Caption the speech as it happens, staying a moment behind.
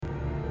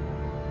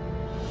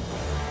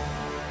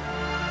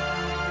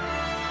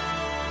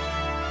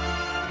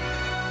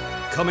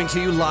coming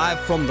to you live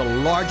from the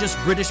largest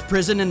British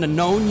prison in the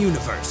known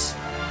universe.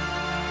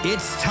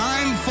 It's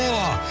time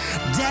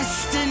for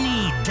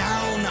Destiny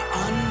Down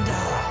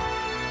Under.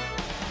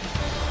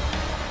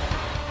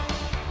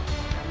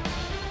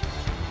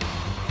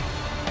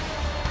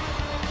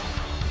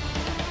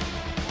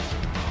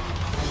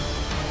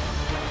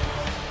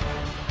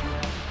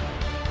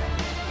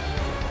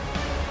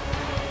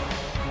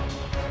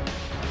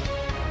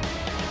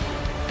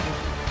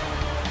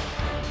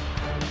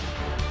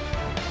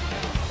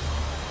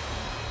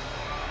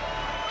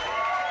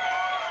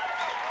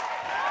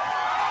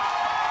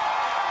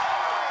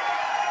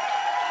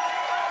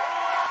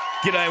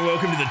 G'day and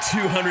welcome to the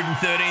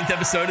 213th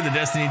episode of the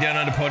Destiny Down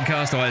Under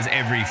podcast. As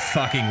every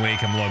fucking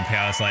week, I'm Log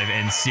Power Slave,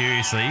 and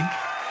seriously,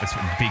 that's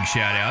a big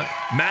shout out.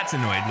 Matt's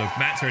annoyed. Look,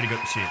 Matt's already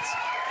got the shits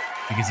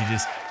because he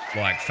just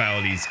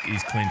failed his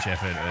clinch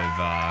effort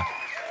of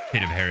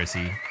Pit of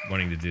Heresy,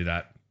 wanting to do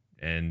that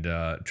and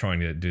trying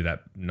to do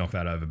that, knock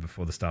that over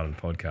before the start of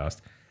the podcast.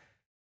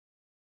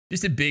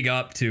 Just a big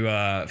up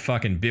to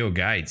fucking Bill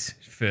Gates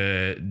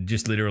for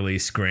just literally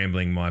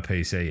scrambling my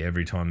PC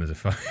every time there's a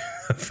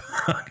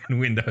fucking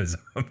Windows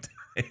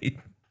update.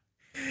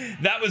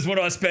 That was what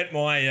I spent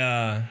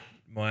my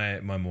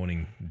my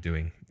morning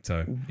doing.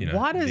 So, you know.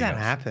 Why does that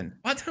happen?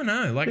 I don't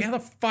know. Like, how the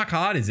fuck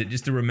hard is it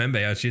just to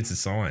remember how shit's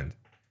assigned?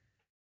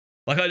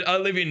 Like, I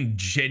live in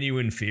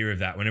genuine fear of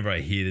that whenever I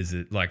hear there's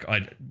an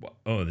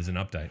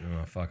update.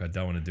 Oh, fuck, I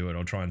don't want to do it.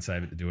 I'll try and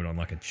save it to do it on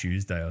like a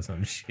Tuesday or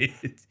some shit.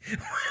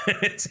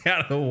 It's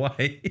out of the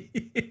way.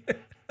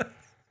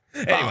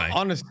 Anyway,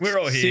 on a we're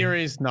all here.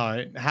 Serious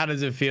note, how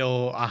does it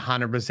feel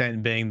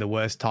 100% being the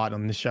worst Titan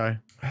on the show?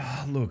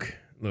 Oh, look,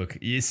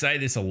 you say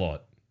this a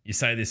lot.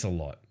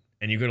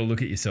 And you've got to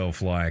look at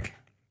yourself like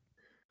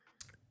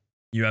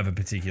you have a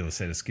particular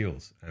set of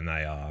skills, and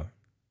they are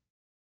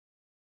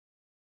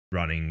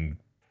running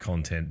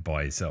content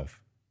by yourself.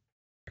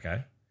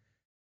 Okay.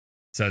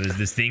 So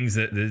there's things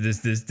that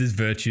there's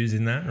virtues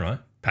in that, right?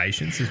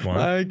 Patience is one.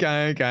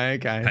 Okay.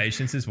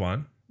 Patience is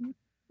one.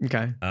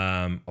 Okay.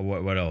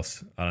 What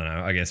else? I don't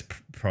know. I guess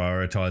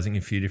prioritizing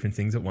a few different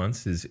things at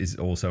once is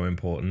also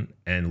important,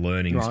 and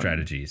learning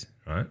strategies,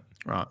 right?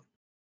 Right.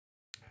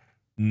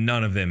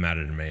 None of them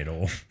matter to me at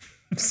all.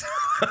 So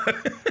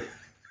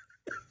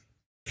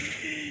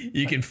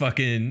you can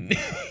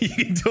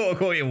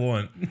talk all you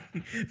want,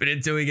 but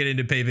until we get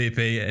into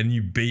PvP and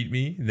you beat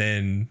me,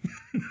 then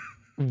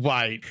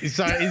wait.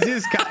 So is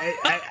this?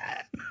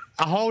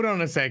 Hold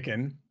on a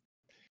second.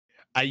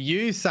 Are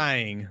you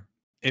saying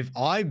if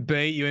I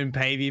beat you in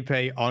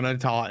PvP on a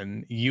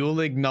Titan,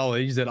 you'll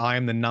acknowledge that I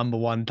am the number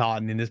one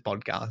Titan in this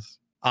podcast?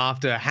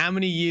 After how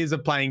many years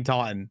of playing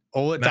Titan,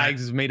 all it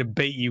takes is me to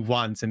beat you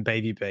once in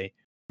PvP.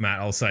 Matt,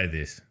 I'll say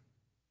this.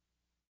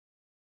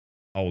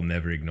 I'll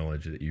never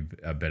acknowledge that you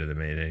are better than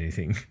me at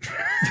anything.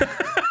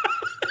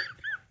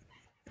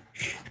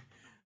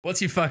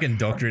 What's your fucking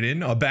doctorate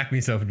in? I'll back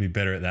myself to be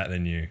better at that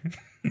than you.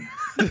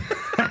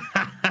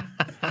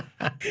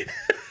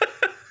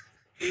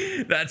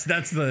 That's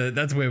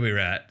where we're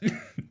at.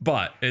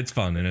 But it's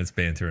fun and it's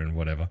banter and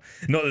whatever.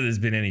 Not that there's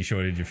been any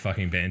shortage of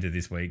fucking banter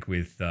this week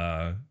with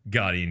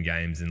Guardian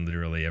Games and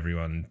literally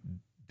everyone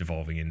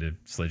devolving into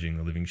sledging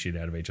the living shit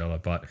out of each other.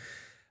 But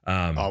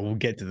we'll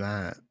get to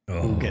that.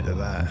 We'll get to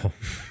that.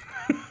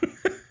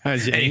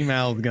 How's your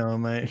email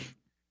going, mate?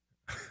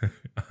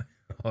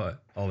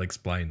 I'll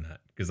explain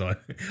that because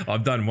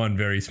I've done one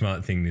very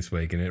smart thing this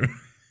week and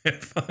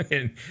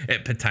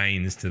it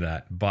pertains to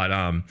that.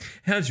 But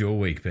how's your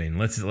week been?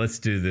 Let's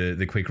do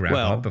the quick wrap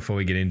up before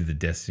we get into the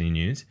Destiny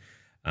news.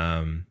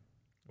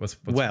 What's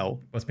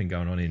been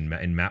going on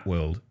in Matt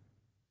world?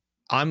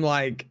 I'm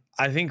like,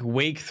 I think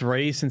week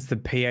 3 since the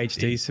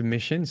PhD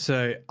submission.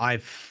 So I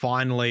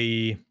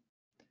finally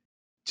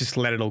just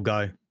let it all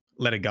go.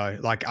 Let it go.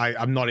 Like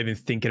I'm not even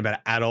thinking about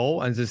it at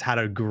all, and just had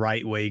a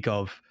great week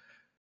of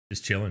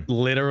just chilling.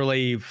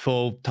 Literally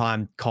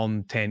full-time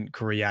content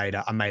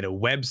creator. I made a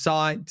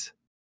website.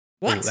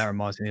 What? Ooh, that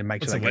reminds me to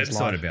make What's sure the that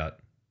website about?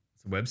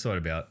 It's a website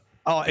about.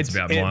 Oh, it's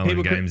about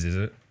Mylan Games, is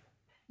it?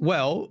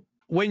 Well,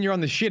 when you're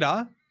on the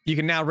shitter, you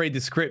can now read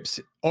the scripts.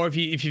 Or if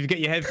you forget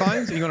your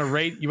headphones and you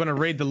want to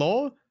read the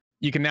lore,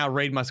 you can now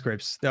read my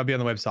scripts. They'll be on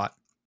the website.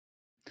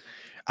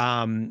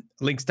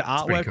 Links to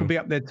artwork will be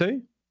up there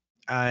too.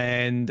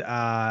 And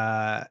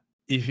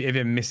if you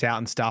ever miss out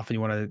on stuff and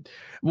you want to,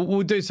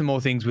 we'll do some more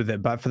things with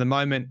it. But for the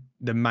moment,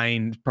 the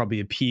main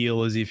probably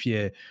appeal is if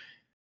you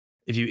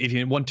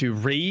want to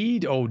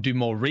read or do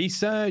more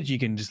research, you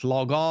can just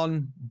log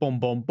on. Boom,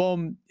 boom,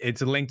 boom.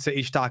 It's a link to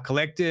Ishtar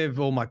Collective,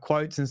 all my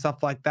quotes and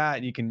stuff like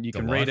that. You can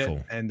read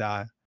it, and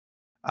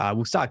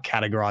we'll start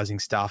categorizing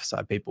stuff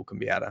so people can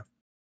be able to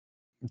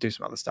do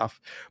some other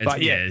stuff.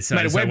 But yeah, so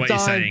what you're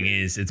saying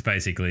is it's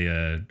basically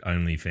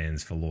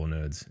OnlyFans for lore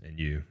nerds and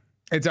you.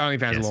 It's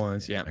OnlyFans for lore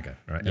nerds, yeah. Okay,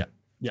 all right.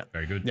 Yeah.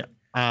 Very good. Yeah.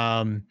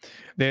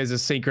 There's a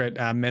secret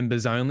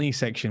members only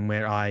section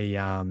where I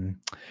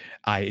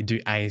do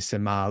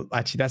ASMR.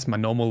 Actually, that's my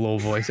normal lore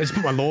voice. I just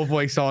put my lore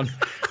voice on.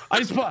 I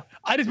just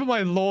put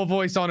my law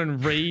voice on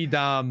and read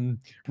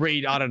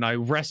I don't know,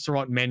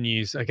 restaurant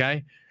menus.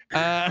 Okay.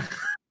 I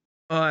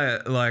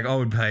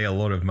would pay a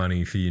lot of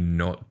money for you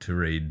not to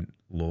read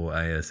law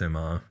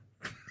ASMR.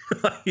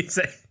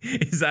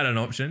 Is that an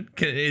option?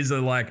 Is there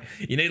like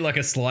you need like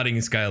a sliding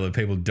scale of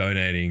people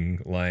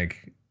donating?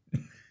 Like,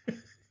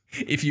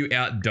 if you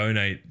out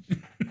donate,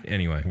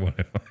 anyway,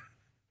 whatever.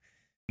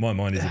 My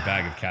mind is a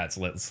bag of cats.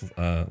 Let's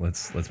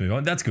move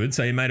on. That's good.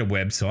 So you made a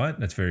website.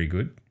 That's very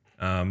good.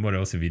 What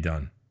else have you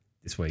done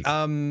this week?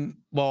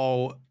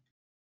 Well,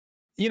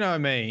 you know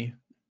me.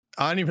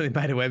 I only really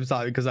made a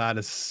website because I had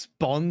a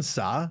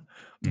sponsor.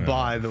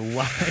 By the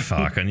way,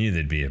 fuck! I knew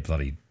there'd be a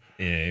bloody.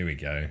 Yeah, here we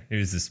go.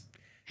 Who's this?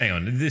 Hang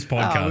on. This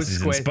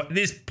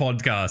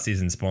podcast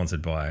isn't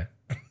sponsored by.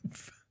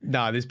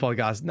 No, this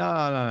podcast.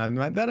 No,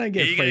 mate. They don't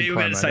get free you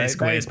promo. About to say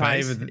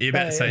Squarespace? You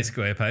about to say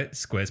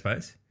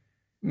Squarespace?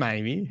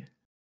 Maybe.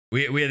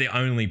 We're the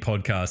only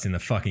podcast in the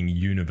fucking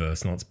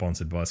universe not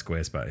sponsored by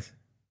Squarespace.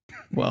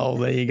 Well,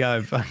 there you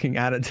go. Fucking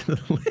add it to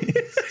the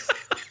list.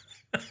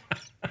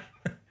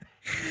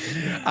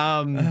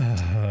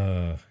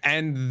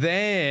 And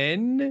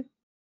then,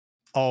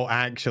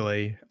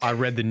 actually, I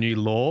read the new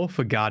law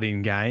for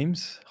Guardian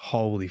Games.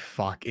 Holy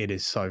fuck, it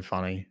is so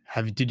funny.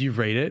 Did you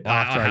read it?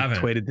 I haven't.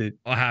 Tweeted it.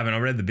 I haven't. I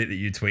read the bit that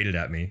you tweeted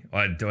at me.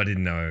 I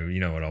didn't know.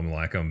 You know what I'm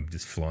like. I'm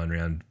just flying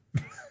around,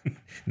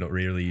 not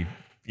really.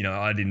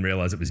 I didn't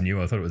realize it was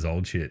new. I thought it was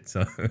old shit.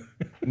 So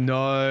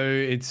no,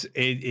 it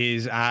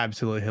is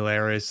absolutely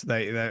hilarious.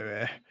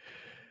 They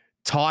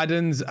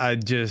Titans are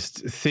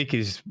just thick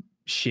as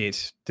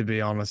shit. To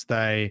be honest,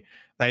 they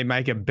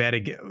make a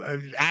better.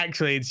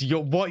 Actually, it's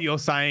what you're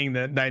saying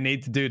that they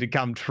need to do to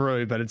come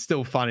true, but it's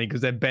still funny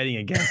because they're betting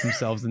against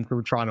themselves and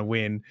still trying to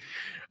win.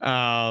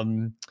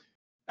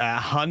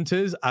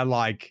 Hunters are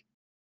like,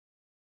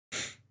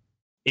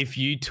 if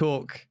you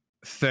took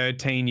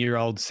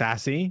 13-year-old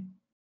Sassy,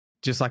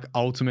 just like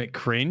ultimate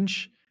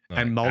cringe,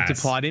 and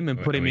multiplied him and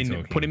put him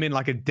in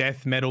like a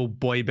death metal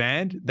boy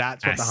band.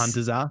 That's what the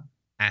Hunters are.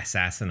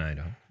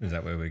 Assassinator. Is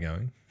that where we're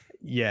going?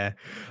 Yeah.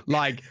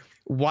 Like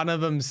one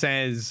of them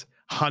says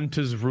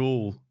Hunters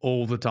rule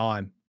all the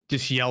time.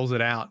 Just yells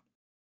it out.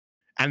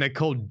 And they're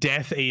called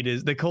Death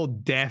Eaters. They're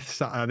called They're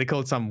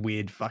called some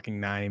weird fucking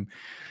name.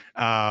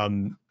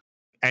 And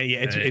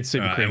yeah, it's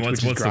super cringe.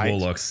 What's the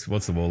Warlocks?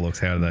 What's the Warlocks?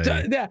 How do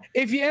they? Yeah,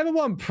 if you ever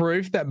want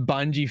proof that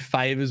Bungie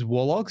favors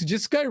Warlocks,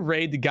 just go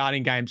read the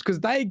Guardian Games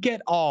because they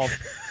get off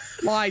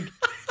like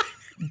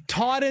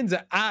Titans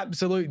are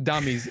absolute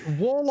dummies.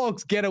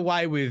 Warlocks get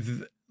away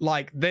with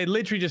like they're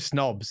literally just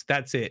snobs.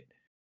 That's it.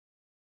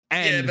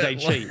 And they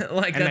cheat.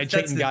 They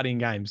cheat in Guardian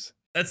Games.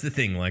 That's the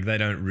thing. Like they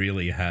don't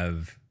really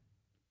have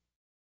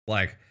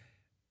like.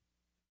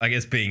 I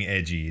guess being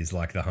edgy is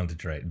like the Hunter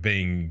trait.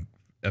 Being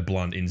a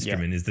blunt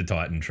instrument is the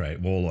Titan trait.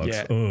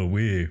 Warlocks,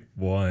 we're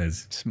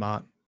wise.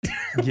 Smart.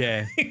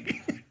 Yeah.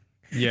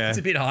 Yeah. It's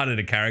a bit harder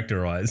to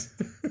characterize.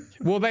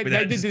 Well, they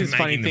did this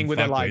funny thing where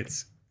they're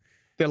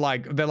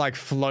like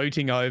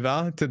floating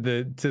over to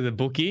the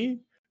bookie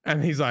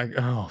and he's like,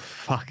 oh,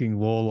 fucking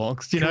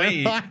Warlocks.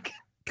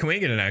 Can we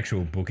get an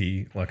actual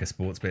bookie, like a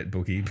sports bet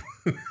bookie,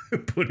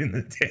 put in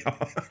the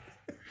tower?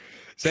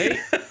 See?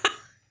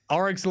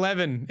 Oryx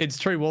 11. It's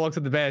true. Warlocks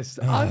are the best.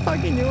 I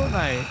fucking knew it,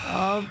 mate.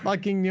 I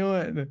fucking knew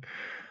it.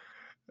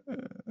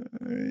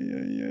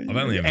 I've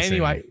only ever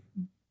seen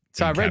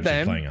so I read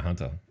them. Playing a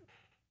hunter.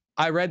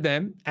 I read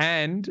them,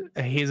 and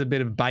here's a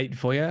bit of bait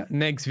for you.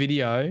 Next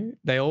video,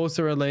 they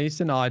also released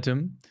an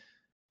item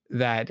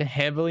that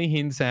heavily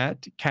hints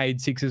at Cade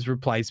 6's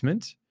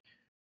replacement.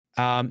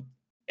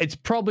 It's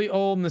probably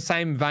all in the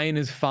same vein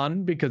as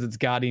fun because it's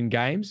Guardian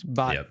Games,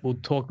 but we'll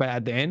talk about it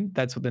at the end.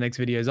 That's what the next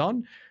video is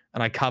on.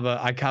 And I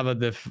cover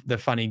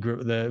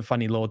the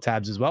funny lore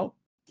tabs as well.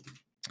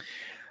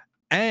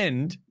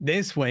 And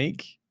this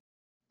week,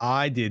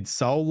 I did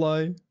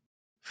solo,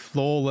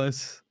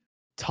 flawless,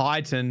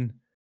 Titan,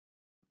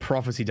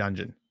 prophecy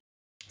dungeon.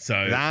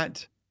 So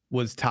that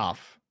was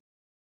tough.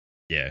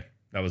 Yeah,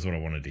 that was what I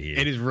wanted to hear.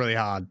 It is really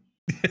hard.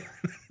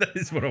 That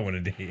is what I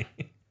wanted to hear.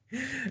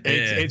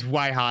 It's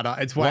way harder.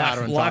 It's way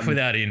harder. Life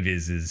without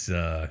invis is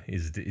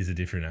a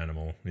different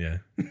animal. Yeah.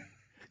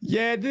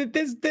 Yeah,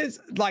 there's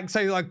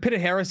like Pit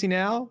of Heresy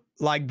now,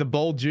 like the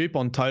ball dupe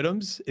on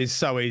totems is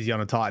so easy on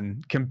a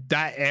Titan.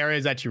 That area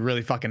is actually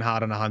really fucking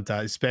hard on a Hunter,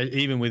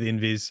 especially even with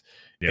invis.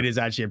 It is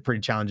actually a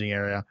pretty challenging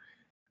area.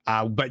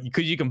 But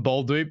because you can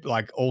ball dupe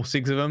like all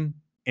 6 of them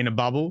in a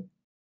bubble,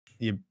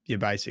 you're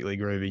basically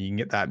groovy. You can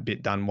get that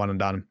bit done, one and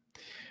done.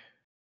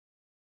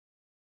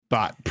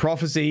 But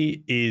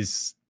prophecy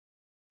is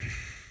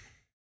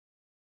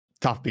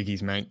tough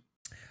biggies, mate.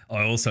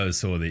 I also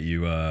saw that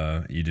you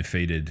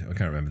defeated, I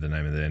can't remember the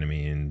name of the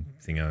enemy in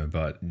Thingo,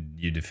 but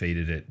you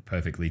defeated it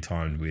perfectly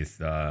timed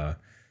with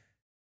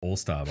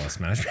All-Star by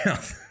Smash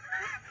Mouth.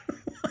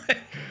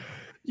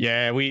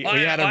 Yeah, we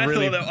had a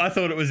really... I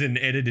thought it was an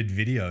edited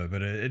video,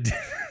 but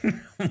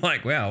I'm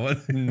like, wow,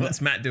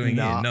 what's Matt doing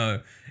here?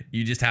 No,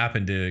 you just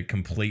happened to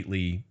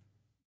completely,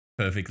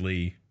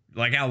 perfectly...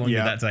 Like, how long did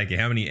that take you?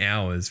 How many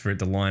hours for it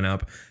to line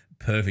up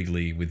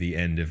perfectly with the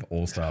end of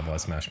All Star by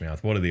Smash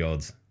Mouth. What are the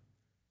odds?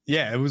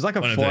 Yeah, it was like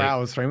a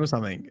 4-hour stream or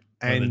something.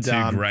 And And the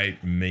two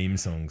great meme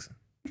songs.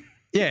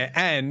 yeah,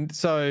 and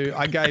so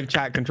I gave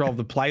chat control of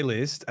the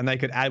playlist, and they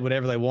could add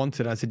whatever they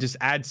wanted. I said, just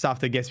add stuff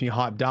that gets me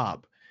hyped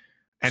up.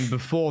 And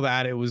before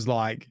that, it was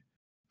like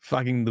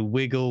fucking the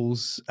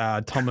Wiggles,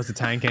 Thomas the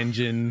Tank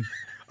Engine.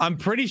 I'm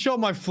pretty sure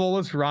my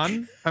flawless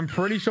run with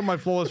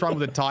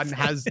the Titan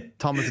has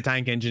Thomas the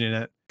Tank Engine in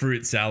it.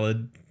 Fruit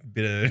salad,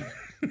 bit of.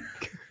 I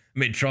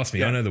mean, trust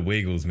me, I know the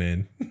Wiggles,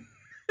 man.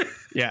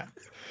 Yeah.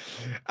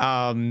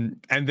 And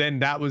then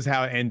that was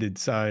how it ended.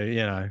 So,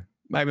 you know,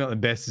 maybe not the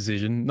best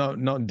decision, not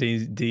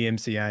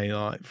DMCA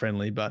like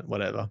friendly, but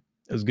whatever.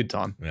 It was a good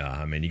time. Yeah,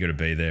 I mean, you got to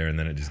be there, and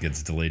then it just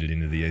gets deleted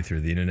into the ether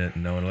of the internet,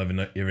 and no one will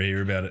ever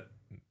hear about it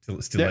till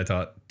they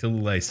start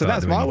doing live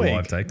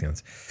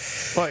takedowns.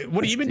 Wait,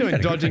 what have you been doing?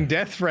 Dodging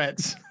death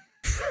threats?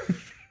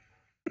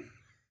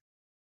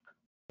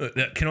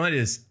 Can I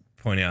just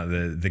point out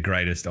the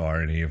greatest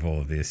irony of all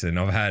of this? And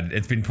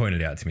it's been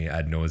pointed out to me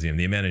ad nauseum.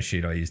 The amount of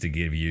shit I used to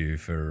give you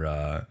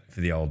for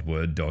the old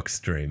Word doc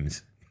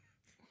streams.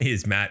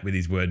 Here's Matt with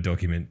his Word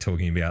document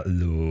talking about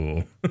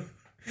law.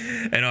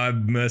 And I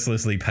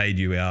mercilessly paid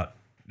you out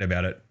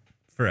about it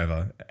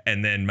forever,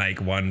 and then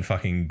make one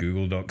fucking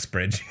Google Doc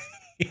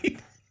spreadsheet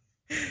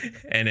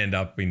and end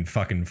up in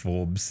fucking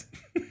Forbes.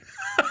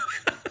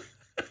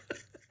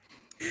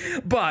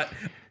 But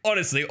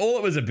honestly, all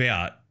it was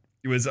about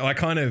was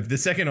the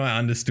second I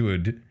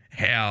understood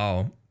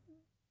how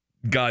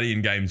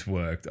Guardian Games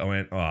worked, I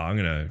went,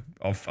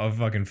 I'll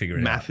fucking figure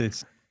it out.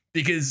 Methods.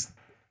 Because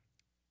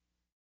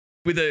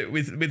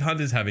with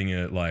hunters having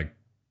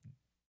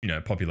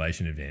a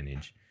population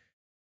advantage,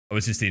 I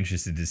was just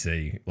interested to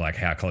see like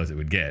how close it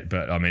would get.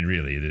 But I mean,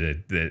 really,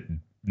 they're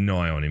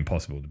nigh on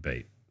impossible to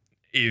beat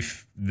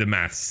if the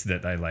maths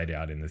that they laid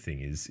out in the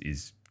thing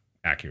is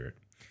accurate,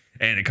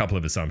 and a couple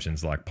of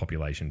assumptions like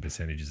population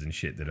percentages and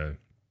shit that are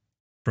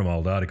from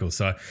old articles.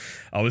 So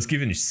I was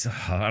given,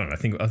 I don't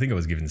know, I think I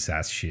was given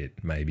SAS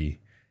shit maybe,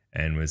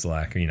 and was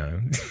like,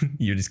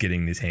 you're just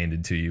getting this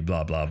handed to you,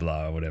 blah blah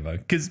blah, or whatever.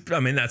 Because I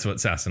mean, that's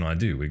what SAS and I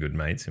do. We're good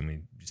mates, and we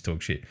just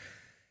talk shit.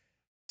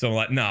 So I'm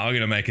like, no, I'm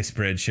going to make a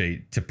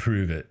spreadsheet to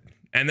prove it.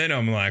 And then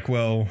I'm like,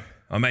 well,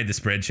 I made the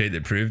spreadsheet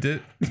that proved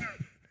it.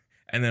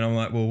 And then I'm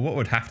like, well, what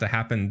would have to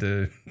happen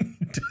to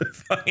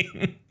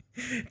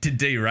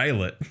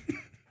derail it?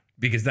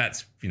 Because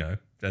that's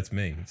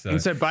me. So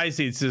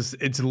basically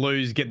it's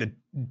lose, get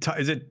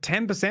is it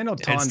 10% or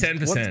times?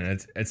 It's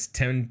 10%. It's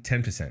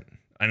 10%.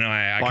 And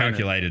I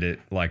calculated it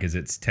like as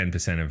it's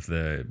 10% of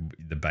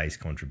the base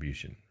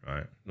contribution,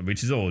 right?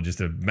 Which is all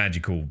just a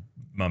magical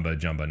mumbo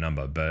jumbo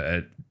number, but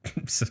it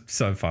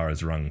so far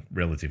has rung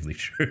relatively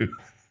true.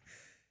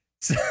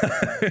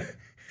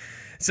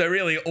 So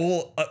really,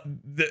 all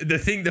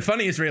the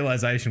funniest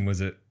realization was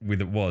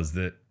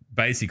that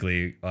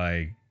basically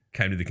I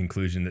came to the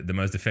conclusion that the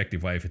most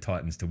effective way for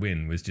Titans to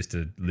win was just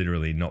to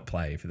literally not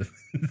play for the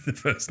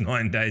first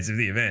 9 days of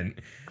the event,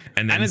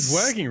 and it's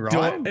working,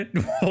 right?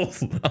 Well,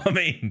 I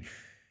mean,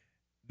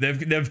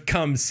 they've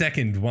come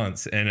second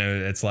once, and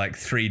it's like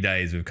 3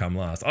 days we've come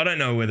last. I don't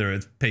know whether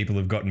it's people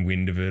have gotten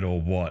wind of it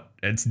or what.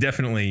 It's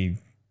definitely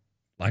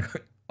like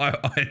I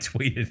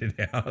tweeted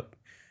it out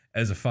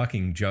as a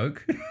fucking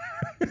joke,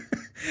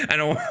 and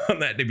I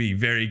want that to be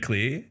very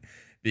clear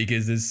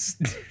because there's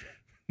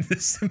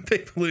some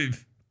people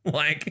who've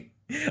like,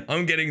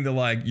 I'm getting the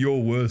like, you're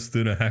worse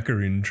than a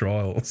hacker in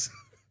trials.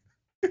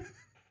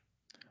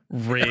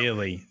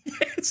 Really? Yeah,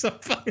 it's so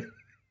fucking.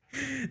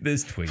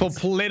 There's tweets for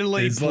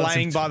politically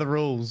playing by the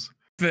rules.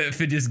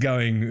 For just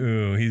going,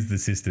 oh, here's the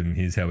system.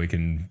 Here's how we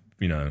can,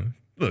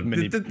 look,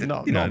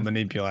 not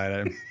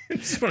manipulate it.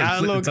 Just want to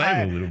flip the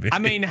table a little bit. I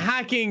mean,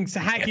 hacking's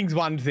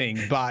one thing,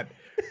 but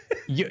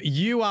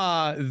you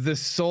are the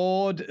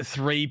sword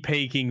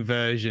 3-peaking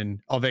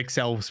version of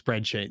Excel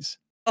spreadsheets.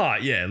 Oh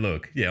yeah,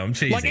 look, yeah, I'm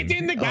cheating. Like it's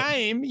in the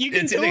game, you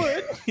can do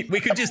it. We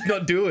could just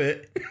not do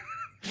it,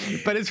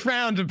 but it's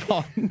frowned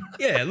upon.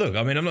 Yeah, look,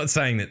 I mean, I'm not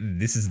saying that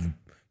this is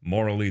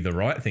morally the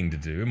right thing to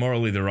do.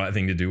 Morally, the right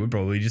thing to do would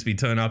probably just be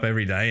turn up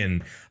every day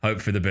and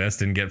hope for the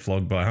best and get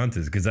flogged by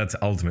hunters, because that's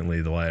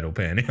ultimately the way it'll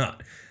pan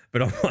out.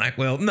 But I'm like,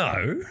 well,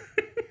 no.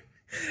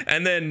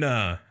 And then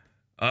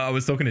I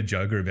was talking to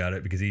Joker about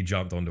it because he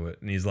jumped onto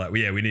it and he's like,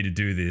 well, yeah, we need to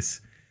do this.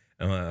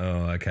 I'm like,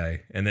 oh,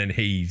 okay. And then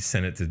he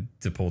sent it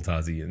to Paul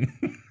Tazi, and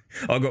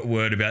I got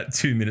word about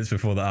 2 minutes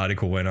before the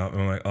article went up.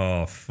 And I'm like,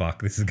 oh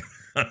fuck, this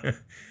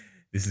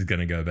is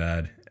gonna go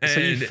bad. And so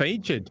you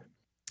featured.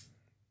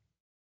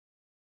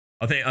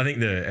 I think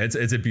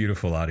it's a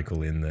beautiful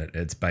article in that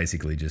it's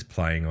basically just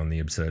playing on the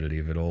absurdity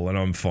of it all, and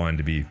I'm fine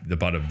to be the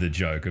butt of the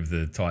joke of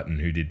the Titan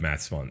who did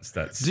maths once.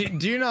 That's.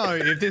 Do you know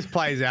if this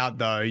plays out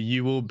though,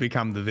 you will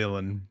become the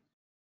villain,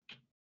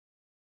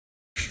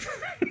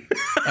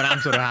 and I'm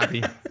sort of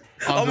happy.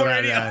 I'm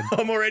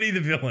already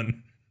the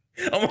villain.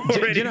 I'm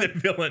already the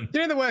villain. Do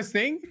you know the worst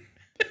thing?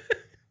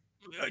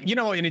 You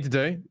know what you need to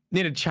do?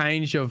 You need to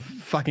change your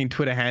fucking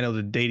Twitter handle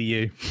to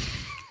DDU,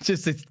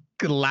 just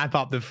to lap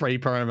up the free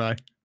promo.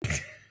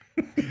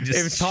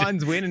 If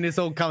Titans win and this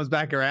all comes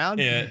back around,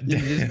 Yeah.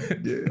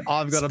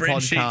 I've got a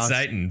Spreadsheet podcast.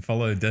 Satan.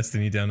 Follow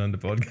Destiny Down Under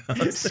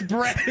podcast.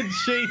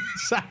 Spreadsheet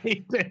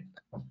Satan.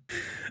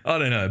 I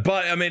don't know,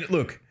 but I mean,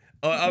 look,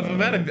 I've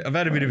had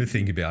a bit of a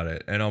think about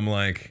it, and I'm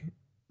like,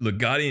 look,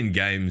 Guardian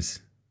Games,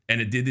 and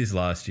it did this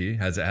last year,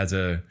 has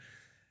a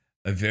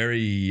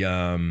very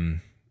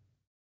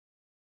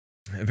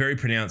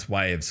pronounced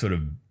way of sort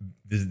of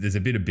there's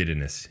a bit of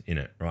bitterness in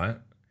it, right?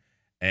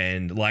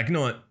 And like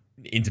not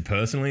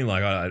interpersonally,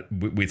 like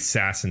with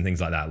SAS and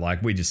things like that,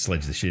 like we just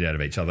sledge the shit out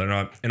of each other,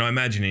 and I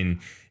imagine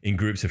in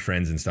groups of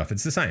friends and stuff,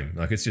 it's the same.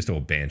 Like it's just all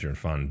banter and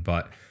fun,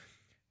 but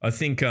I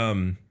think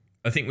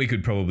we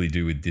could probably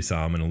do with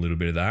disarming a little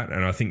bit of that,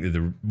 and I think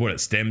that what it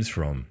stems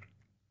from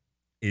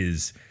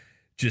is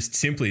just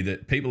simply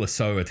that people are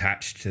so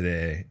attached to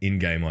their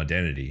in-game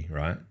identity,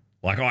 right?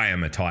 Like I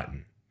am a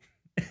Titan.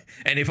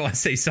 And if I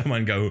see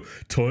someone go,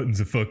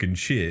 Titans are fucking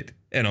shit,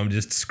 and I'm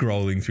just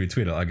scrolling through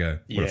Twitter, I go,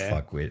 what a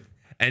fuckwit.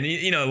 And,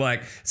 you know,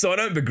 like, so I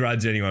don't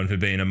begrudge anyone for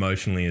being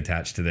emotionally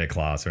attached to their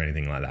class or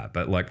anything like that,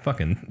 but like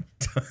fucking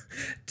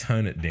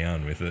tone it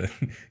down with a,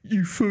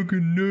 you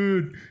fucking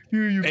nerd.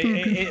 Yeah, you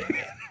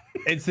fucking...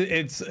 It's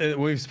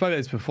we've spoken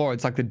this before.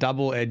 It's like the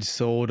double-edged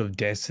sword of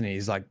Destiny.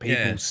 Is like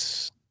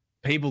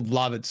people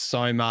love it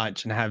so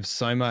much and have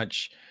so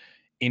much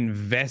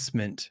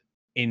investment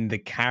in the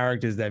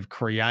characters they've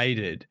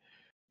created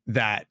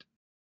that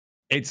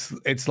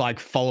it's like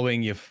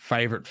following your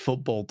favorite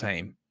football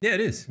team. Yeah,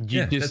 it is.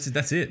 You that's it.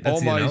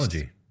 That's the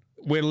analogy.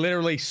 We're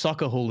literally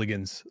soccer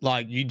hooligans.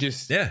 Like you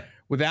just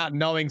without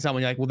knowing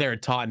someone, you're like, well, they're a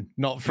Titan,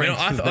 not friends.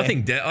 You know,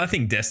 I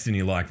think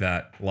Destiny like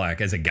that, like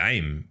as a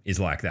game, is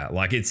like that.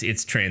 Like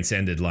it's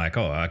transcended. Like,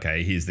 oh,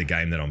 okay, here's the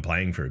game that I'm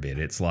playing for a bit.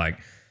 It's like,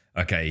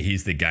 okay,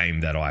 here's the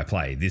game that I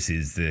play. This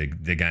is the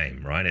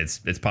game, right? It's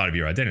part of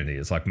your identity.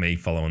 It's like me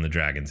following the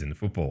Dragons in the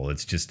football.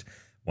 It's just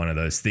one of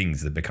those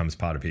things that becomes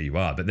part of who you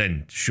are. But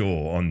then,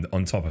 sure,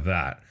 on top of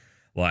that,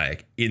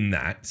 like in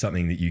that,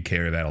 something that you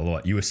care about a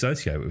lot, you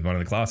associate with one of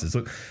the classes.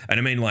 Look, and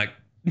I mean, like,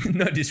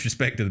 no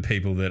disrespect to the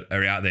people that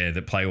are out there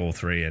that play all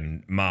three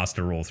and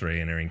master all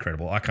three and are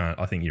incredible. I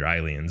think you're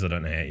aliens. I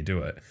don't know how you do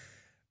it.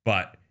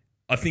 But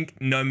I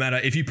think no matter,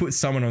 if you put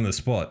someone on the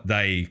spot,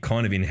 they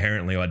kind of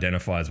inherently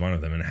identify as one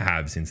of them and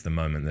have since the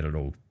moment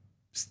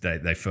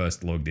that they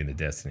first logged into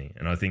Destiny.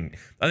 And I think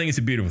it's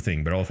a beautiful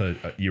thing, but also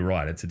you're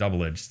right, it's a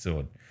double-edged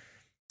sword.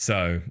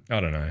 So I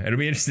don't know. It'll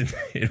be interesting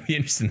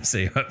to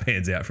see how it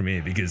pans out from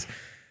here, because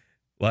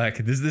like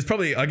there's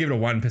probably, I give it a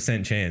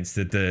 1% chance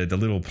that the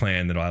little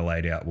plan that I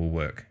laid out will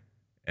work,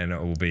 and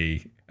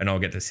I'll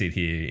get to sit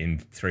here in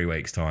 3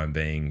 weeks' time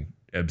being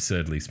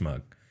absurdly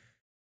smug.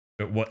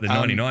 But what the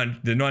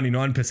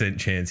 99%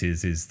 chance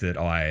is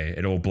that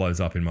it all blows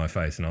up in my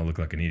face and I look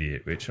like an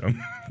idiot, which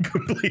I'm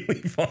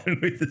completely fine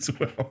with as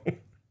well.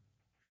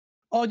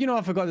 Oh, you know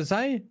what I forgot to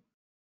say?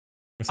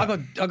 I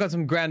got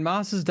some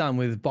Grandmasters done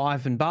with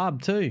Bife and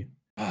Barb too.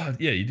 Oh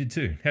yeah, you did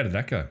too. How did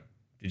that go?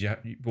 Did you?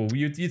 Well,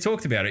 you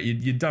talked about it.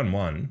 You'd done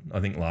one,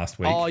 I think, last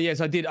week. Oh yes,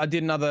 I did. I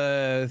did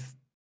another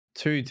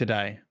 2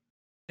 today.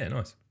 Yeah,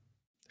 nice.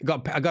 I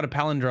got a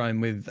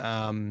palindrome with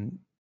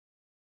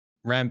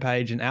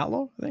Rampage and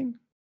Outlaw, I think.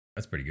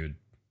 That's pretty good.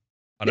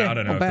 I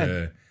don't know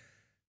if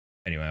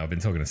anyway, I've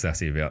been talking to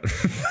Sassy about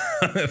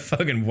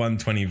fucking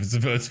 120 versus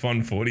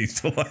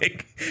 140s for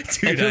like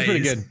 2 days. Feels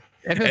pretty good.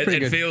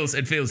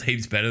 It feels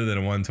heaps better than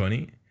a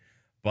 120.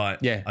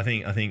 But yeah, I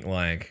think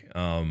like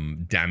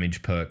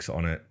damage perks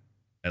on it,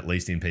 at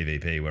least in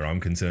PvP where I'm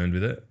concerned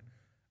with it,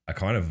 are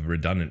kind of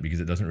redundant because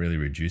it doesn't really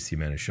reduce the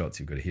amount of shots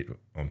you've got to hit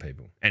on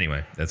people.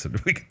 Anyway,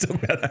 we can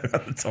talk about that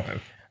another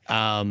time.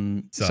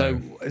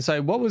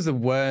 So what was the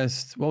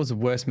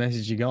worst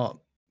message you got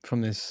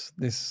from this?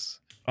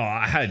 Oh,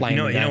 I had, you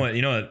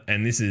know what,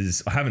 and this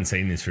is, I haven't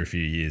seen this for a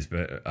few years,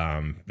 but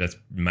that's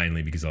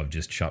mainly because I've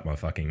just shut my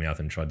fucking mouth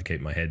and tried to keep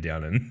my head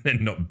down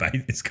and not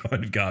bait this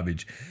kind of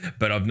garbage.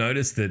 But I've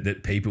noticed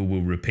that people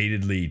will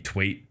repeatedly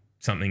tweet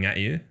something at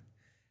you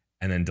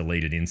and then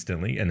delete it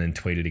instantly, and then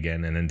tweet it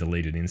again and then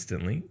delete it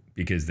instantly,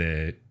 because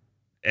it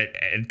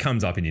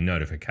comes up in your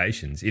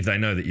notifications if they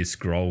know that you're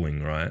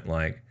scrolling, right?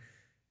 Like,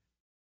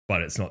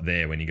 but it's not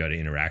there when you go to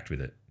interact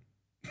with it.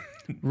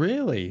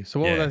 Really?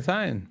 So what were they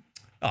saying?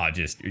 Oh,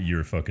 just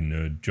you're a fucking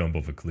nerd, jump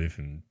off a cliff,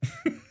 and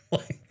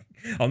like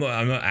I'm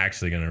not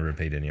actually going to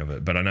repeat any of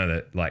it, but I know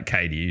that like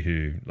Katie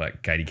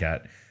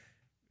Cat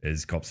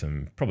has copped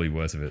some probably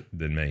worse of it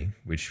than me,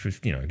 which,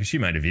 you know, because she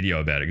made a video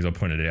about it because I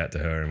pointed it out to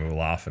her and we were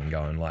laughing,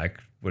 going like,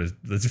 let's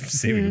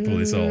see if we can pull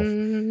this off.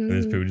 And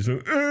there's people just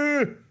like,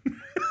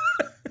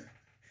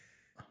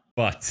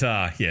 But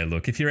yeah,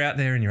 look, if you're out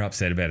there and you're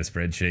upset about a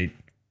spreadsheet,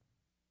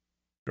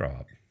 grow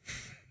up.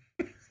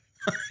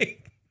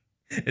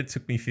 It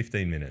took me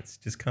 15 minutes.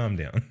 Just calm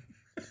down.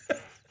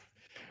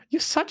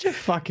 You're such a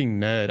fucking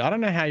nerd. I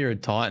don't know how you're a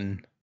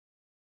Titan.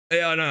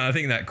 Yeah, I know. I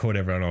think that caught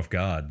everyone off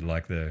guard.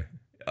 Like the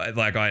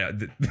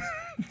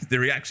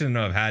reaction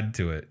I've had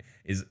to it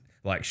is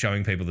like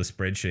showing people the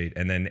spreadsheet,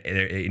 and then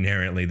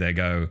inherently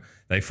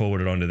they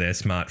forward it onto their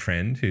smart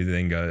friend, who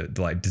then go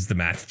like, does the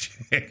math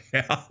check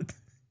out?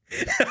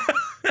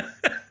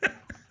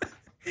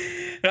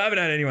 I haven't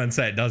had anyone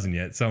say it doesn't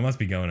yet, so I must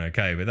be going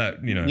okay. But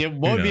that, you know, Yeah,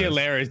 what who would be knows?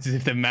 hilarious is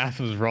if the math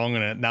was wrong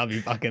in it. That'd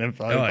be fucking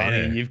funny. Oh, yeah.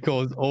 And you've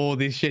caused all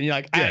this shit. And you're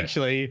like, Yeah.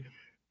 actually,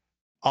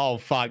 oh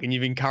fuck, and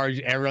you've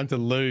encouraged everyone to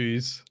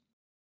lose.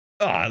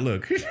 Oh,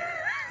 look.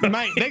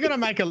 Mate, they're gonna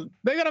make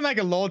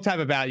a law tab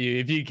about you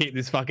if you keep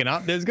this fucking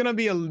up. There's gonna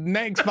be a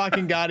next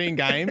fucking Guardian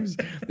Games.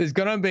 There's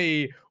gonna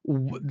be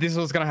this is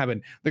what's gonna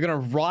happen. They're gonna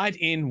write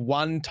in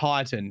one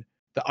Titan,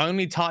 the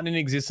only Titan in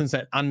existence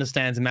that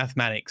understands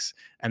mathematics,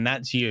 and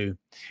that's you.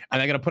 And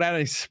they're gonna put out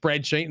a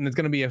spreadsheet, and there's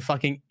gonna be a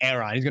fucking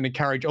error. And he's gonna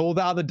encourage all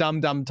the other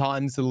dumb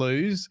Titans to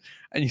lose,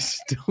 and you're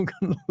still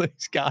gonna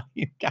lose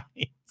Guardian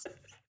Games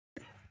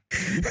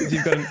because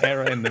you've got an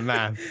error in the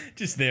math.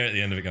 Just there at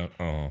the end of it going,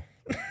 oh.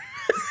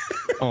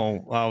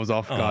 Oh, I was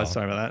off, guys. Oh,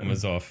 Sorry about that.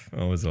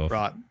 I was off.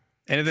 Right.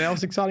 Anything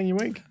else exciting your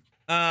week?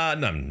 No,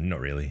 not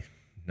really.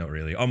 Not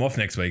really. I'm off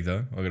next week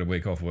though. I got a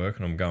week off work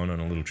and I'm going on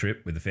a little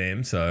trip with the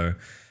fam. So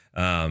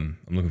I'm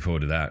looking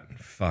forward to that.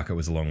 Fuck, it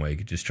was a long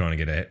week. Just trying to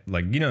get ahead.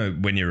 Like, you know,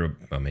 when you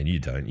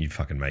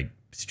fucking make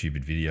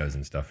stupid videos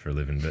and stuff for a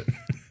living, but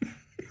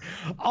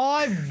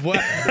Mate,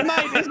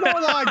 it's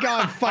not like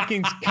I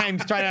fucking came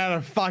straight out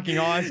of fucking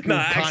high school. no,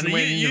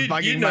 actually, you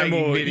know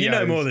more. You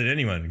know more than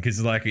anyone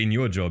because, like, in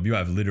your job, you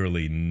have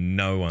literally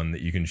no one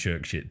that you can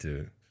shirk shit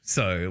to.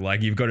 So,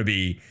 like, you've got to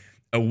be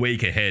a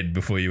week ahead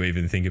before you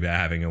even think about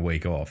having a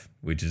week off,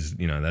 which is,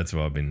 you know, that's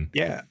what I've been.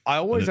 Yeah, I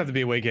always have to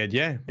be a weekend.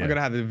 Yeah, Yeah. I got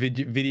to have the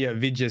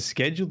video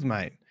scheduled,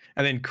 mate,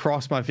 and then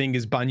cross my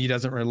fingers. Bungie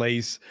doesn't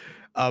release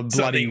a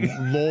bloody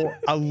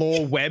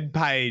law web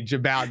page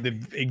about the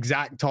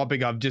exact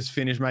topic I've just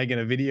finished making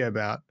a video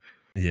about.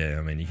 Yeah,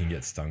 I mean, you can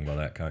get stung by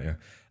that, can't you?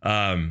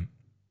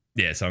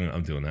 Yeah, so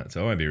I'm doing that.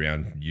 So I won't be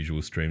around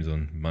usual streams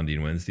on Monday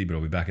and Wednesday, but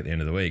I'll be back at the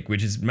end of the week,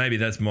 which is maybe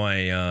that's my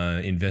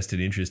invested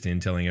interest in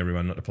telling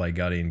everyone not to play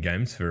Guardian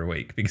Games for a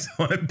week because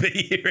I won't be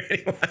here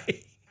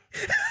anyway.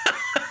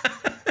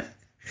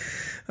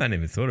 I hadn't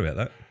even thought about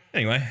that.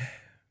 Anyway,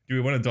 do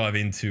we want to dive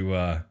into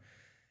this?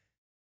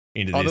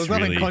 There was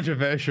nothing really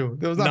controversial.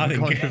 There was nothing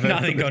controversial.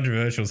 Nothing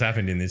controversial has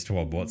happened in this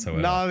TWAB whatsoever.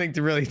 Nothing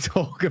to really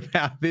talk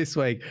about this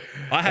week.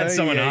 I had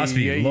someone ask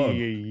me,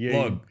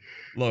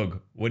 Log,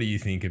 what do you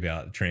think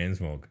about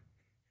transmog?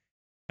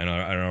 And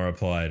I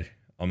replied,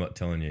 I'm not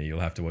telling you.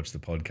 You'll have to watch the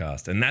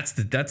podcast. And that's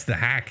the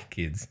hack,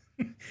 kids.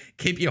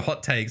 Keep your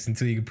hot takes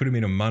until you can put them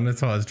in a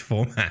monetized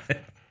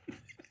format.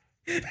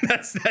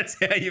 that's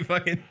how you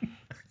fucking.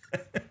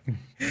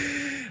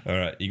 All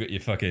right, you got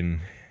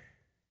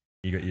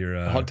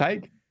your Hot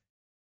take.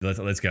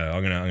 Let's go.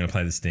 I'm gonna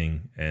play the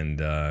sting, and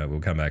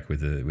we'll come back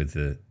with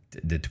the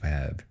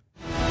twab.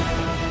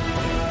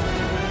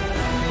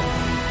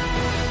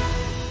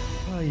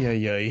 Oh yeah.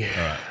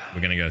 All right,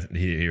 we're gonna go.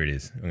 Here it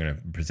is. I'm gonna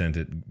present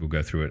it. We'll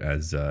go through it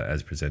as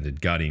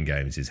presented. Guardian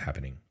Games is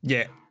happening.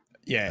 Yeah.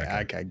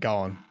 Okay, go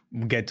on.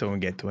 We'll get to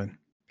it.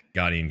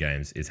 Guardian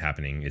Games is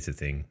happening. It's a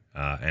thing,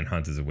 and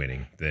Hunters are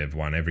winning. They've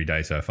won every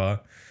day so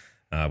far.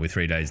 With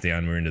 3 days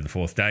down, we're into the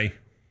 4th day.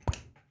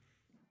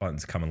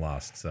 Button's coming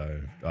last,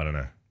 so I don't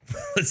know.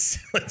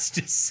 let's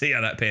just see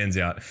how that pans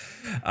out.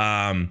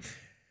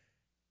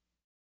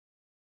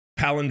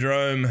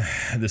 Palindrome,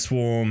 the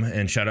Swarm,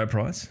 and Shadow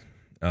Price.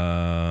 What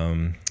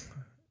are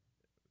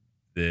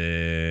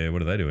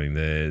they doing?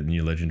 The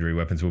new legendary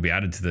weapons will be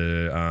added to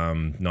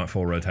the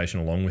Nightfall rotation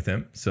along with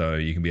them, so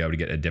you can be able to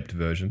get adept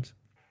versions.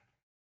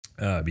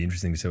 It'd be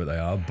interesting to see what they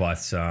are,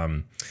 but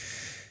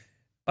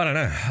I don't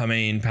know. I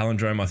mean,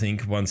 Palindrome, I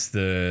think once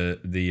the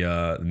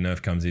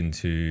nerf comes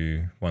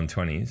into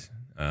 120s,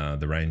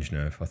 the range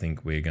nerf, I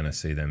think we're going to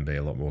see them be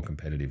a lot more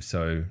competitive.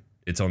 So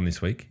it's on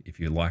this week. If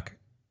you like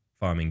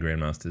farming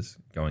Grandmasters,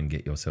 go and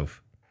get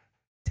yourself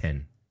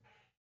 10.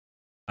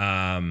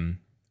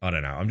 I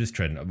don't know. I'm just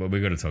treading, but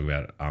we've got to talk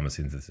about armor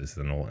synthesis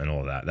and all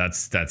of that.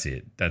 That's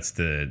it. That's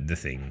the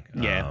thing.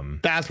 Yeah,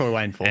 that's what we're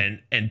waiting for.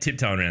 And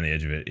tiptoeing around the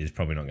edge of it is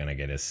probably not going to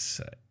get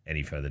us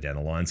any further down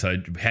the line. So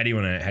how do you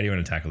want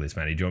to tackle this,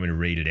 Matty? Do you want me to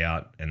read it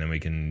out and then we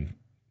can?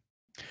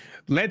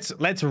 Let's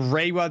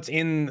read what's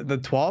in the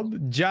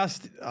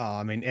TWAB.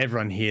 I mean,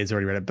 everyone here has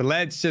already read it, but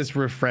let's just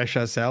refresh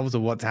ourselves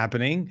of what's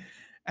happening,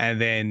 and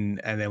then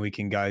we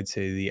can go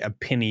to the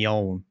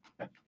opinion.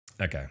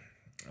 Okay.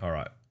 All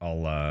right.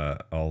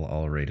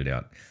 I'll read it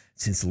out.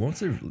 Since the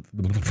launch of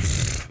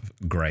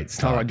great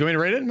start. All right, do you want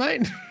me to read it,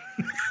 mate?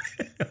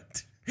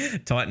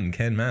 Titan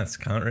Ken Maths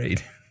can't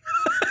read.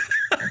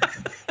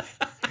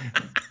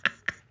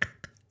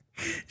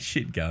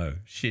 Shit go,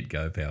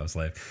 Power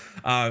Slave.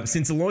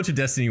 Since the launch of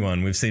Destiny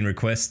 1, we've seen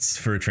requests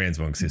for a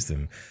transmog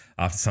system.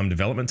 After some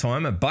development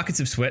time, buckets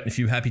of sweat and a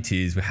few happy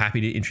tears, we're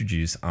happy to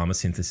introduce Armor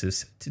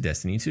Synthesis to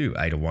Destiny 2.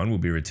 Ada 1 will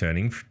be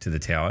returning to the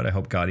tower to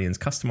help Guardians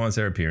customize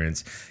their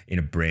appearance in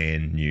a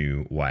brand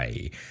new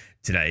way.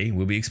 Today,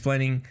 we'll be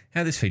explaining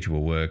how this feature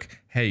will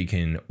work, how you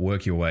can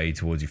work your way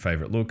towards your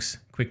favorite looks.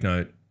 Quick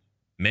note,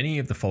 many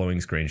of the following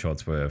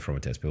screenshots were from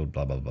a test build,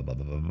 blah, blah, blah, blah,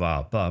 blah,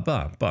 blah, blah,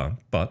 blah, blah.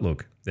 But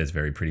look, there's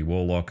very pretty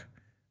Warlock.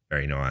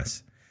 Very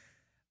nice.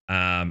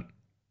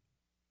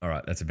 All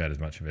right, that's about as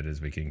much of it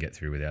as we can get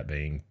through without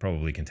being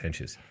probably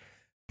contentious.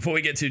 Before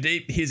we get too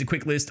deep, here's a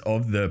quick list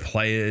of the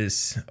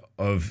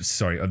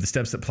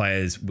steps that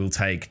players will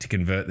take to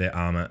convert their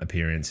armor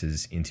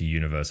appearances into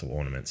universal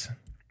ornaments.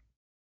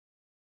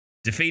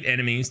 Defeat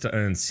enemies to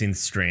earn Synth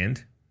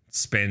Strand.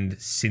 Spend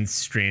Synth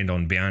Strand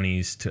on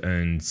bounties to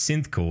earn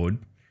Synth Cord.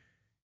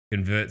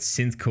 Convert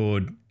Synth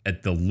Cord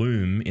at the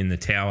loom in the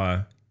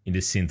tower into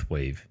Synth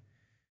Weave.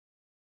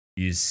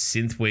 Use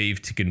Synth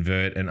Weave to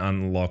convert an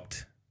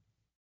unlocked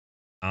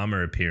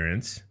armor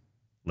appearance,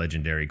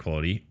 legendary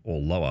quality or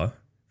lower,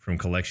 from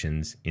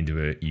collections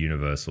into a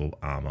universal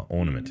armor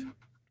ornament.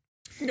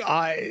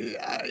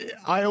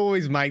 I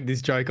always make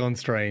this joke on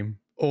stream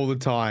all the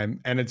time,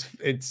 and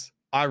it's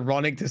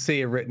ironic to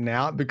see it written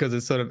out because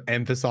it sort of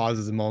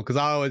emphasizes them all. Because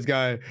I always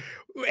go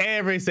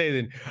every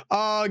season,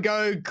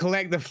 go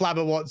collect the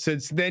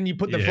Flabberwatsits, then you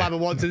put the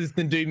Flabberwatsits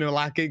and do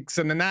Malachics,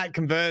 and then that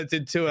converts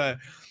into a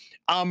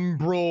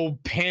umbral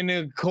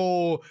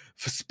pinnacle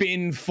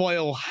spin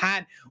foil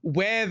hat.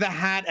 Wear the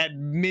hat at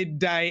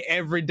midday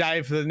every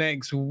day for the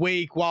next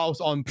week whilst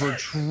on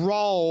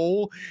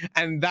patrol,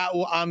 and that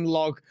will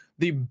unlock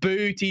the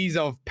booties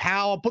of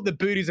power. Put the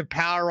booties of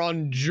power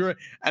on,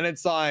 and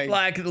it's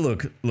like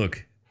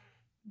look.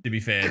 To be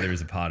fair, there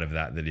is a part of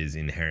that is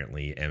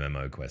inherently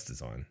MMO quest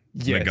design.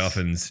 Yes.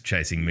 MacGuffins,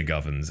 chasing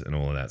MacGuffins, and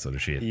all of that sort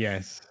of shit.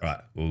 Yes. All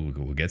right,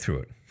 we'll get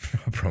through it.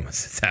 I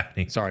promise it's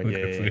happening. Sorry.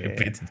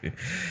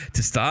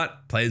 To start,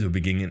 players will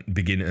begin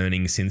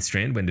earning Synth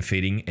Strand when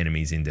defeating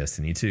enemies in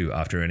Destiny 2.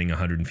 After earning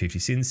 150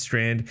 Synth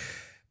Strand,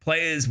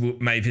 players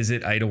may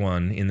visit Ada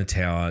 1 in the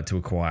tower to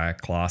acquire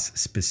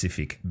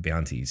class-specific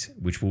bounties,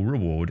 which will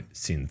reward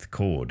Synth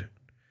Cord.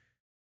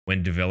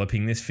 When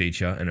developing this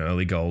feature, an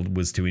early goal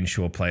was to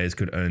ensure players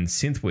could earn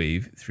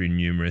Synthweave through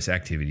numerous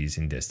activities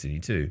in Destiny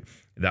 2.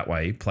 That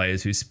way,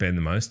 players who spend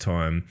most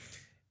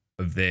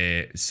of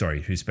their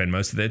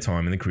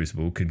time in the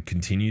Crucible could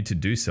continue to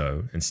do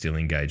so and still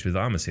engage with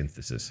armor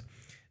synthesis.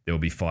 There will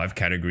be 5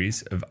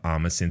 categories of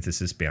armor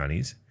synthesis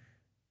bounties: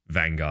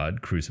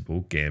 Vanguard,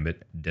 Crucible,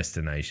 Gambit,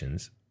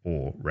 Destinations,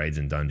 or Raids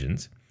and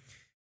Dungeons.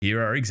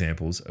 Here are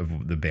examples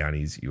of the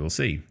bounties you will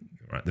see.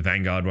 Right, the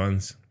Vanguard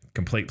ones: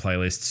 complete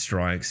playlist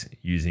strikes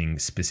using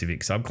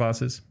specific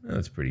subclasses.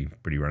 That's pretty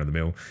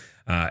run-of-the-mill.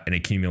 And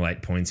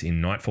accumulate points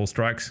in Nightfall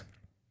strikes.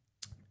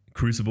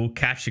 Crucible,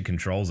 capture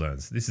control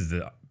zones. This is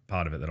the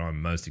part of it that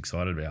I'm most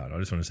excited about. I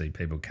just want to see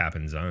people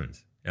capping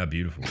zones. How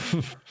beautiful.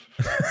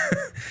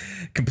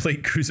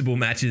 Complete Crucible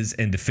matches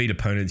and defeat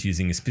opponents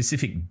using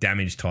specific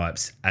damage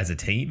types as a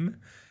team.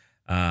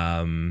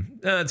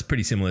 It's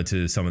pretty similar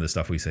to some of the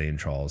stuff we see in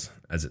Trials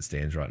as it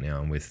stands right now,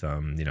 and with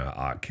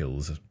arc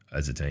kills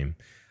as a team.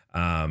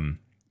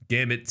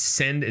 Gambit,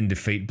 send and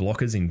defeat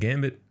blockers in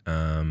Gambit,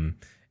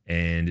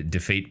 and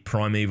defeat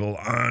primeval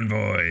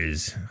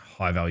envoys,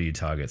 high value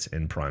targets,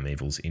 and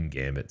primevals in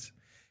Gambit.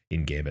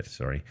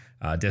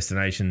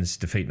 Destinations,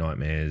 defeat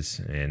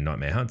nightmares and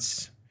nightmare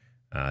hunts,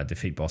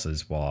 defeat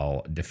bosses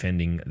while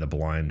defending the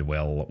blind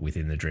well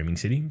within the Dreaming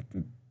City.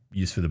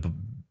 Use for the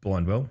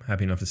blind well.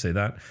 Happy enough to see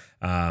that.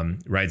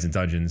 Raids and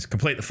dungeons.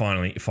 Complete the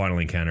final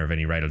encounter of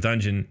any raid or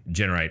dungeon.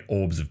 Generate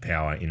orbs of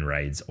power in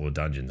raids or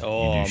dungeons.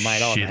 Oh,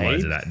 mate,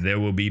 shitloads of that. There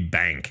will be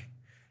bank.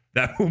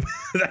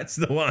 That's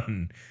the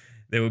one.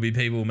 There will be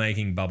people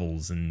making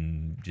bubbles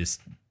and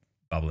just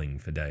bubbling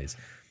for days.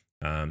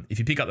 If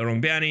you pick up the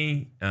wrong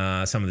bounty,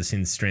 some of the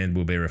Synth Strand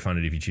will be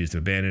refunded if you choose to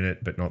abandon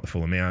it, but not the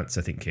full amount.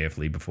 So think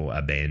carefully before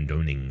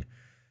abandoning.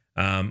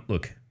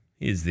 Look,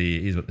 here's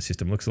what the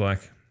system looks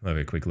like. I'll have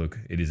a quick look.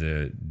 It is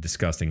a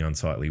disgusting,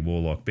 unsightly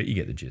warlock, but you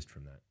get the gist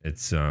from that.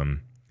 It's I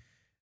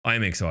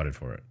am excited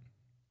for it.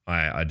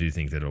 I do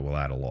think that it will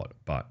add a lot,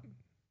 but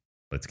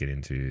let's get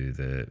into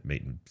the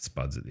meat and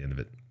spuds at the end of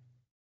it.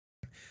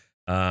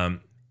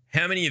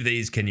 How many of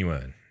these can you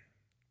earn?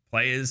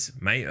 Players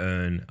may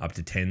earn up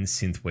to 10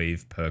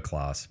 Synthweave per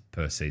class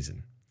per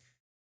season.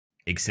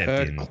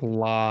 Per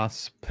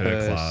class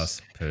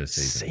per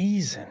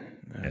season.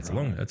 Yeah, it's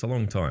a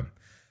long time.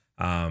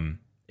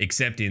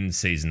 Except in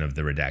Season of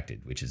the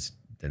Redacted, which is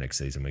the next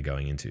season we're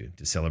going into.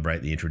 To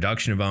celebrate the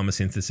introduction of armor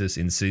synthesis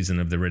in Season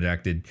of the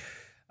Redacted,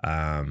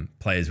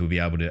 players will be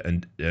able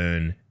to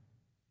earn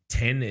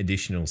 10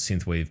 additional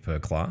Synthweave per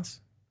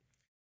class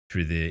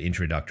through the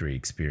introductory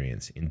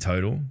experience. In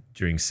total,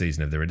 during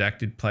Season of the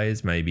Redacted,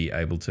 players may be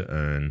able to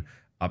earn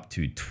up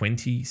to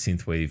 20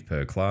 Synthweave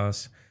per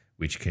class,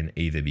 which can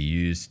either be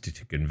used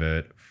to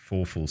convert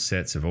 4 full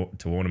sets to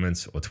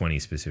ornaments or 20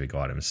 specific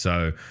items.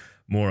 So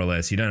more or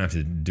less, you don't have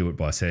to do it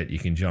by set. You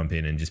can jump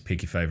in and just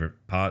pick your favorite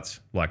parts.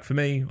 Like for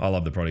me, I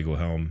love the Prodigal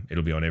Helm.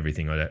 It'll be on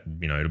everything.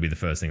 It'll be the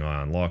first thing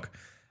I unlock.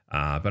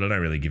 But I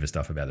don't really give a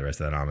stuff about the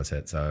rest of that armor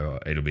set. So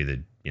it'll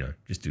be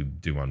just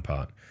do one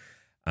part.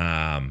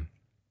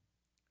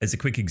 As a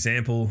quick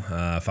example,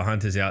 for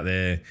hunters out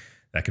there,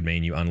 that could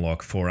mean you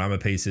unlock 4 armor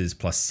pieces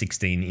plus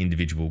 16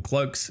 individual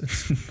cloaks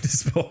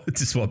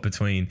to swap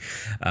between,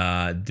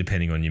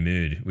 depending on your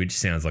mood, which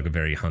sounds like a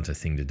very hunter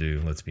thing to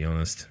do, let's be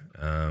honest.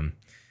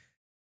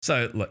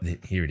 So look,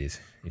 here it is.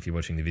 If you're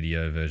watching the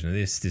video version of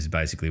this is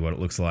basically what it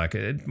looks like.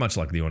 Much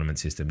like the ornament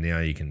system. Now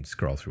you can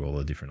scroll through all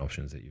the different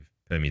options that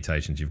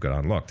permutations you've got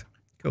unlocked.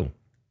 Cool.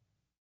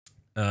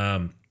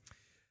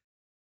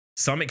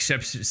 Some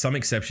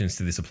exceptions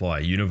to this apply.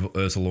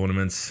 Universal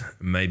ornaments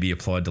may be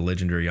applied to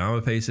legendary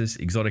armor pieces.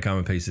 Exotic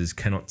armor pieces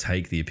cannot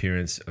take the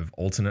appearance of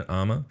alternate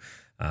armor.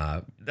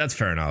 That's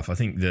fair enough. I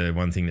think the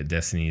one thing that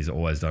Destiny has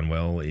always done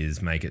well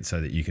is make it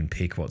so that you can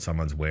pick what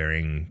someone's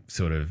wearing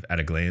sort of at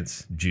a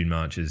glance. Dune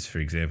Marches, for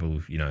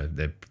example,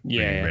 they're pretty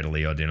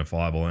readily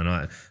identifiable. And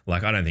I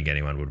don't think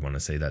anyone would want to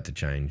see that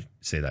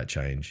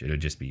change. It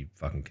would just be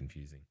fucking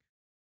confusing.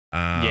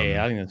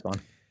 I think that's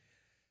fine.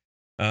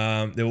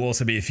 There will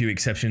also be a few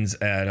exceptions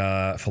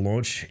for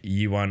launch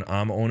U1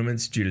 armor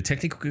ornaments due to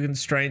technical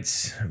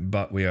constraints,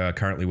 but we are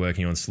currently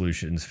working on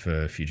solutions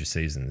for future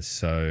seasons.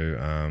 So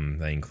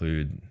they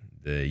include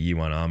the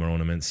U1 armor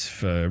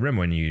ornaments. Remember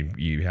when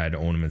you had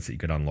ornaments that you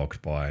could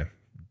unlock by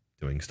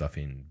doing stuff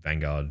in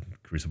Vanguard,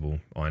 Crucible,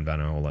 Iron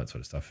Banner, all that sort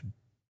of stuff.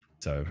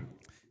 So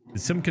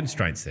there's some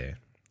constraints there.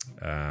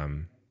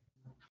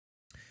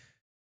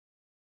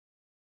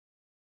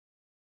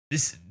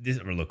 This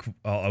look,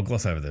 I'll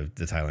gloss over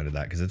the tail end of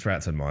that because it's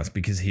rats and mice.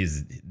 Because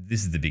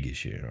this is the big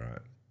issue, all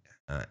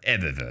right?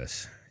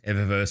 Eververse.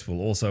 Eververse will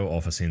also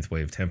offer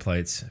synthweave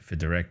templates for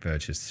direct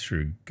purchase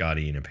through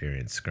Guardian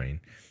Appearance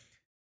screen.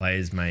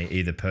 Players may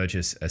either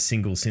purchase a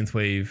single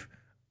synthweave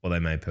or they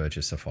may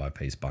purchase a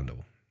 5-piece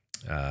bundle.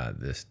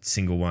 The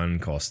single one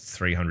costs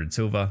 300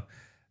 silver,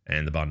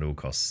 and the bundle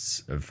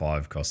costs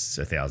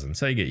 1,000.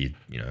 So you get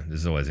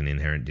there's always an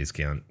inherent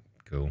discount.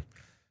 Cool.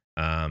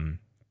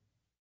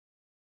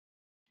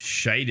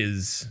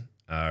 Shaders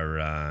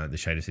are the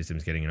shader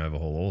system's getting an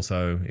overhaul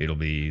also. They'll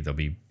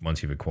be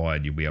once you've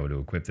acquired, you'll be able to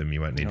equip them.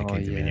 You won't need to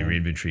keep them in your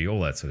inventory, all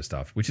that sort of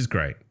stuff, which is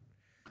great.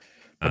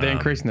 But they're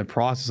increasing the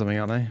price or something,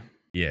 aren't they?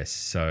 Yes.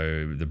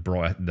 So the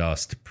Bright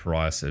Dust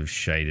price of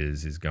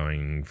shaders is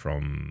going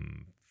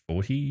from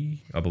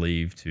 40, I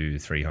believe, to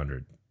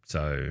 300.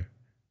 So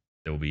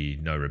there will be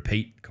no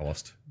repeat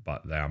cost,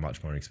 but they are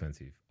much more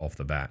expensive off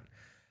the bat.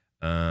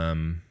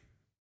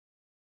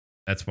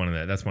 That's one of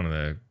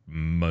the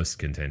most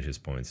contentious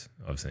points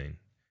I've seen.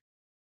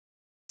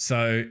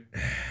 So,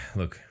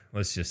 look,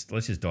 let's just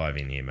dive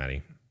in here,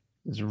 Matty.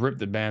 Just rip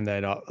the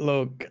Band-Aid up.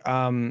 Look,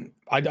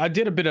 I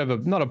did a bit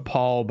of not a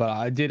poll, but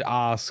I did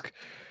ask a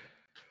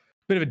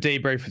bit of a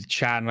debrief with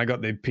chat, and I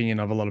got the opinion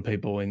of a lot of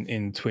people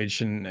in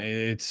Twitch, and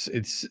it's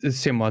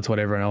similar to what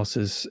everyone else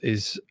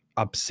is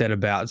upset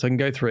about. So I can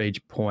go through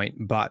each point,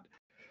 but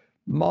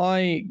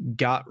my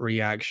gut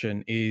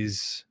reaction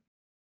is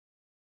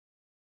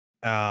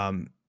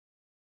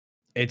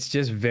it's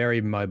just very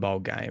mobile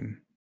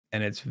game,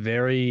 and it's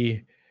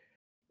very,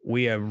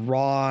 we are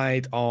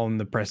right on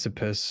the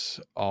precipice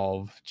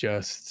of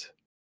just,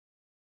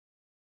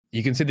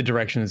 you can see the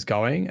direction it's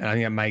going, and I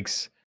think that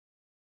makes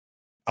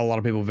a lot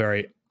of people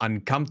very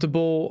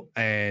uncomfortable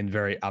and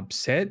very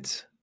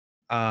upset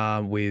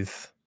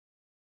with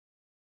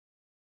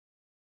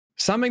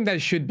something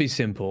that should be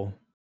simple.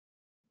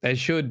 They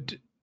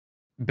should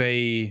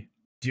be.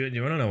 Do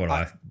you want to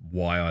know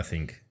why I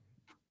think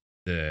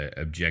the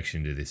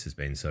objection to this has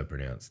been so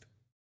pronounced?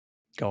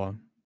 Go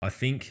on. I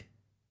think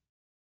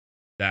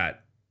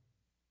that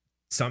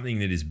something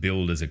that is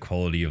billed as a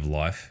quality of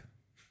life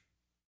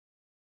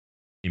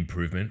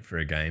improvement for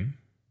a game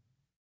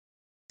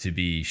to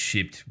be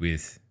shipped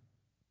with,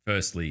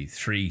 firstly,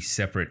 3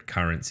 separate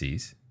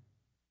currencies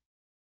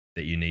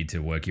that you need to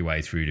work your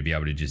way through to be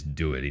able to just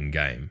do it in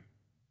game,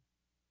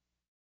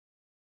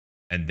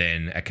 and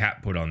then a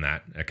cap put on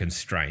that, a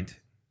constraint,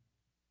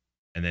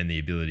 and then the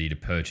ability to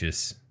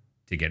purchase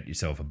to get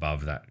yourself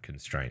above that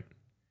constraint.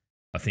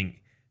 I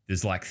think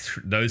there's like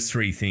those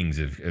 3 things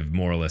have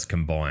more or less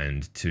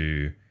combined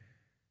to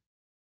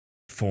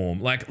form.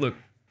 Like, look,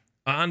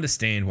 I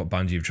understand what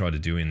Bungie have tried to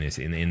do in this,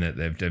 in that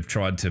they've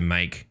tried to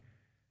make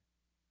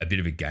a bit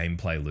of a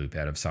gameplay loop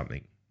out of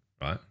something,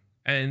 right?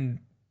 And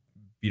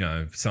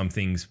some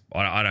things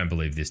I don't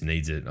believe this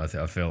needs it. I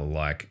felt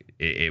like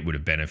it would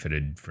have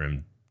benefited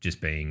from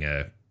just being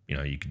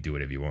you could do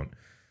whatever you want.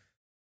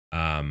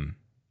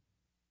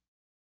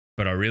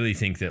 But I really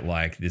think that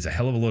there's a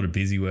hell of a lot of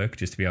busy work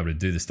just to be able to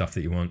do the stuff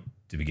that you want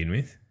to begin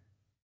with.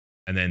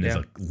 And then there's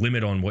a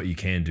limit on what you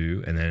can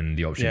do, and then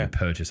the option to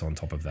purchase on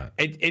top of that.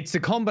 It's a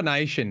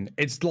combination.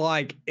 It's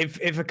like if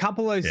a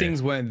couple of those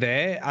things weren't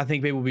there, I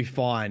think people would be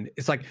fine.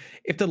 It's like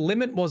if the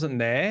limit wasn't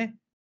there,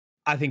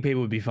 I think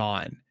people would be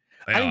fine.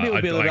 I think people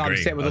would be a little bit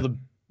upset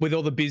with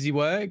all the busy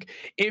work.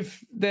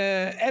 If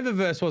the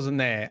Eververse wasn't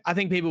there, I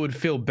think people would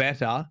feel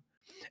better.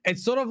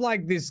 It's sort of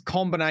like this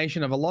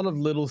combination of a lot of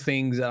little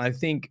things that I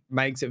think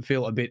makes it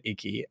feel a bit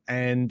icky.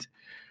 And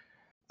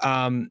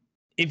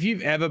if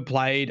you've ever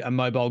played a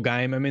mobile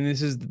game, I mean,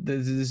 this is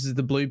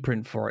the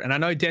blueprint for it. And I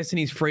know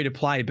Destiny's free to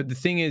play, but the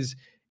thing is,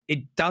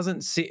 it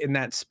doesn't sit in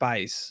that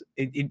space.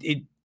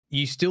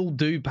 You still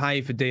do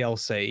pay for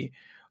DLC,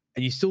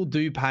 and you still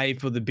do pay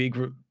for the big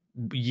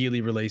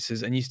yearly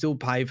releases, and you still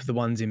pay for the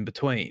ones in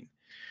between.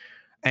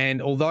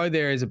 And although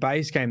there is a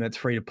base game that's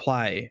free to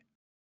play,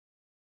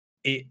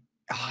 it.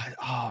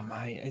 Oh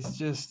mate, it's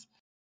just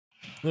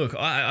Look,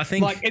 I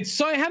think like it's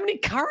so. How many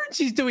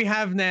currencies do we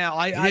have now?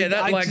 I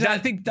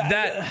think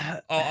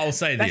that I'll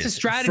say that's this, a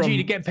strategy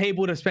to get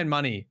people to spend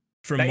money.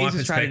 From That my is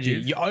a strategy.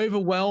 perspective. You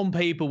overwhelm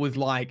people with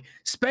like,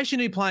 especially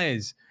new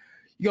players.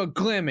 You got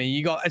Glimmer,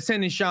 you got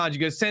Ascending Shards, you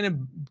got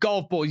Ascending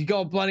Golf Balls, you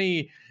got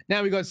bloody.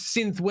 Now we got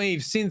Synth Weave,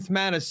 Synth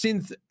Mana,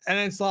 Synth, and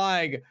it's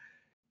like,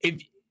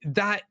 if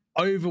that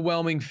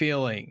overwhelming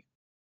feeling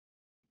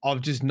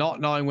of just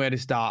not knowing where to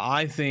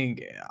start,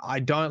 I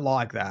don't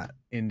like that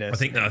in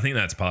Destiny. I think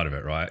that's part of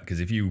it, right? Because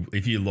if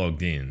you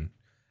logged in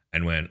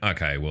and went,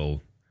 okay,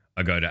 well,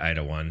 I go to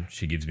Ada 1,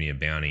 she gives me a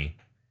bounty.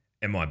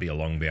 It might be a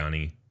long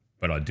bounty,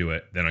 but I do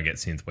it. Then I get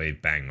Synth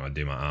Weave, bang, I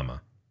do my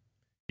armor.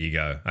 You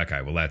go,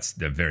 okay, well,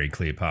 that's a very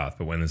clear path.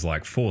 But when there's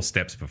like 4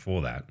 steps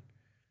before that,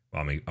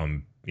 well, I'm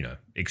I'm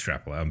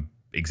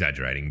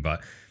exaggerating,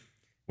 but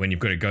when you've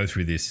got to go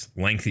through this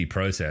lengthy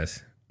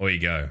process, or you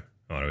go,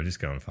 oh, I'll just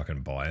go and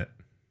fucking buy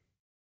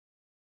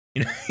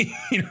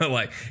it.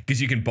 Like,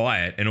 because you can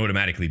buy it and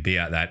automatically be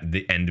at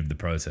the end of the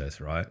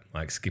process, right?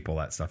 Like, skip all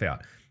that stuff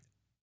out.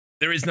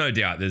 There is no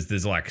doubt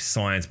there's like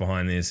science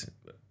behind this.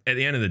 At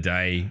the end of the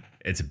day,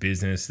 it's a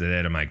business. They're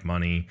there to make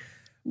money.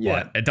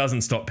 Yeah. But it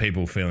doesn't stop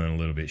people feeling a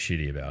little bit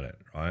shitty about it,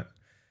 right?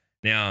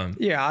 Now,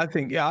 I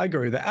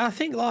agree with that. I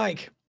think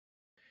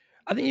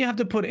you have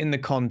to put it in the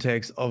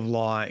context of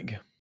like,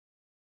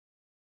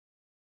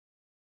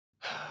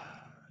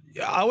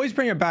 I always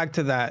bring it back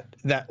to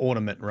that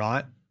ornament,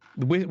 right?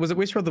 Was it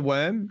Whisper of the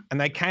Worm? And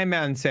they came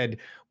out and said,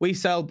 we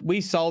sold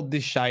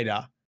this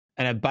shader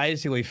and it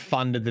basically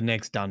funded the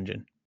next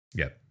dungeon.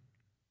 Yep.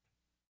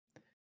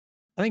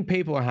 I think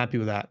people are happy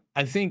with that.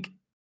 I think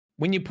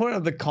when you put it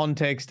in the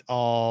context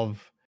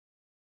of,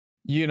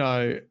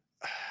 if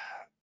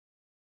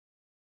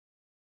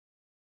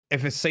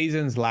a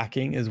season's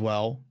lacking as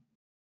well,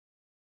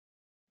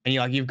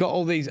 and you've got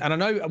all these,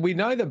 and we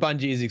know that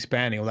Bungie is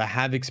expanding, or they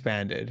have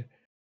expanded.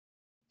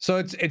 So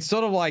it's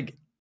sort of like,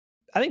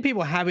 I think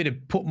people are happy to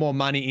put more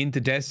money into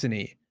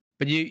Destiny,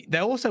 but they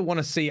also want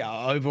to see an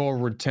overall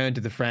return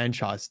to the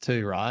franchise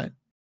too, right?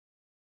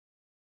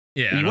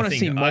 Yeah, you want to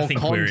see more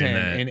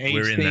content in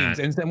each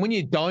things, and when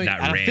you don't, and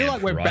I feel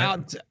like we're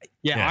about to,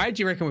 I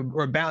actually reckon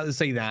we're about to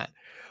see that.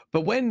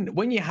 But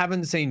when you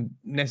haven't seen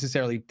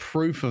necessarily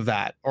proof of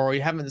that, or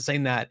you haven't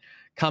seen that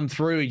come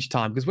through each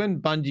time, because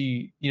when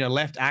Bungie,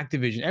 left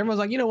Activision, everyone's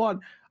like, you know what?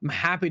 I'm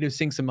happy to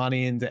sink some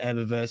money into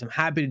Eververse. I'm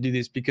happy to do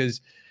this because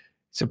it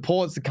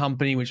supports the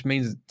company, which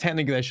means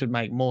technically they should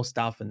make more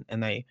stuff,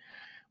 and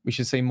we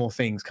should see more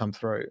things come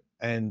through.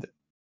 And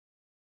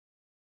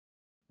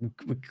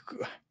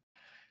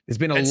there's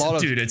been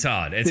it's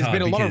hard. There's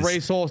been a lot of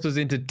resources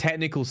into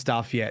technical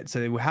stuff yet,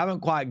 so we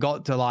haven't quite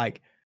got to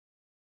like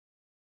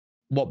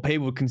what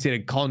people would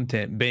consider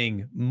content,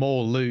 being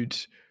more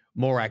loot,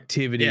 more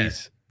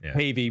activities,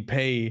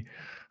 PvP.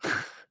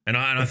 And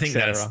I think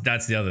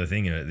that's the other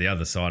thing. The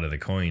other side of the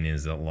coin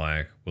is that,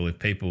 like, well, if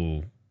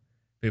people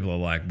are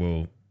like,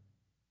 well,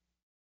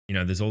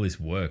 there's all this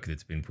work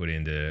that's been put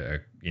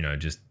into, and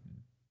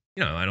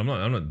I'm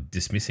not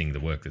dismissing the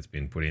work that's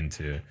been put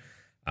into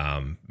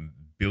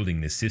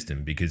building this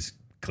system, because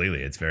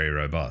clearly it's very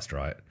robust,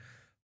 right?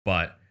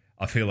 But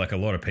I feel like a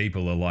lot of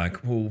people are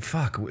like, well,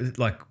 fuck,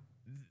 like,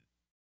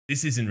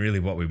 this isn't really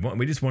what we want.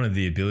 We just wanted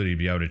the ability to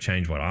be able to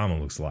change what armor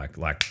looks like.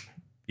 Like,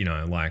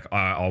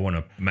 I want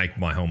to make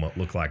my helmet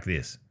look like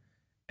this.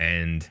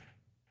 And,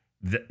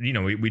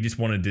 we just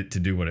wanted it to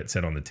do what it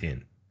said on the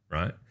tin,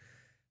 right?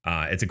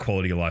 It's a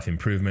quality of life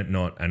improvement,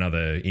 not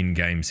another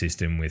in-game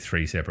system with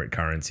 3 separate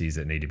currencies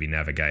that need to be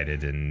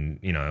navigated and,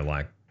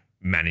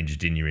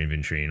 managed in your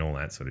inventory and all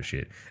that sort of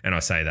shit. And I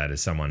say that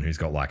as someone who's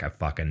got like a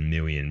fucking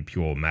million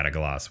pure matter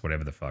glass,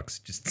 whatever the fuck's,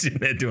 just sitting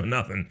there doing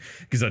nothing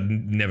because I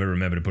never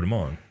remember to put them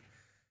on.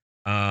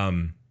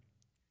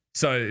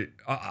 So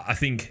I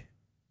think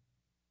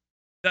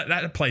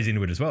that plays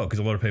into it as well, because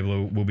a lot of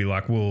people will be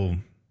like, well,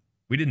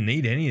 we didn't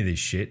need any of this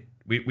shit.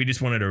 We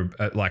just wanted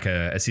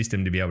a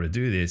system to be able to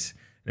do this.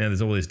 Now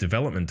there's all this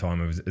development time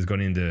has gone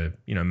into,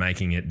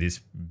 making it this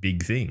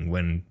big thing,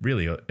 when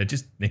really it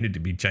just needed to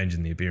be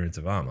changing the appearance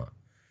of armor.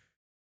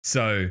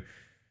 So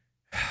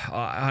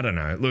I don't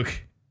know.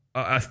 Look,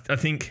 I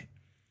think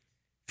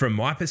from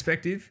my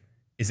perspective,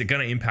 is it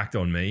going to impact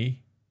on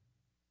me?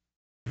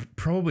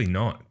 Probably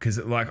not, because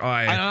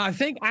I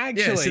think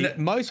actually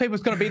most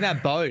people's going to be in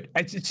that boat.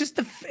 It's just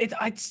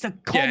it's the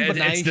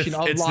combination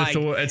of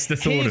it's the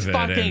thought of it.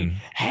 Fucking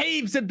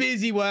heaps of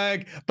busy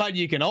work, but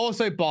you can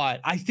also buy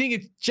it. I think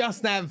it's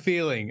just that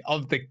feeling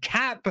of the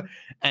cap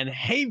and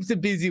heaps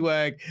of busy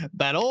work,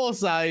 but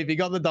also if you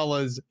got the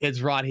dollars, it's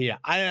right here.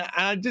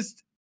 There's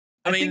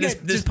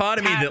part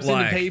of me that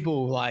like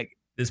people like.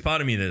 There's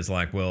part of me that's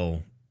like,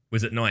 well,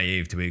 was it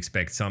naive to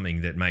expect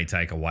something that may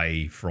take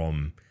away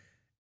from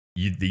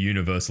the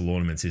universal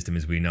ornament system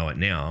as we know it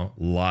now,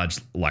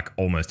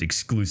 almost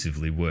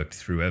exclusively worked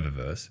through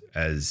Eververse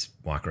as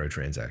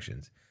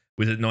microtransactions?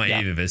 Was it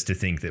naive of us to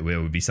think that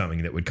there would be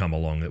something that would come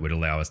along that would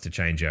allow us to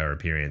change our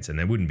appearance and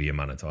there wouldn't be a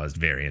monetized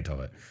variant of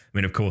it? I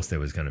mean, of course there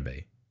was going to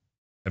be.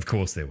 Of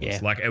course there was. Yeah.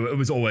 Like it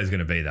was always going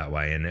to be that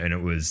way, and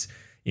it was,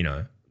 you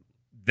know,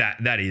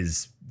 that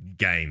is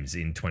games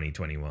in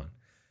 2021.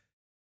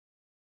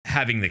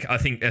 Having I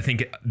think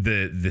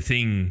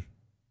the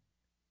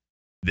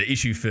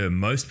issue for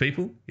most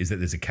people is that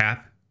there's a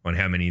cap on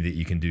how many that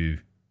you can do.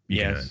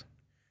 You can earn.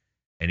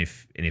 And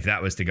if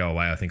that was to go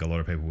away, I think a lot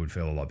of people would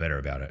feel a lot better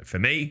about it. For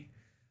me,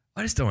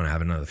 I just don't want to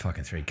have another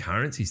fucking 3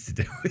 currencies to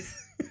deal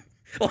with.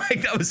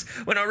 Like that was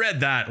when I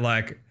read that,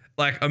 like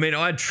I mean,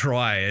 I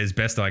try as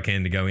best I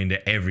can to go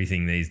into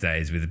everything these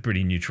days with a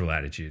pretty neutral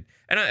attitude.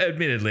 And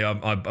admittedly,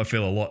 I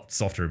feel a lot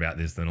softer about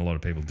this than a lot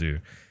of people do,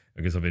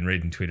 because I've been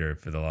reading Twitter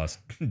for the last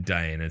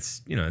day, and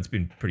it's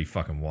been pretty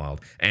fucking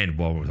wild. And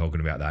while we're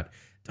talking about that,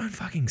 don't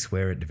fucking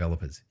swear at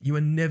developers. You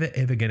are never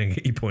ever going to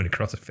get your point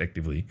across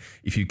effectively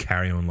if you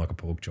carry on like a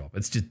pork chop.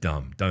 It's just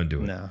dumb. Don't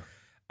do it.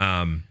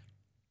 No.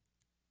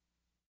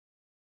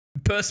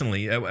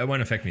 Personally, it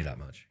won't affect me that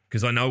much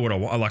because I know what I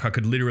want. Like I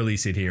could literally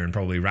sit here and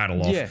probably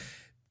rattle off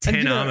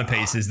 10 armor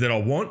pieces that I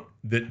want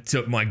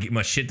that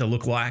my shit to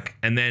look like,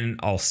 and then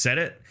I'll set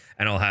it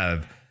and I'll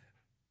have,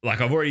 like,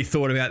 I've already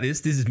thought about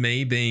this. This is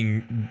me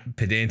being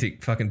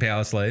pedantic fucking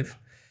power slave.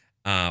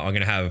 I'm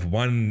going to have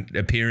 1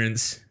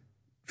 appearance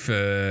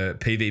for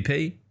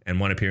PvP and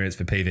 1 appearance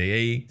for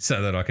PvE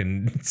so that I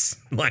can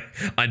like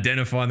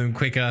identify them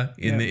quicker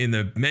in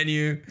the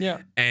menu. Yeah.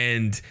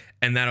 And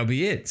that'll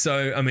be it.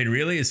 So, I mean,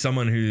 really, as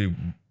someone who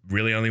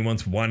really only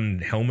wants 1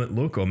 helmet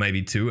look, or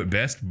maybe 2 at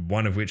best,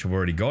 1 of which I've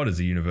already got as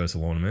a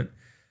universal ornament,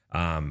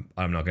 I'm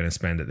not going to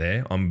spend it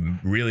there. I'm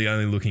really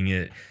only looking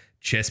at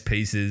chest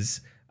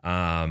pieces,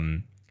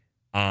 arms,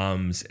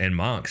 and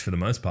marks for the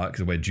most part,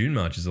 because I wear Dune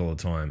marches all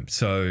the time.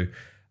 So,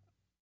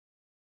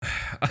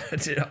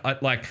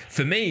 like,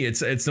 for me,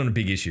 it's not a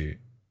big issue.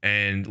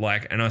 And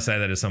I say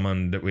that as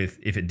someone that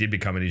if it did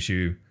become an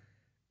issue,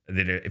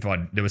 that if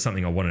there was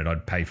something I wanted,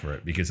 I'd pay for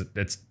it, because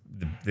it's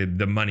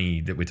the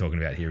money that we're talking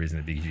about here isn't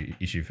a big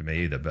issue for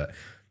me either. But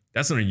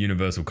that's not a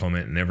universal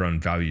comment, and everyone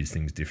values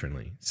things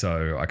differently.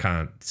 So I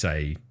can't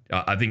say.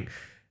 I think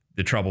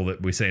the trouble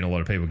that we're seeing a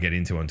lot of people get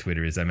into on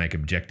Twitter is they make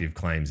objective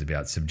claims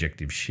about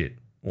subjective shit,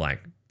 like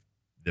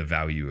the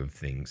value of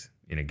things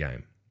in a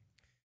game.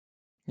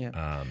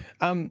 Yeah.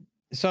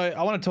 So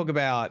I want to talk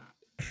about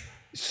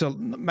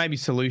maybe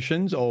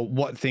solutions, or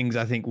what things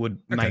I think would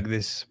make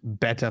this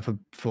better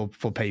for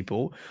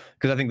people,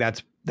 because I think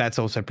that's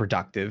also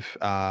productive.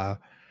 Yeah,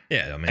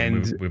 I mean,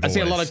 and we've I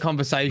see a lot of always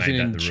conversation made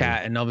that in the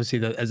chat, rule. and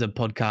obviously as a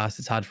podcast,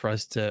 it's hard for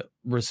us to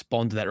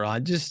respond to that,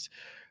 right? Just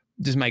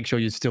make sure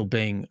you're still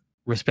being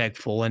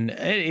respectful, and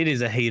it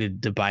is a heated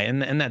debate,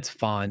 and that's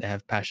fine to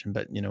have passion,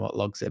 but you know what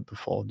Log said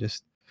before,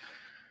 just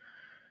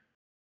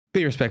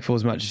be respectful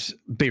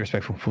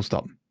full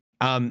stop.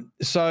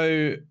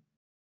 So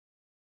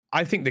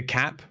I think the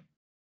cap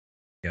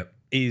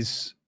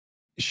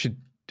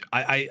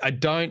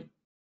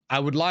I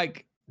would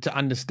like to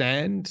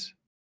understand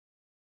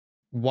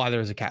why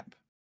there is a cap.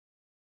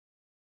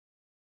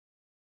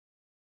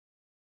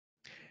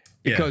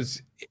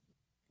 Because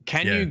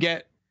can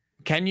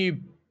you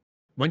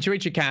once you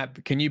reach a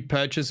cap, can you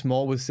purchase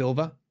more with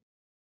silver?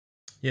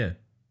 Yeah.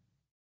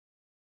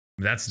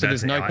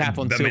 There's no cap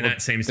on silver. I mean,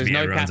 that seems to be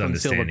everyone's silver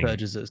understanding.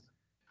 purchases.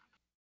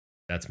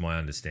 That's my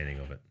understanding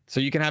of it. So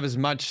you can have as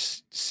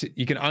much,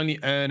 you can only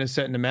earn a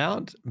certain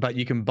amount, but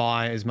you can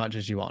buy as much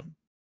as you want.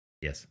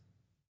 Yes.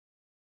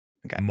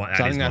 Okay.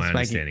 That is my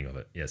understanding of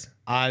it. Yes.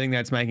 I think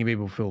that's making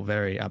people feel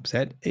very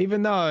upset,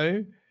 even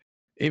though,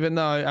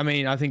 I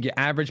mean, I think your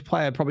average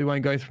player probably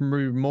won't go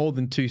through more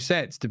than 2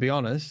 sets, to be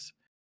honest.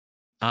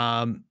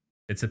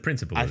 It's a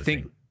principle. I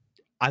think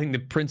the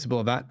principle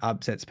of that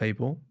upsets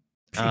people.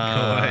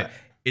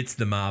 It's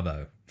the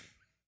Marbo.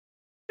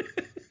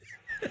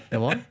 The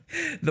what?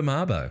 The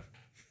Marbo.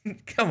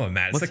 Come on,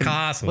 Matt. It's the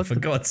castle, for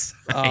God's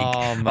sake.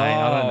 Oh, mate,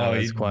 I don't know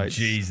his quotes.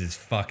 Jesus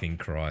fucking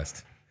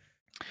Christ.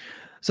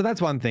 So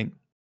that's one thing.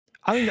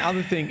 I think the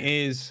other thing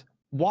is,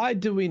 why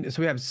do we...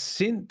 So we have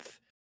Synth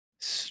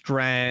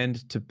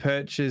Strand to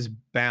purchase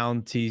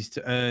bounties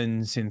to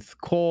earn Synth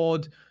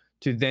Cord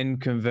to then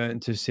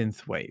convert to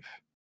Synth Weave.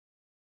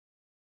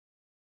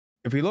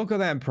 If we look at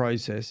that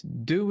process,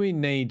 do we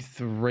need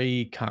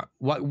 3...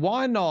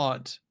 Why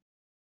not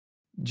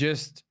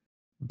just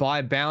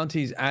buy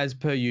bounties as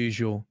per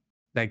usual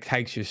that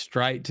takes you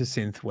straight to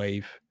Synth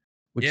Weave,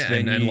 which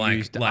then you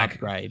use to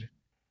upgrade?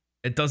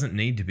 It doesn't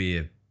need to be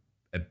a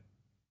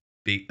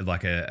big,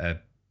 like I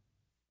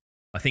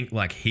think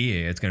like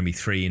here it's going to be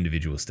 3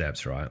 individual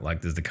steps, right?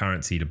 Like there's the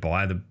currency to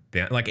buy the,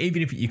 like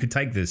even if you could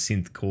take the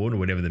Synth Cord or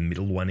whatever the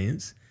middle one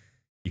is,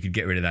 you could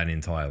get rid of that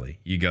entirely.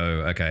 You go,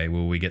 okay,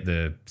 well, we get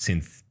the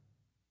Synth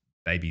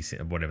baby,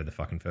 whatever the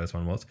fucking first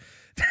one was.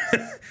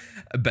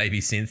 A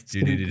baby synth.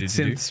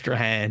 Synth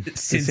Strand.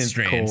 Synth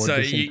Strand. So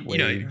you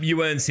know,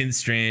 you earn Synth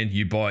Strand,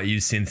 you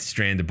use Synth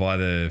Strand to buy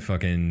the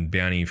fucking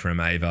bounty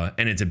from Ava,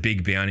 and it's a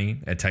big bounty.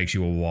 It takes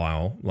you a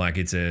while. Like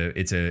it's a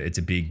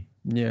big,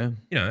 you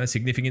know, a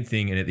significant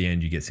thing, and at the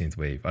end you get Synth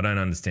Weave. I don't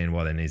understand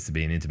why there needs to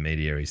be an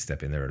intermediary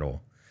step in there at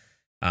all.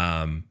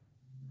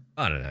 I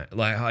I don't know.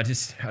 Like I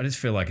just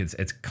feel like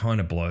it's kind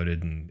of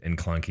bloated and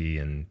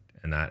clunky and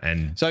that.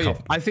 And So yeah,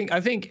 I think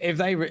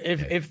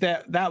if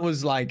that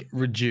was like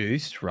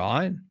reduced,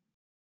 right,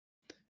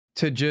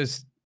 to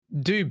just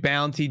do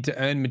bounty to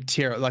earn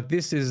material. Like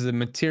this is the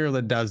material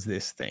that does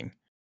this thing,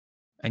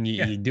 and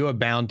you do a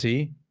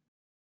bounty.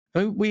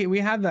 We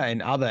have that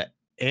in other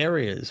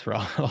areas,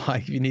 right?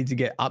 Like if you need to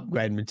get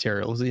upgrade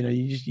materials,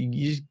 you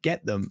just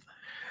get them.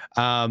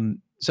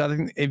 So I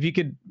think if you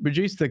could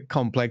reduce the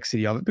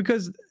complexity of it,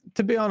 because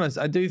to be honest,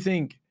 I do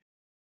think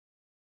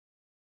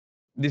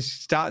this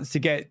starts to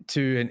get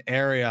to an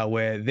area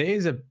where there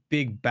is a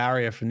big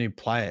barrier for new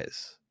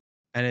players,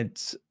 and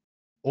it's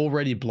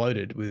already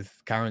bloated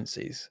with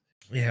currencies.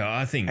 Yeah,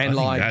 I think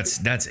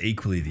that's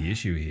equally the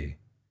issue here.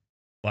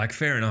 Like,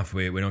 fair enough,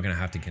 we're not going to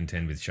have to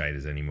contend with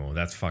shaders anymore.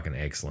 That's fucking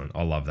excellent.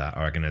 I love that.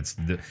 I reckon it's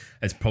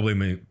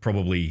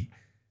probably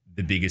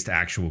the biggest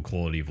actual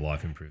quality of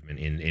life improvement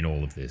in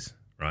all of this,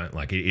 right?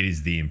 Like, it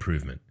is the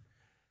improvement.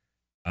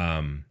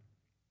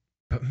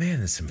 But man,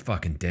 there's some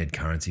fucking dead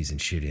currencies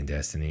and shit in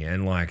Destiny,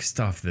 and like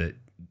stuff that,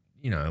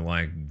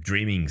 like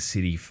Dreaming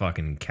City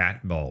fucking cat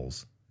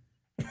bowls.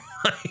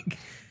 Like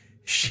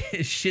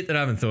shit that I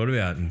haven't thought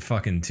about in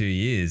fucking 2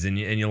 years, and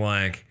you're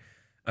like,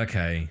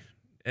 okay.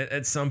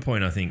 At some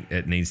point, I think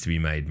it needs to be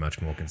made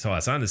much more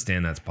concise. I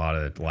understand that's part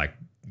of like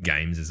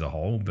games as a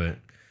whole, but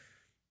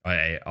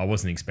I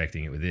wasn't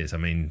expecting it with this. I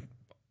mean,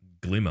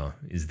 Glimmer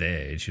is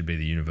there. It should be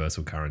the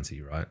universal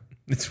currency, right?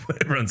 It's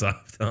what everyone's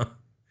after.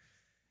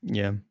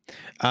 Yeah.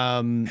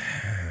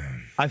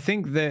 I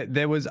think that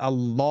there was a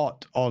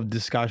lot of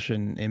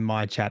discussion in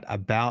my chat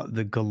about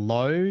the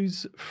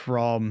glows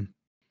from...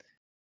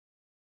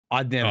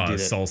 I never did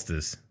it.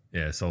 Solstice.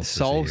 Yeah, Solstice.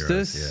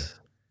 Solstice?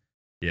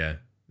 Yeah.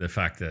 The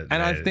fact that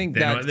I think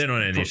they're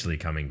not initially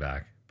coming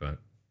back, but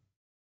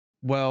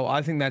well,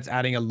 I think that's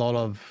adding a lot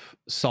of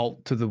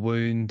salt to the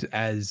wound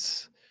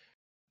as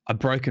a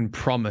broken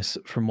promise,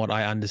 from what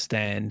I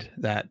understand,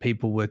 that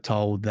people were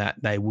told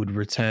that they would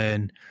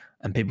return,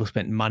 and people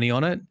spent money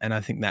on it, and I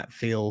think that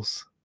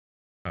feels.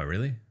 Oh,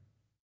 really?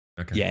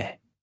 Okay. Yeah,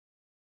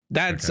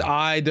 that's okay.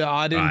 I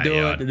didn't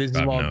do it. This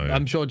is what no.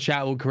 I'm sure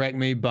chat will correct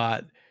me,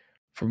 but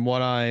from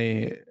what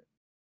I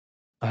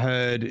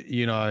heard,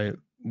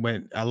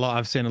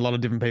 I've seen a lot of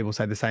different people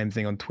say the same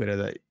thing on Twitter,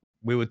 that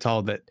we were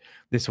told that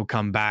this will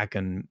come back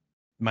and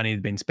money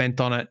had been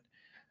spent on it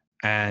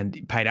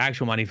and paid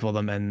actual money for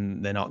them,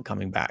 and they're not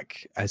coming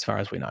back as far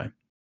as we know.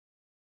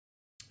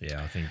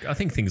 Yeah, I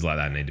think things like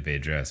that need to be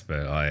addressed,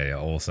 but I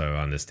also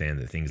understand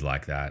that things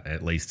like that,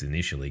 at least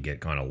initially, get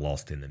kind of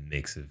lost in the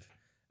mix of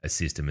a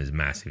system as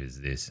massive as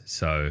this.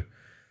 So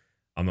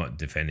I'm not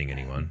defending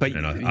anyone, but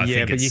and I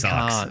think it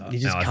sucks. Can't. You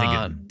just I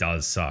can't. think it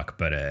does suck,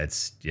 but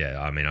it's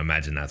I mean, I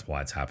imagine that's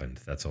why it's happened.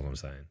 That's all I'm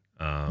saying.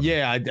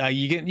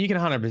 You can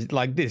 100%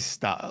 like this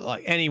stuff.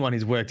 Like anyone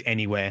who's worked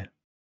anywhere,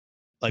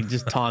 like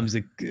just times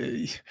the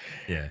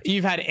yeah.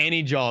 You've had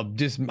any job,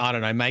 just I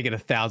don't know, make it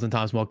 1,000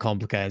 times more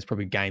complicated. It's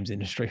probably games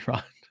industry,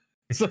 right?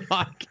 It's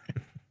like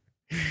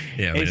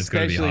yeah, I mean, it's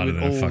going to be harder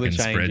than a fucking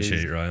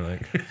spreadsheet, right?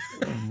 Like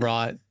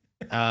right.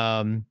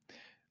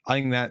 I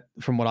think that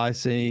from what I've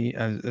seen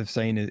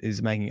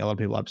is making a lot of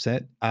people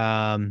upset.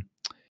 I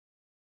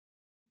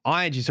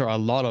actually saw a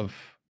lot of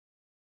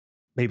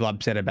people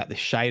upset about the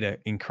shader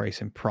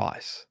increase in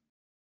price.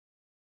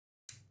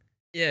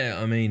 Yeah,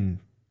 I mean,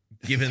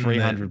 given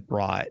 300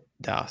 bright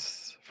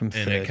dust from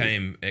 30.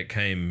 And it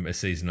came a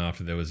season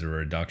after there was a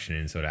reduction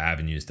in sort of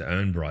avenues to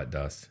earn bright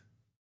dust.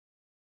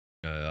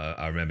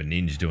 I remember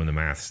Ninja doing the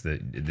maths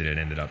that it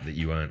ended up that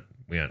we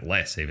earned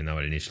less, even though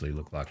it initially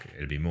looked like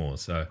it'd be more.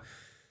 So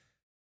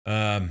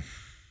I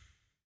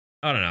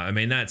don't know. I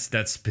mean,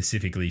 that's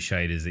specifically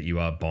shaders that you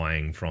are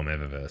buying from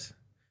Eververse.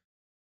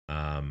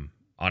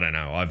 I don't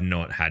know. I've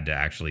not had to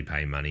actually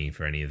pay money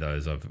for any of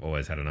those. I've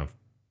always had enough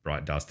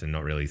bright dust and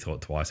not really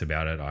thought twice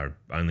about it. I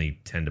only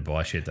tend to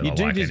buy shit that I like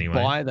anyway. You do just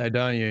buy though,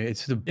 don't you?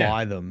 It's to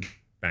buy them.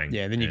 Bang.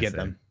 Yeah, then you get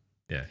them.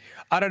 Yeah.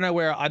 I don't know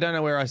where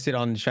I sit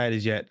on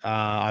shaders yet.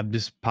 I'm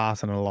just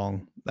passing it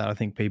along. That I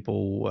think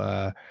people.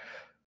 I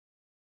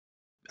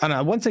don't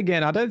know. Once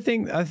again, I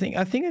think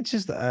it's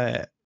just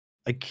a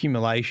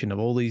accumulation of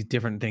all these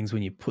different things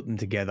when you put them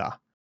together,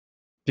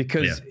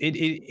 because it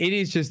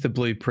is just the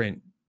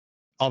blueprint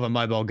of a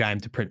mobile game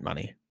to print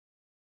money.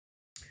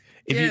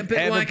 If you've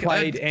ever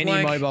played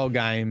any mobile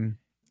game,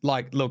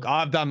 like, look,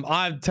 I've done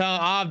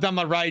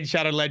my Raid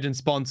Shadow Legends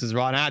sponsors,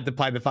 right? And I had to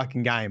play the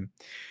fucking game,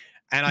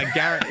 and I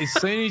guarantee as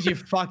soon as you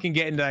fucking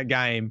get into that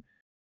game,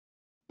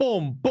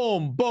 boom,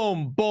 boom,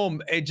 boom,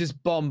 boom, it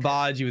just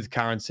bombards you with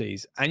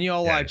currencies, and you're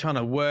like trying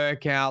to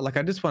work out, like,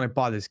 I just want to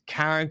buy this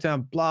character,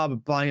 blah blah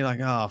blah. And you're like,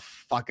 oh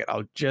fuck it,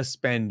 I'll just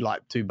spend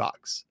like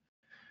 $2,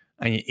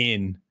 and you're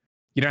in.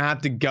 You don't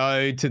have to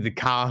go to the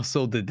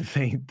castle to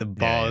defeat the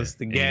boss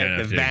to get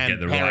the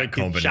vampiric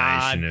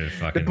combination of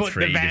fucking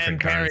three different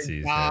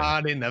currencies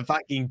in the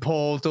fucking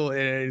portal.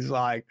 It is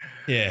like,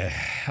 yeah,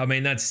 I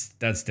mean that's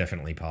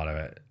definitely part of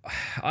it.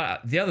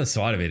 The other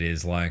side of it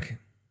is like,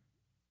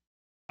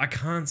 I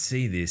can't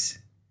see this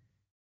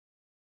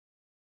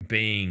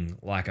being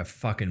like a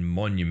fucking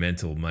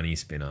monumental money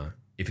spinner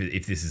if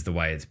this is the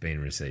way it's been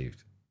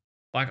received.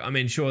 Like, I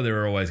mean, sure,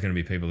 there are always going to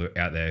be people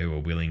out there who are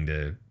willing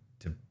to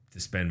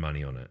spend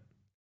money on it.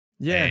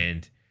 Yeah.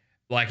 And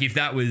like, if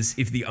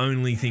the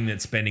only thing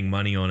that's spending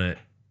money on it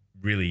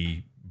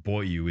really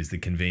bought you is the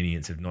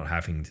convenience of not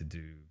having to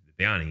do the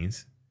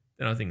bounties,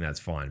 then I think that's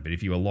fine. But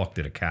if you are locked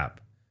at a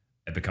cap,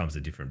 it becomes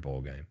a different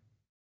ball game.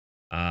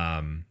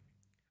 I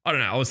don't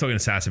know. I was talking to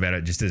Sass about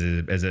it just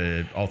as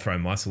a I'll throw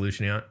my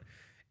solution out.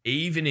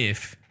 Even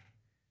if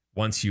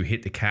once you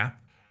hit the cap,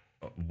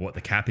 what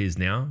the cap is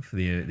now for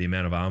the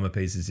amount of armor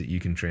pieces that you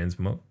can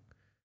transmog,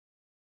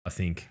 I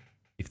think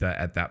if that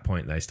at that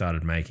point they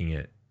started making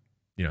it,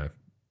 you know,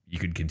 you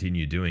could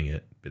continue doing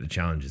it, but the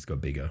challenges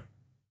got bigger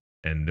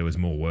and there was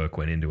more work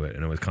went into it,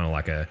 and it was kind of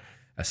like a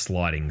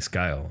sliding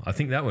scale. I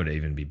think that would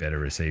even be better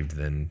received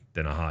than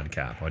a hard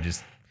cap. I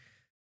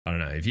don't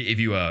know. If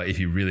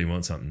you really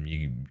want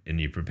something, and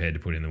you're prepared to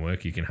put in the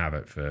work, you can have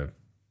it for,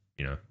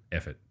 you know,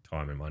 effort,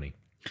 time, and money.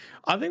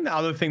 I think the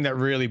other thing that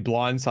really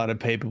blindsided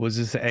people was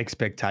just the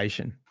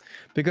expectation,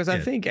 because I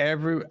think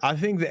the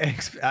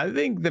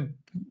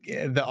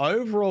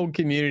overall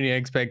community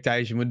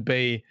expectation would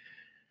be,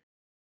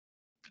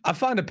 I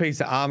find a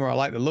piece of armor I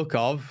like the look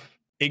of,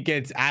 it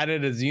gets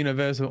added as a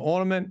universal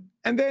ornament,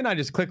 and then I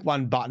just click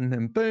one button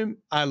and boom,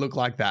 I look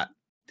like that.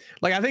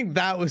 Like, I think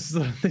that was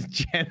the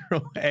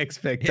general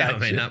expectation. Yeah, I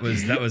mean, that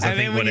was I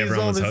think what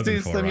everyone was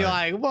hoping for. Right? You're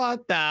like,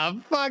 what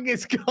the fuck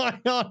is going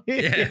on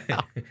here?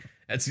 Yeah.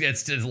 It's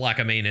just like,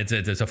 I mean, it's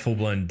a full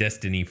blown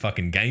Destiny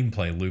fucking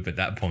gameplay loop at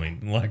that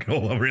point. Like,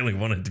 all I really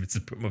wanted to do is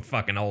put my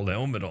fucking old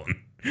helmet on,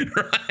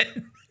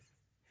 right?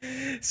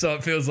 So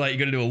it feels like you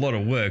got to do a lot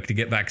of work to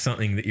get back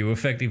something that you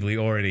effectively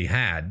already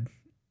had,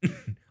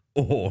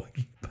 or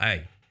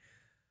pay.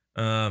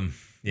 I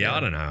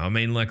don't know. I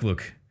mean, like,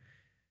 look,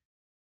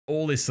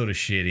 all this sort of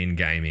shit in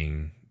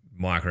gaming,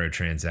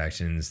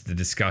 microtransactions, the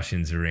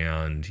discussions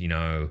around, you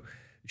know,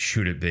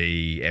 should it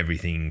be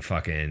everything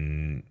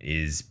fucking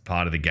is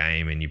part of the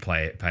game and you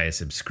pay a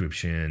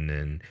subscription,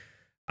 and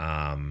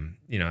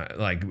you know,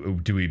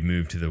 like, do we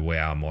move to the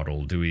WoW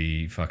model? Do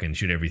we fucking,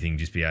 should everything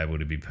just be able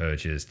to be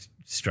purchased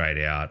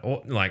straight out?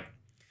 Or like,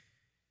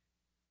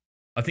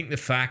 I think the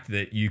fact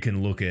that you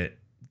can look at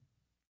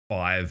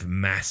 5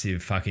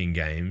 massive fucking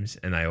games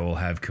and they all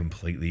have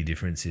completely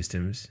different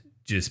systems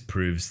just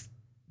proves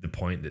the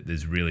point that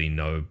there's really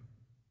no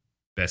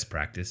best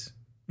practice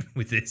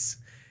with this.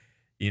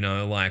 You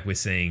know, like we've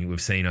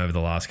seen over the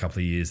last couple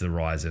of years the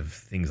rise of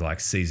things like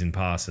season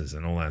passes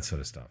and all that sort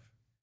of stuff.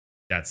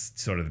 That's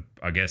sort of,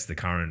 I guess, the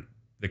current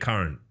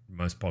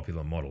most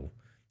popular model,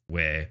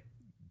 where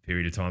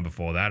period of time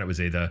before that it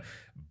was either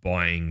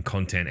buying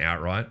content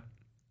outright,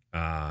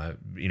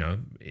 you know,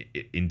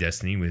 in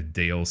Destiny with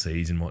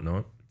DLCs and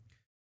whatnot,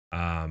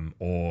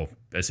 or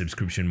a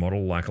subscription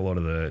model like a lot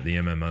of the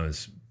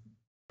MMOs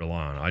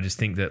rely on. I just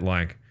think that,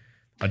 like,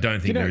 I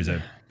don't think there is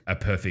a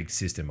perfect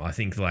system. I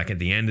think, like, at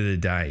the end of the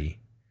day,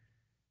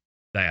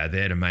 they are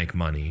there to make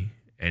money.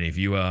 And if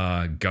you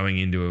are going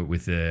into it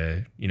with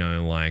the, you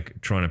know, like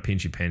trying to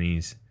pinch your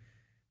pennies,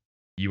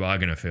 you are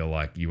going to feel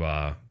like you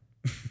are,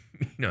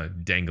 you know,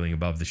 dangling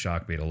above the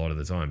shark bait a lot of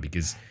the time,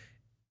 because,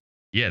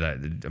 yeah,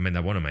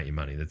 they want to make you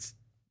money. That's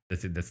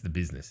the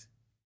business.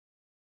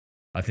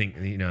 I think,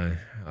 you know,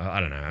 I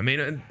don't know. I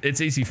mean,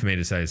 it's easy for me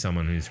to say as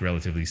someone who's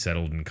relatively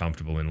settled and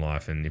comfortable in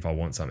life, and if I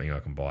want something, I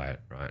can buy it,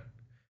 right?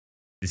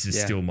 This is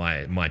still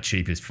my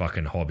cheapest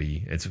fucking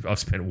hobby. I've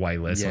spent way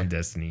less on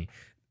Destiny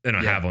than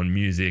I have on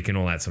music and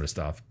all that sort of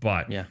stuff.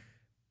 But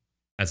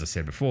as I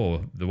said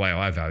before, the way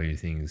I value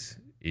things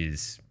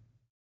is,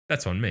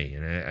 that's on me,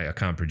 and I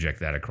can't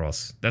project that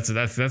across. That's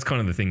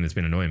kind of the thing that's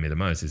been annoying me the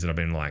most, is that I've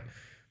been like,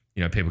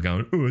 you know, people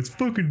going, "Oh, it's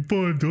fucking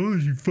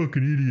 $5, you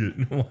fucking idiot."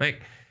 And I'm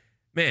like,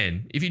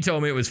 man, if you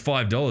told me it was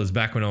 $5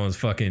 back when I was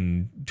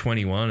fucking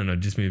 21 and I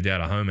just moved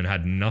out of home and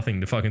had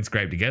nothing to fucking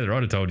scrape together,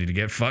 I'd have told you to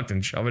get fucked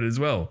and shove it as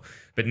well.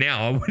 But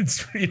now I would,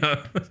 you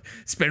know,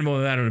 spend more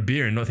than that on a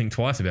beer and not think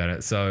twice about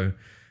it. So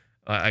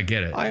I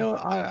get it.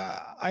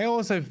 I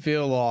also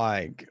feel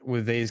like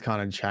with these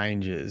kind of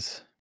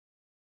changes,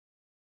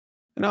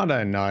 and I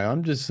don't know,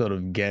 I'm just sort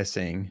of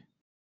guessing,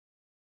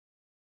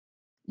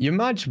 you're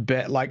much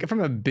better, like from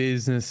a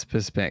business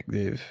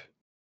perspective,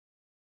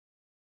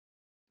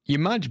 you're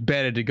much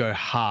better to go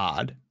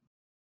hard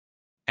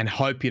and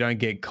hope you don't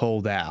get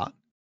called out.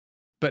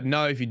 But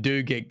no, if you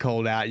do get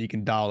called out, you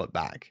can dial it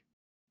back.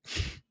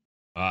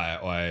 I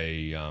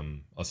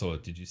saw,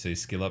 did you see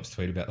Skill Up's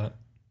tweet about that?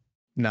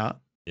 No.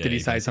 Yeah, did he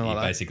say something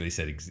like that? He basically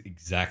said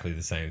exactly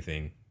the same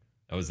thing.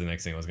 That was the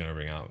next thing I was going to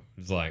bring up.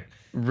 It was like,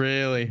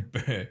 really?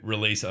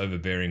 Release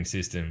overbearing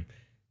system,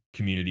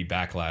 community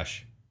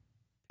backlash,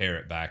 pare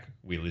it back,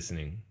 we're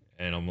listening.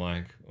 And I'm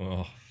like,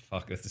 oh,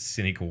 fuck, that's a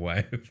cynical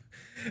way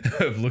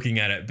of looking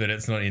at it, but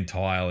it's not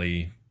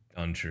entirely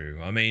untrue.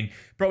 I mean,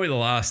 probably the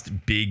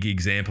last big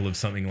example of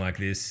something like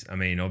this, I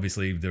mean,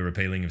 obviously the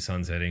repealing of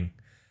sunsetting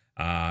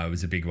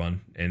was a big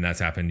one, and that's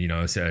happened, you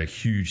know, it's a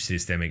huge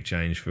systemic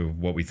change for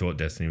what we thought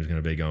Destiny was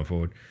going to be going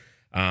forward.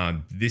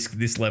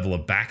 This level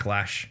of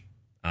backlash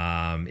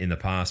In the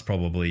past,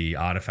 probably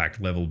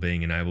artifact level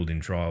being enabled in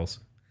trials.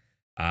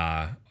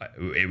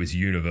 It was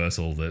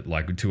universal that,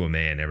 like, to a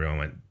man, everyone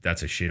went,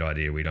 that's a shit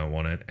idea, we don't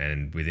want it.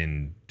 And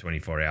within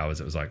 24 hours,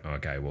 it was like,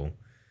 okay, well,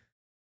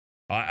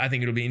 I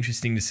think it'll be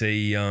interesting to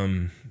see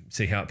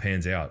how it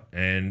pans out.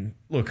 And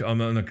look, I'm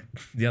on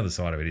the other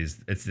side of it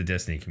is it's the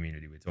Destiny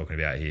community we're talking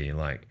about here.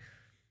 Like,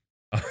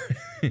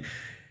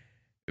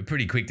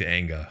 pretty quick to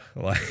anger,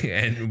 like,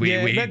 and we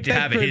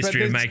have a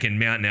history of making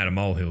mountain out of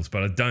molehills,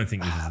 but I don't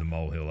think this is the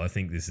molehill. I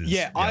think this is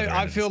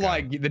I feel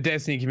like the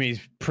Destiny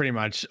community is pretty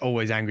much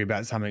always angry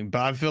about something,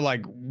 but I feel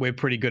like we're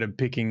pretty good at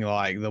picking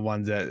like the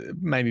ones that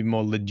maybe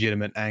more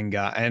legitimate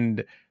anger.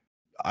 And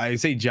I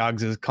see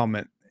Jugs'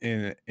 comment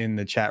in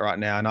the chat right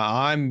now,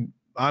 and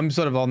I'm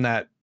sort of on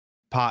that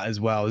part as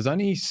well. There's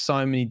only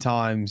so many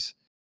times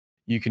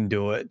you can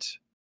do it,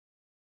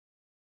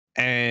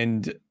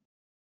 and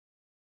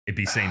it'd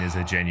be seen as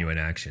a genuine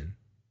action.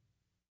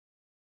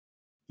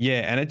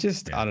 Yeah, and it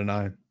just, I don't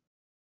know.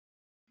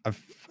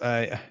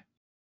 I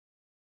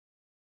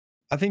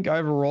think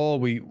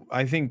overall,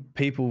 I think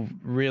people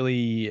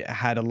really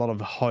had a lot of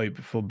hope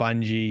for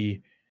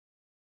Bungie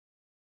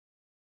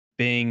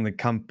being the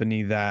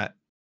company that,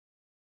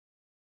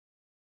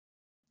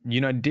 you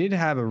know, did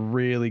have a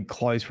really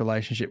close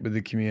relationship with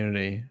the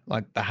community,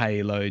 like the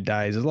Halo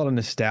days. There's a lot of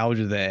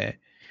nostalgia there,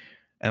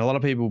 and a lot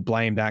of people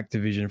blamed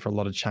Activision for a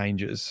lot of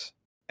changes.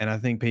 And I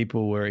think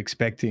people were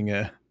expecting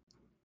a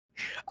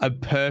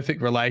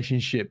perfect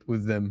relationship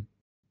with them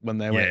when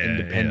they went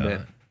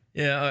independent.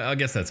 Yeah, I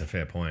guess that's a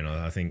fair point.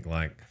 I think,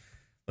 like,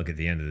 look, at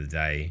the end of the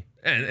day,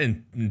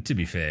 and to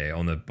be fair,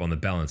 on the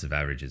balance of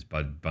averages,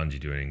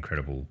 Bungie do an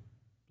incredible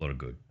lot of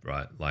good,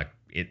 right? Like,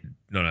 it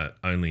not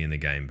only in the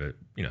game, but,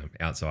 you know,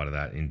 outside of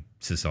that in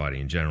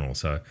society in general.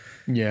 So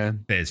yeah,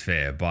 fair's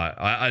fair.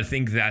 But I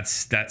think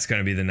that's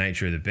going to be the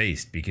nature of the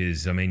beast,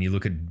 because, I mean, you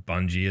look at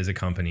Bungie as a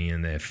company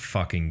and they're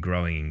fucking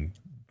growing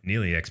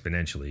nearly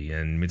exponentially,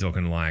 and we're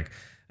talking like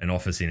an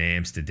office in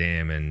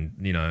Amsterdam, and,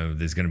 you know,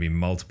 there's going to be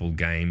multiple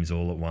games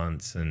all at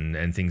once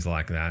and things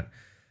like that.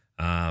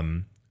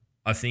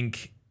 I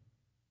think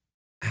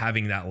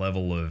having that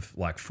level of,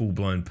 like,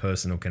 full-blown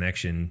personal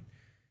connection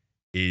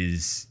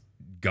is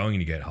going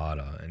to get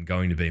harder and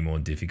going to be more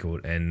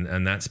difficult,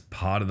 and that's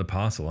part of the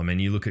parcel. I mean,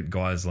 you look at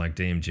guys like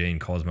DMG and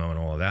Cosmo and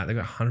all of that, they've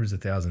got hundreds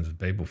of thousands of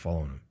people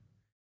following them.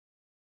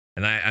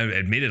 And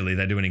admittedly,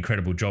 they do an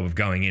incredible job of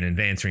going in and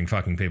answering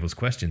fucking people's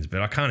questions,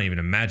 but I can't even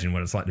imagine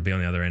what it's like to be on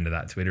the other end of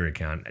that Twitter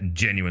account and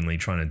genuinely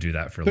trying to do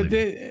that for a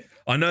living.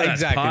 I know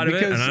that's part of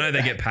it, and I know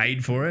they get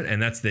paid for it,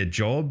 and that's their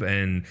job,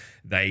 and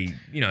they,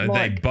 you know,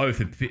 they both,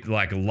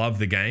 like, love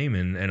the game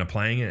and are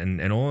playing it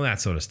and all that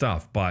sort of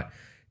stuff, but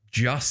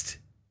just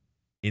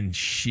in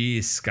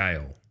sheer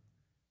scale,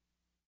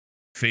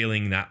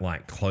 feeling that,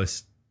 like,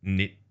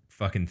 close-knit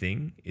fucking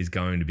thing is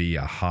going to be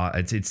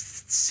it's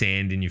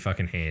sand in your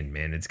fucking hand,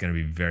 man. It's going to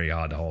be very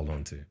hard to hold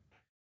on to,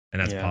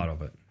 and that's part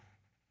of it.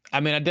 I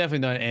mean, I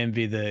definitely don't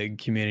envy the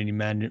community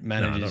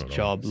manager's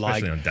job,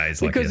 especially on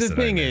days like because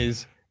yesterday, the thing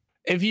is,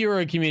 if you were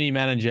a community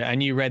manager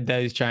and you read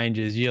those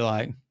changes, you're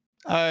like,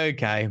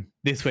 okay,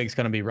 this week's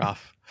going to be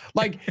rough.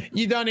 Like,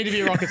 you don't need to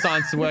be rocket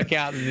science to work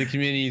out that the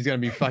community is going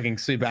to be fucking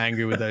super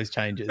angry with those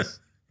changes.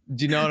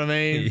 Do you know what I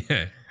mean?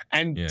 Yeah.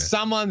 And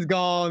someone's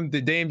gone,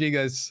 the DMG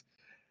goes,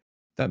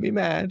 don't be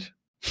mad.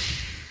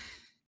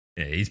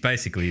 Yeah, he's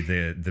basically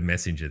the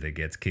messenger that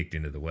gets kicked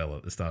into the well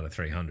at the start of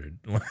 300.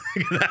 Like,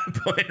 at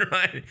that point,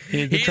 right?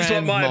 Here's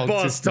what my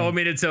boss told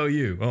me to tell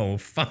you. Oh,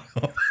 fuck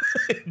off.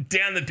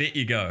 Down the pit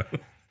you go.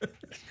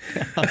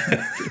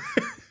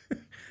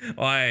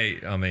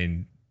 I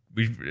mean,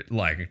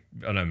 I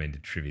don't mean to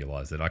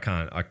trivialize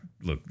it.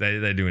 Look,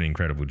 they do an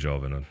incredible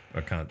job, and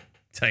I can't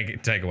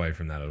take away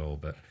from that at all,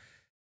 but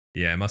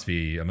yeah, it must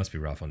be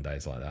rough on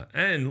days like that.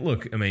 And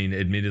look, I mean,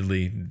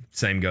 admittedly,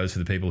 same goes for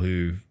the people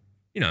who,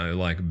 you know,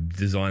 like,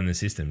 design the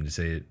system, to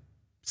see it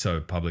so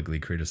publicly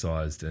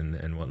criticized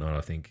and whatnot.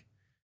 I think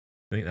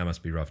that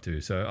must be rough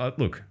too. So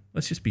look,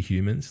 let's just be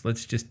humans.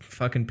 Let's just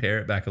fucking pare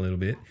it back a little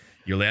bit.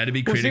 You're allowed to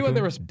be critical. Don't be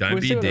a dick.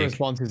 We'll see what the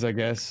response is, I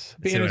guess.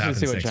 Be interesting to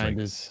see what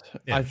changes.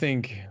 Yeah. I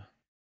think.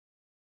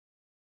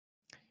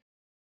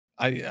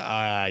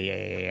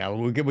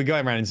 We're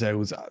going around in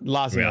circles.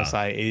 Last thing I'll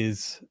say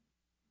is,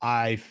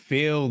 I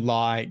feel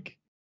like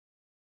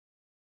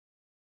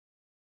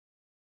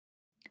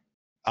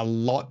a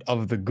lot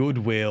of the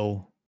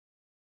goodwill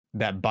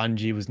that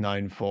Bungie was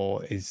known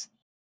for is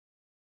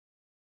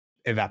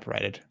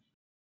evaporated.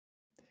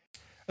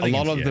 A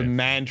lot of the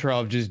mantra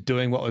of just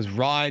doing what was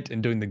right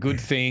and doing the good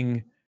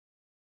thing,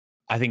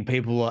 I think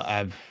people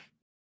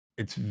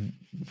it's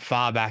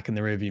far back in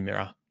the rearview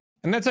mirror.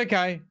 And that's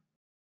okay.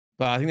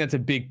 But I think that's a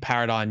big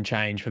paradigm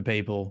change for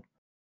people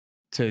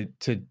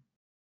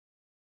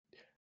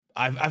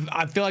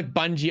I feel like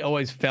Bungie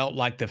always felt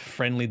like the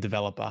friendly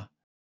developer.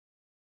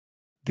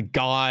 The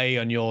guy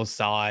on your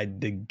side,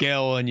 the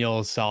girl on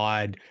your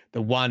side,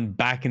 the one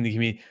back in the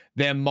community.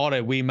 Their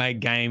motto, we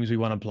make games we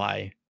want to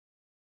play.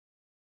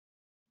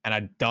 And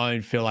I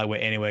don't feel like we're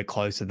anywhere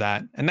close to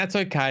that. And that's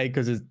okay,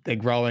 because they're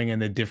growing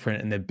and they're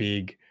different and they're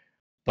big.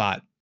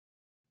 But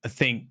I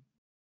think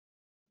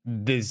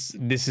this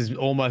is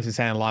almost the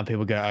same line.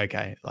 People go,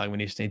 okay, like we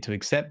just need to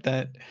accept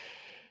that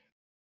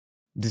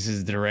this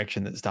is the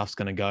direction that stuff's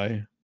going to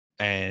go,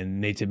 and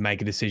need to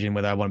make a decision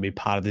whether I want to be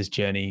part of this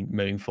journey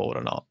moving forward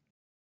or not.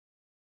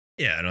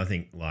 Yeah, and I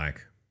think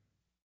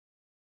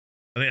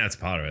that's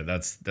part of it.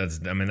 That's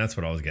I mean, that's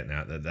what I was getting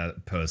at.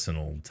 That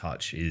personal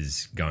touch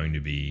is going to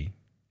be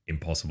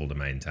impossible to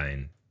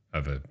maintain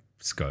over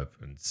scope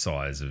and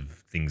size of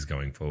things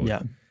going forward.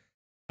 Yeah.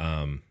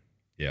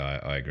 Yeah,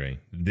 I agree.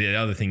 The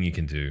other thing you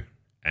can do,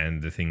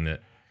 and the thing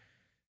that,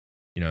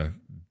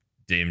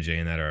 DMG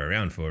and that are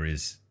around for,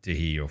 is to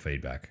hear your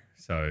feedback.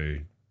 So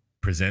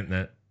present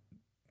that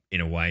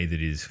in a way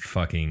that is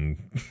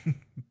fucking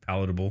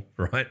palatable,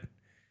 right?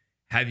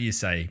 Have your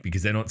say,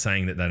 because they're not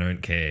saying that they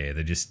don't care.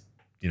 They're just,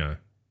 go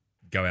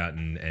out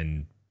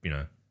and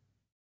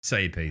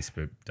say your piece,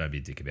 but don't be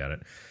a dick about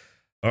it.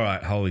 All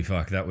right, holy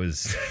fuck, that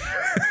was...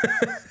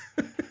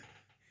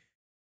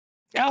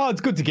 Oh,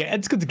 it's good to get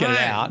it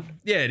out.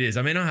 Yeah, it is.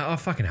 I mean, I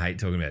fucking hate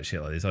talking about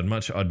shit like this. I'd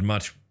much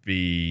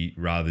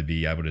rather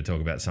be able to talk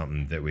about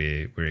something that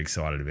we're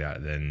excited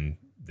about than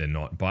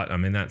not. But I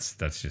mean, that's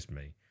just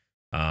me.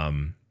 I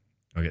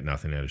get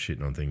nothing out of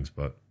shitting on things,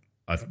 but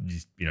I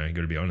just got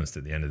to be honest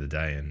at the end of the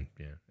day, and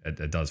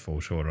it does fall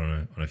short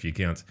on a few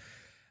counts.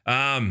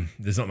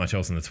 There's not much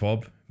else on the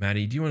TWAB.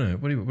 Maddie,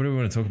 what do we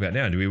want to talk about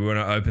now? Do we want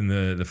to open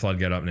the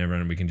floodgate up and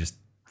everyone, and we can just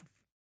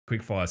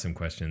quick fire some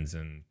questions?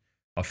 And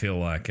I feel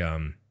like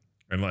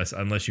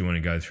unless you want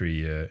to go through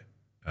your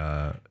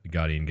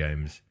Guardian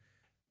Games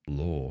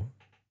lore.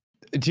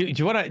 Do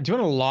you want to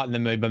lighten the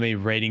mood by me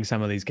reading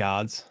some of these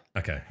cards?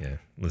 Okay, yeah,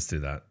 let's do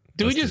that.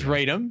 We just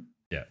read them?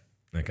 Yeah.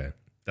 Okay.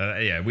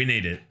 Yeah, we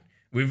need it.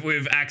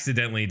 We've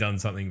accidentally done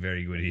something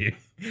very good here,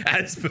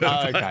 as per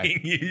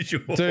fucking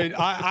usual. Dude,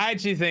 I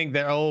actually think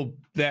that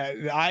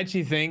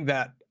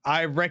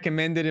I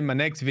recommended in my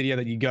next video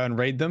that you go and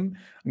read them.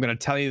 I'm going to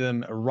tell you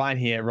them right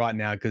here, right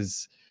now,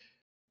 because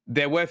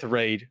they're worth a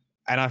read.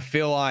 And I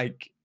feel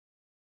like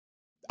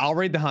I'll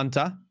read the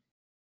Hunter.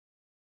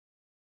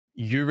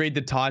 You read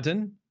the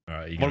Titan. All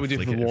right, what do we do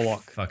for the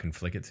Warlock? Fucking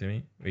flick it to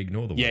me.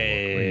 Ignore the Warlock.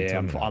 Yeah.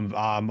 I'm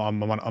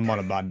on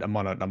it, bud.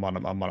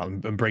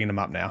 I'm bringing them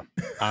up now.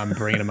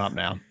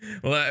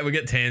 Well, we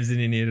got Tamsin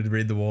in here to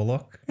read the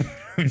Warlock.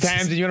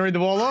 Tamsin, you want to read the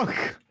Warlock?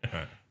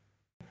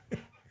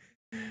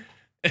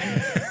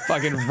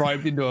 Fucking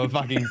roped into a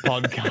fucking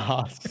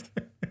podcast.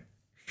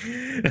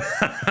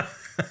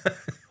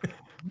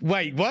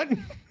 Wait, what?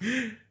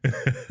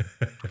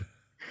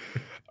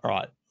 All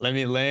right, let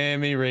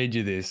me read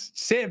you this.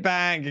 Sit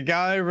back,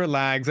 go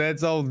relax.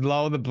 Let's all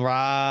lower the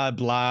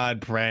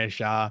blood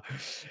pressure,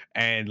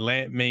 and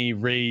let me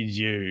read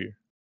you.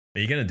 Are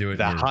you gonna do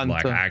it in your,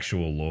 like,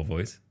 actual law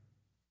voice?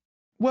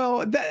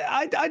 Well,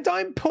 I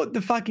don't put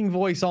the fucking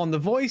voice on. The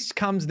voice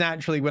comes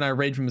naturally when I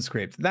read from a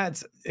script.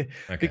 That's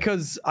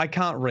because I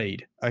can't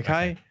read.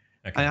 Okay.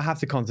 And I have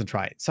to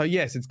concentrate. So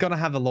yes, it's gonna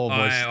have a law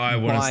voice. I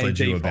want to slid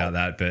you about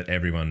that, but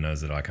everyone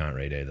knows that I can't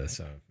read either.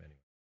 So anyway.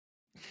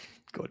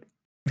 Good.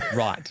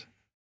 Right.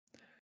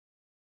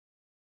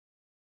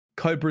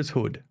 Cobra's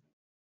hood.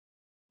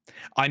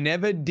 I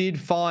never did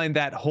find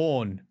that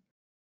horn.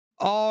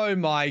 Oh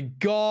my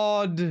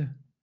God.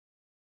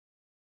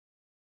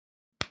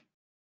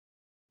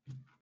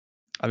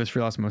 I just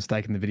realized my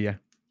mistake in the video.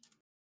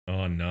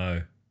 Oh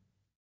no.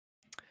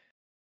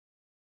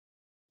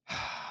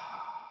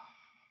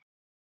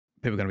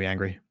 People are going to be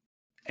angry.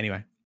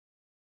 Anyway.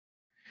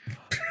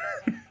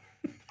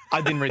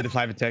 I didn't read the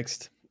flavor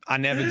text. I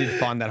never did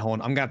find that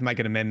horn. I'm going to have to make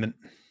an amendment.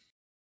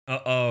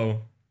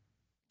 Uh-oh.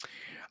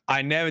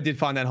 I never did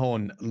find that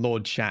horn,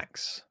 Lord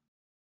Shax.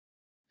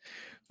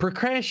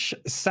 Prakash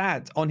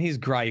sat on his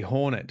grey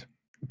Hornet,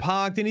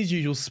 parked in his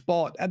usual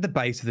spot at the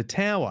base of the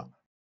tower.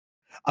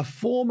 A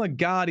former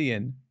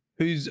Guardian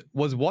who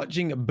was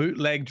watching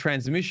bootleg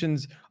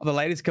transmissions of the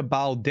latest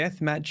Cabal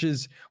death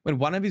matches when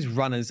one of his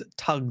runners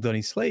tugged on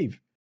his sleeve.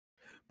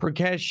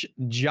 Prakash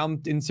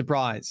jumped in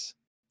surprise.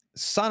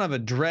 Son of a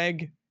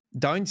dreg,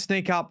 don't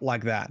sneak up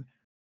like that.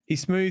 He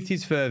smoothed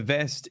his fur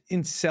vest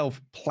in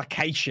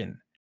self-placation.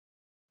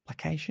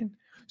 Placation?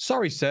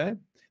 Sorry, sir.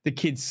 The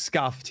kid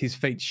scuffed his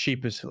feet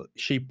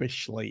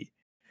sheepishly.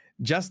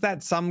 Just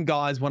that some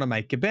guys want to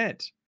make a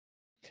bet.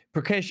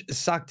 Prakash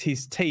sucked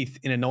his teeth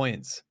in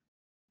annoyance.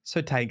 So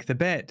take the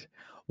bet.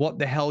 What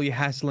the hell are you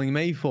hassling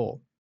me for?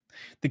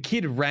 The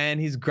kid ran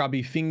his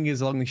grubby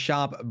fingers along the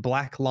sharp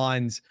black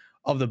lines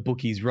of the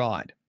bookie's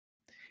ride.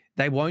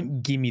 They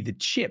won't gimme the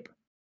chip.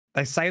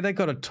 They say they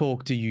got to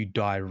talk to you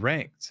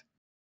direct.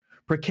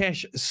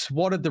 Prakash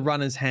swatted the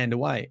runner's hand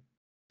away.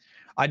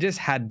 I just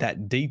had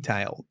that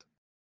detailed.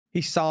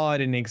 He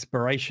sighed in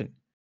expiration.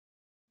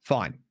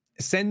 Fine,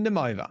 send them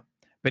over.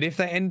 But if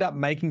they end up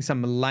making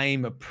some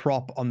lame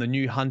prop on the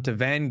new Hunter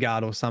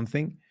Vanguard or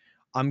something,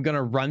 I'm going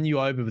to run you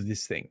over with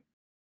this thing.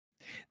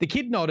 The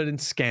kid nodded and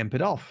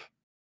scampered off.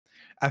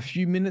 A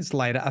few minutes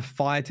later, a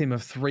fire team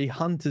of 3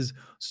 hunters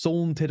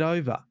sauntered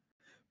over.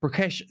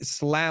 Prakash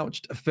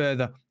slouched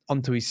further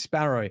onto his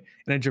Sparrow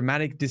in a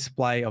dramatic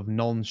display of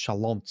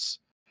nonchalance.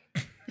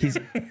 his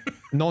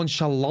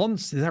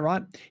nonchalance. Is that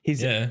right?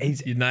 His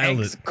you nailed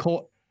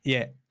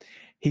it.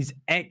 His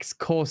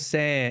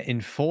ex-Corsair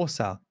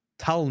enforcer,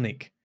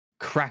 Tulnik,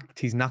 cracked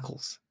his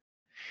knuckles.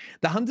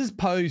 The hunters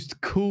posed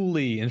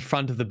coolly in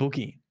front of the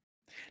bookie.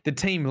 The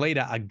team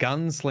leader, a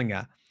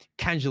gunslinger,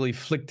 casually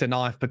flicked a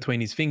knife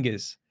between his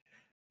fingers.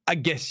 I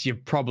guess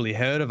you've probably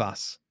heard of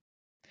us.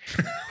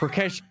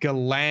 Prakash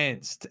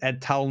glanced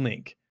at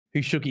Tulnik,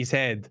 who shook his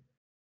head.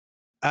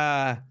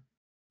 Not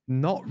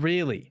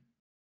really,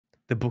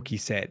 the bookie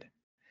said.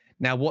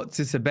 Now, what's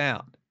this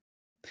about?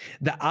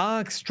 The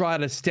Arc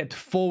Strider stepped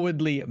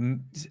forward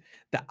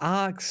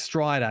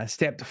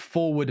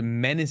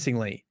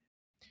menacingly.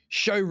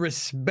 Show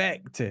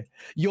respect.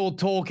 You're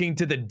talking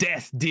to the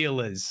death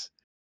dealers.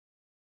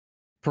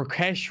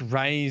 Prakash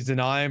raised an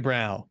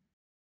eyebrow.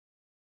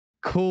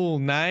 Cool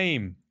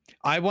name.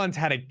 I once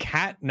had a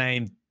cat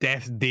named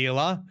Death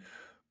Dealer.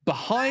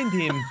 Behind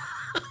him,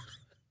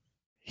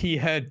 he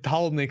heard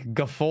Tulnik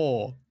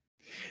guffaw.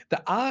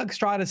 The Arc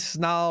Strider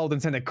snarled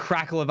and sent a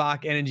crackle of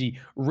arc energy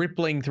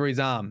rippling through his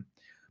arm.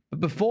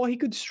 But before he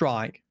could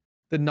strike,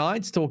 the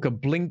Night Stalker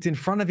blinked in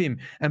front of him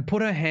and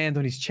put her hand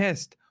on his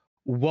chest.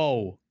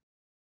 Whoa.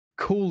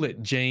 Cool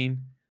it,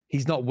 Gene.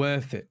 He's not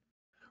worth it.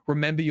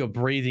 Remember your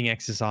breathing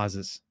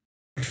exercises.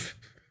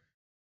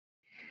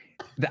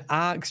 The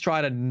Arc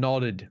Strider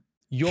nodded.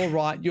 You're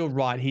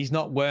right. He's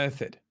not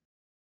worth it.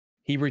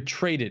 He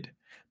retreated,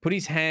 put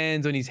his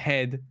hands on his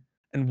head,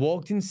 and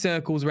walked in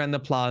circles around the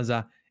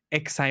plaza,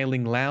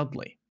 exhaling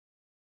loudly.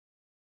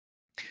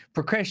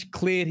 Prakash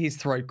cleared his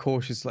throat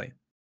cautiously.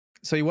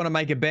 So you want to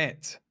make a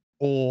bet?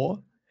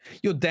 Or,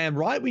 you're damn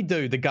right we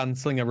do, the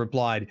gunslinger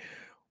replied.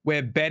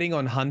 We're betting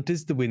on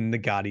hunters to win the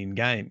Guardian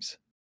Games.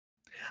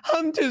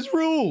 Hunters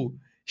rule,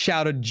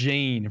 shouted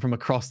Gene from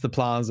across the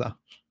plaza.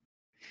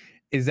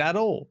 Is that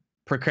all?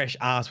 Prakash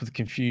asked with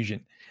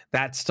confusion.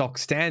 That's stock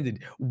standard.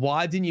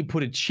 Why didn't you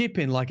put a chip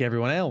in like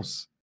everyone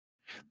else?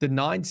 The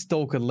Night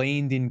Stalker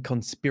leaned in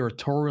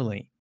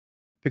conspiratorially.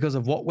 Because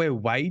of what we're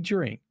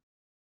wagering,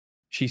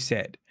 she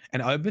said,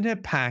 and opened her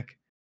pack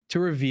to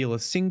reveal a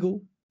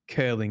single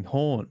curling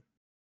horn.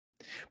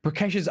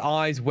 Prakash's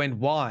eyes went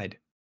wide.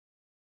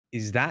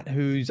 Is that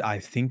whose I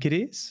think it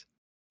is?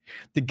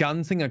 The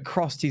gunslinger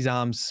crossed his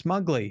arms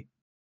smugly.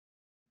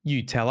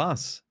 You tell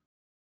us.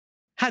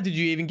 How did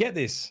you even get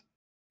this?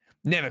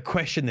 Never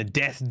question the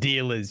death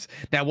dealers.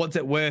 Now what's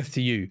it worth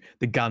to you?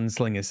 The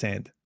gunslinger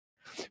said.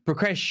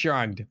 Prakash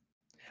shrugged.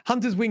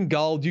 Hunters win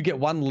gold, you get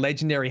one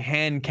legendary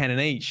hand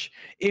cannon each.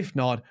 If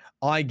not,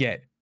 I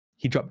get,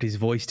 he dropped his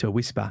voice to a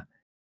whisper,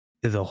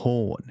 the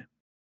horn.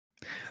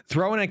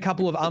 Throw in a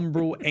couple of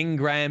umbral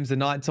engrams, the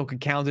Night Stalker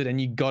counted, and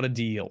you got a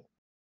deal.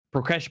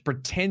 Prakash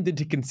pretended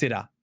to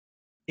consider.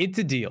 It's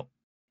a deal,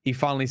 he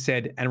finally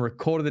said, and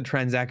recorded the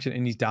transaction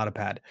in his data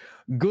pad.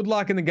 Good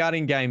luck in the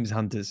Guardian Games,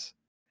 hunters.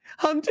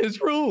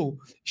 Hunters rule,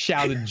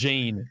 shouted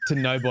Gene to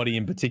nobody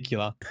in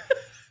particular.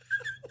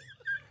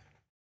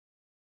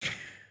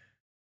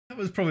 That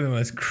was probably the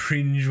most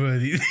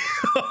cringeworthy.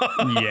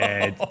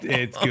 Yeah,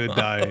 it's good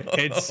though.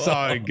 It's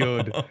so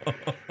good.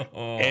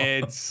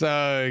 It's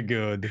so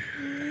good.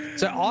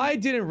 So I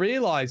didn't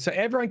realize. So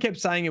everyone kept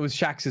saying it was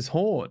Shax's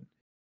horn,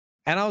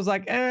 and I was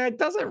like, it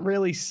doesn't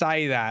really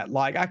say that.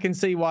 Like I can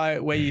see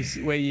where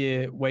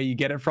you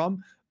get it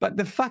from, but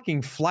the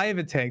fucking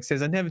flavor text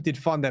says I never did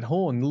find that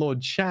horn, Lord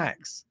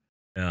Shax.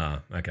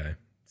 Ah, okay.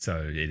 So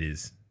it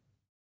is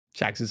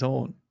Shax's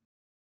horn.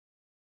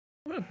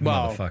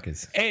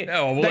 Motherfuckers.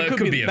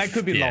 That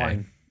could be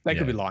lying. They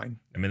could be lying.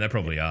 I mean, they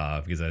probably are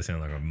because they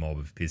sound like a mob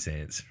of piss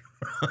ants.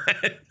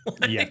 Right?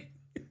 Like,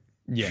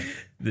 yeah.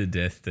 The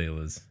death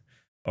dealers.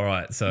 All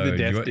right. So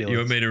you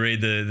want me to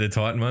read the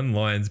Titan one,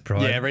 Lion's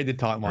Pride? Yeah, read the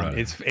Titan one. Right.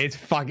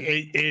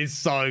 It is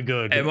so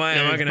good. Am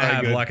I going to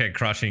have like a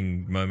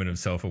crushing moment of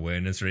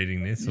self-awareness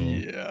reading this? Or?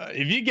 Yeah.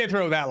 If you get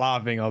through without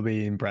laughing, I'll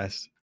be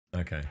impressed.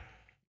 Okay.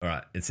 All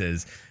right. It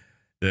says,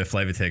 the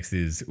flavor text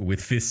is,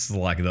 with fists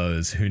like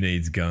those, who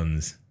needs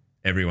guns?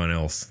 Everyone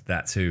else.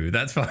 That's who.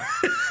 That's fine.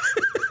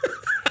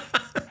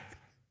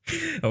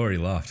 I already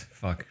laughed.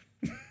 Fuck.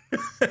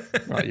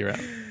 Right, you're out.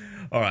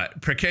 All right.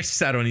 Prakash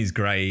sat on his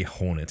grey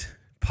Hornet,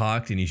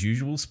 parked in his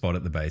usual spot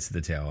at the base of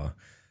the tower.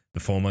 The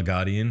former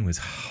Guardian was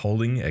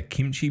holding a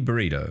kimchi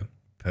burrito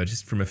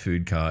purchased from a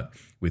food cart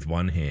with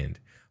one hand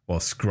while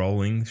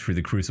scrolling through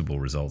the Crucible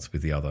results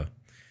with the other.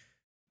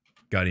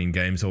 Guardian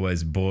Games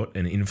always bought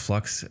an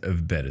influx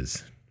of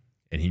bettors,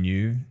 and he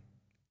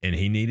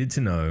needed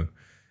to know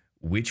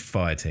which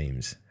fire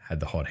teams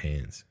had the hot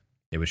hands.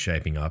 It was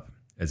shaping up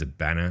as a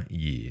banner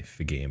year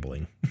for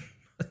gambling.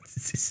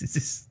 Is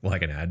this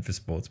like an ad for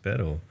Sportsbet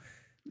or?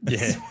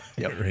 Yeah,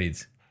 It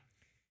reads.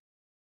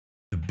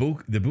 The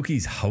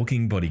bookie's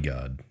hulking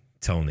bodyguard,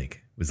 Tulnik,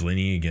 was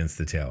leaning against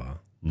the tower,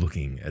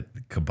 looking at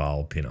the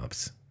Cabal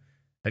pinups.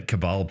 At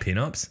Cabal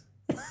pinups?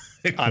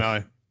 I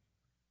know.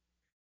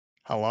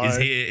 Hello. Is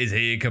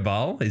he a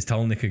Cabal? Is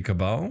Tulnik a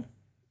Cabal?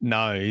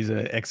 No, he's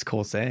an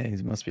ex-Corsair. He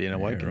must be an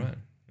Awoken. Yeah, right.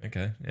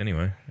 Okay.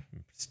 Anyway,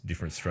 it's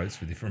different strokes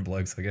for different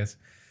blokes, I guess.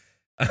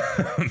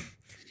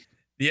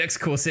 The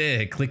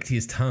ex-Corsair clicked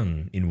his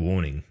tongue in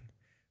warning.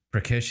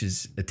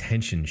 Prakesh's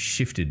attention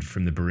shifted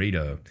from the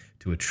burrito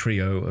to a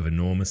trio of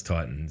enormous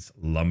titans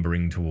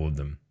lumbering toward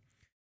them.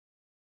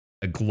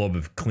 A glob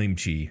of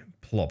kimchi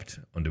plopped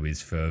onto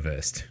his fur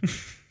vest.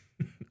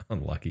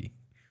 Unlucky.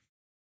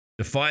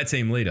 The fire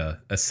team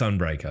leader, a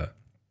Sunbreaker,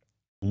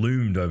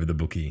 loomed over the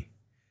bookie.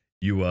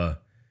 You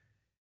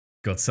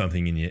got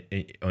something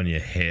on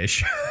your hair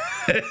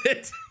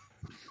shirt.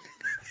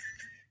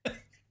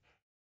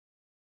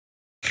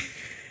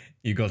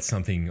 You got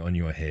something on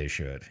your hair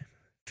shirt.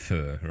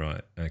 Fur,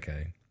 right,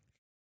 okay.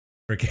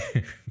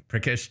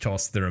 Prakesh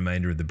tossed the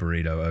remainder of the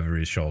burrito over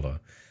his shoulder,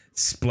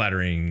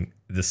 splattering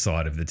the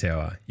side of the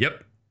tower.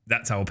 Yep,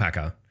 that's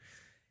alpaca.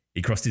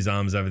 He crossed his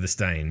arms over the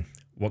stain.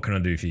 What can I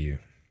do for you?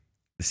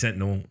 The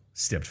sentinel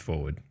stepped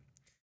forward.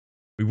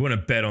 We want to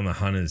bet on the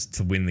hunters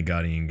to win the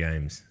Guardian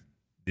Games.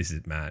 This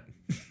is Matt.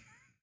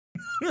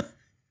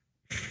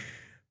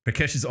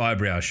 Prakesh's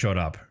eyebrow shot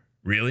up.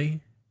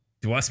 Really?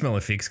 Do I smell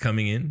a fix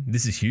coming in?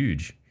 This is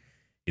huge.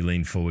 He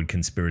leaned forward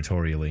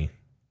conspiratorially.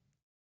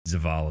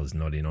 Zavala's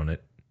not in on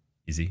it,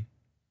 is he?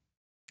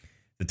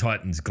 The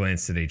Titans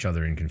glanced at each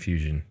other in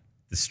confusion.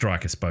 The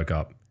striker spoke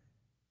up.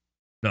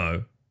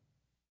 No,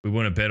 we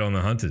want to bet on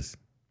the hunters.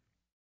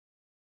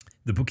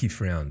 The bookie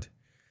frowned.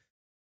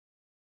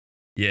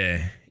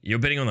 Yeah, you're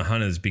betting on the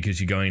hunters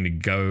because you're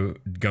going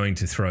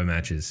to throw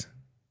matches.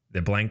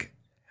 Their blank,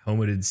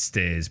 helmeted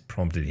stares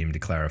prompted him to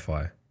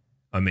clarify.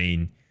 I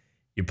mean,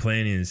 your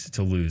plan is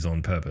to lose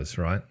on purpose,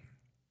 right?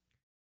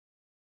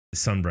 The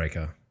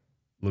Sunbreaker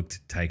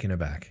looked taken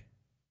aback.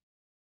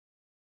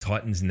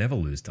 Titans never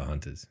lose to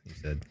hunters, he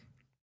said.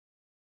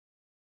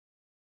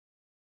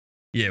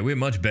 Yeah, we're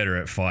much better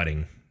at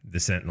fighting, the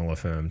Sentinel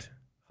affirmed.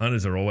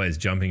 Hunters are always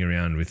jumping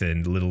around with their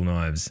little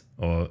knives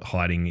or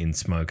hiding in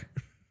smoke.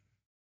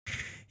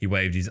 He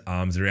waved his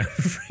arms around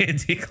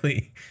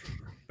frantically.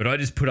 But I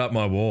just put up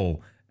my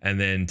wall and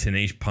then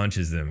Tanish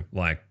punches them,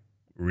 like,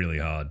 really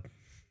hard.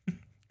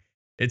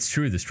 It's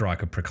true, the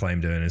striker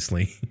proclaimed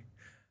earnestly.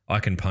 I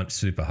can punch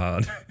super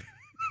hard.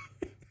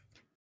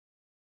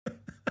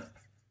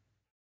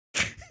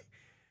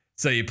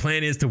 So your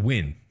plan is to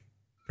win,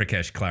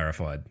 Prakesh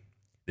clarified.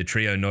 The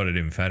trio nodded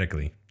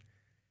emphatically.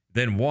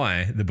 Then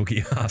why, the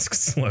bookie asked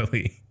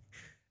slowly,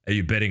 are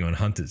you betting on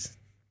hunters?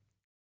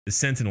 The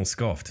sentinel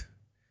scoffed.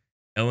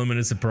 Element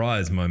of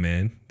surprise, my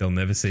man. They'll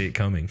never see it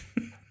coming.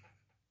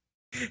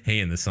 He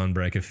and the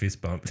Sunbreaker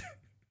fist bumped.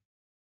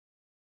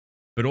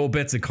 But all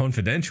bets are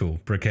confidential,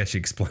 Prakesh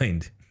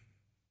explained.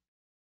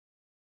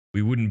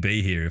 We wouldn't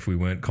be here if we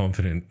weren't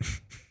confident.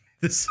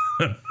 The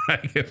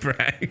Sunbreaker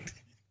bragged.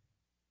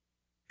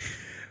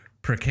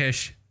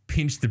 Prakesh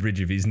pinched the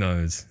bridge of his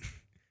nose.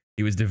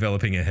 He was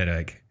developing a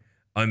headache.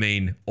 I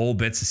mean, all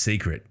bets are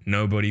secret.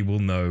 Nobody will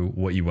know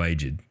what you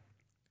wagered.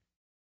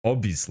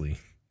 Obviously,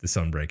 the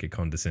Sunbreaker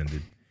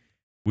condescended.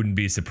 Wouldn't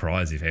be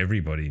surprised if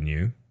everybody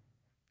knew.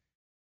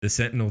 The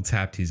Sentinel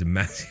tapped his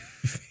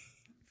massive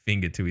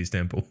finger to his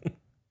temple.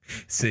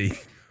 See,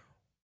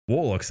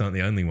 warlocks aren't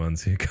the only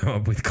ones who come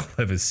up with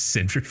clever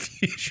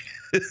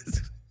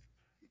centrifuges.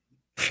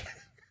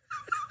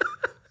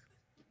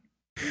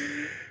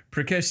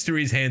 Prakesh threw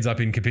his hands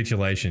up in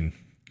capitulation.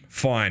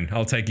 Fine,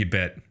 I'll take your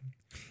bet.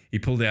 He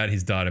pulled out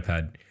his data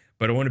pad.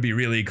 But I want to be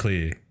really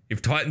clear.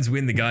 If Titans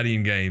win the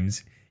Guardian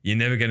Games, you're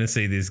never going to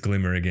see this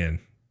glimmer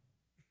again.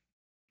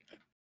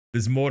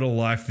 There's more to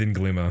life than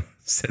glimmer,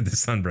 said the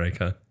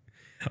Sunbreaker.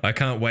 I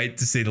can't wait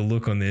to see the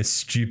look on their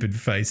stupid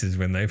faces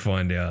when they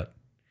find out.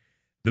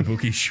 The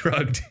bookie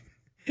shrugged.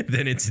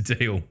 Then it's a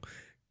deal.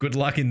 Good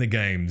luck in the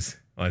games,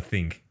 I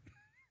think.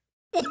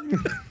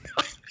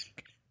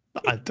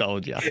 I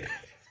told you.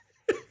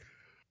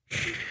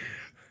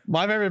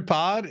 My favorite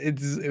part it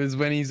was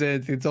when he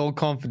said it's all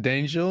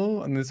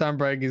confidential, and the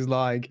Sunbreaker is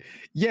like,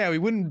 "Yeah, we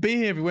wouldn't be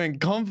here if we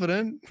weren't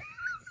confident."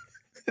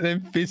 And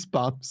then fist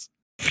bumps.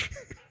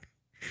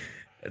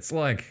 It's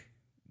like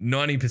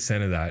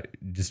 90% of that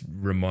just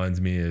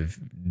reminds me of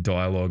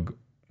dialogue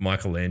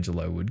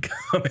Michelangelo would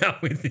come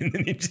out with in the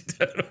Ninja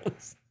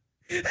Turtles.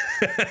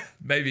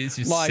 Maybe it's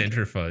just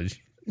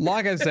centrifuge.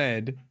 Like I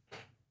said,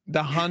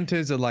 the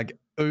hunters are like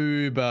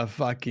uber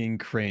fucking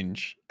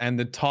cringe, and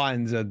the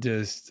Titans are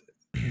just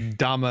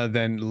dumber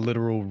than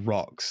literal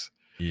rocks.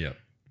 Yeah.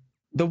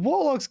 The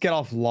Warlocks get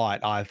off light,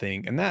 I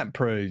think, and that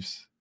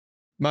proves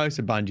most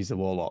of Bungie's a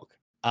Warlock.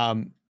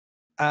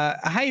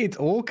 Hey, it's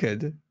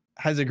Orchid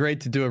has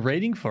agreed to do a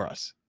reading for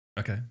us.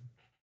 Okay.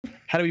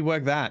 How do we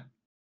work that?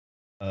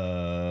 Do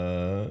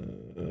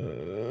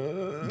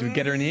we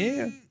get her in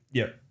here?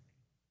 Yep.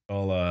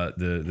 I'll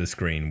the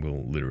screen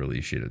will literally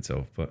shit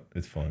itself, but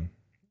it's fine.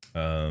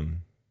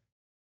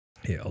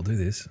 Yeah, I'll do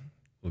this.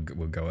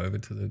 We'll go over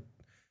to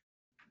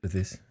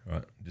this. All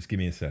right, just give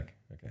me a sec.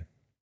 Okay.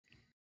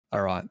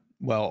 All right.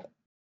 Well,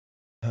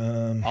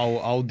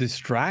 I'll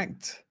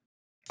distract.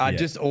 Yeah.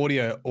 Just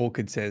audio.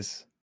 Orchid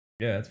says.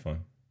 Yeah, that's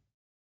fine.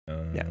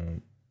 Yeah.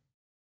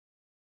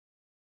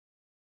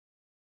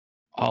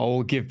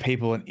 I'll give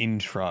people an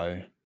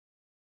intro.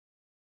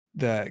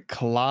 The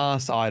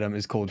class item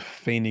is called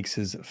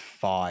Phoenix's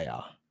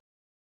Fire.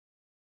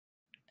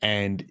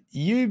 and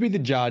you be the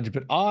judge,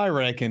 but I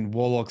reckon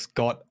Warlocks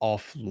got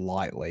off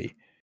lightly.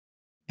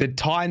 The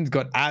Titans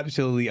got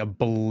absolutely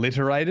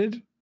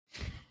obliterated.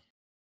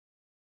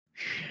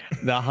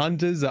 The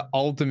Hunters are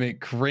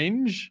ultimate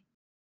cringe.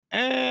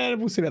 And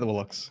we'll see about the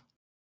Warlocks.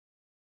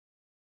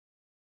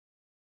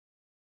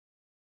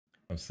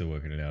 I'm still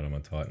working it out on my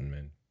Titan,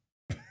 man.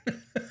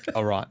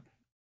 All right.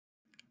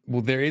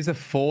 Well, there is a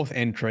fourth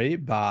entry,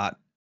 but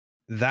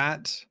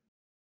that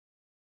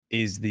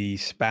is the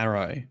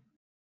Sparrow.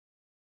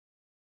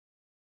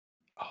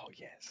 Oh,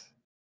 yes.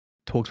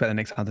 Talks about the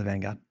next Hunter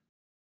Vanguard.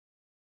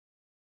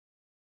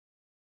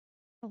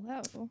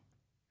 Hello.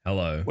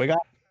 Hello. We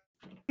got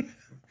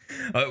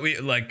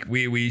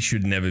we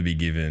should never be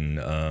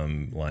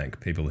given like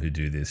people who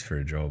do this for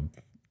a job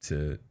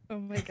to Oh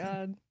my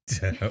god.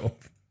 to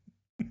help.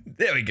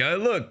 There we go.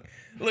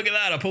 Look at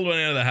that. I pulled one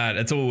out of the hat.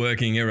 It's all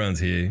working. Everyone's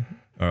here.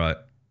 All right.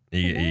 Are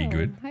you Hello.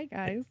 good? Hi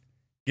guys.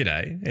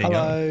 G'day. How you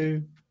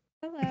going?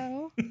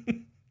 hello. Hello.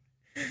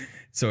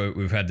 So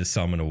we've had to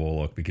summon a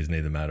warlock because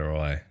neither Matt or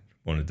I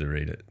wanted to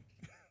read it.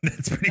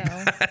 That's pretty No,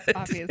 bad.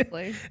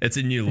 obviously. It's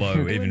a new low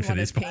I even wouldn't for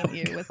wanna this paint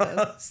you with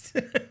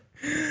podcast.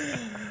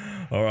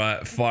 All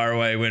right, fire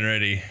away when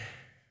ready.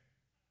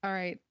 All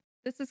right.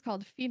 This is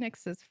called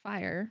Phoenix's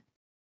Fire.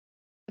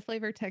 The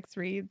flavor text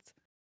reads,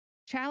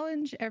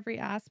 challenge every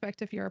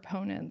aspect of your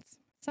opponents.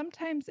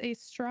 Sometimes a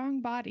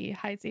strong body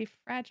hides a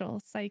fragile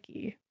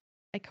psyche,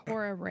 like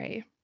Hora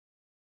Ray.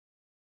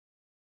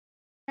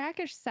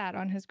 Rakish sat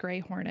on his gray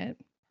hornet,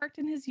 parked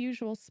in his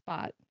usual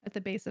spot at the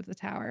base of the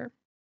tower.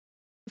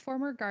 The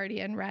former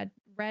guardian read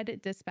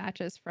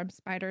dispatches from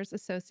Spider's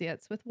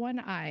associates with one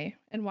eye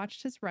and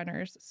watched his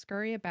runners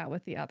scurry about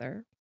with the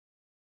other.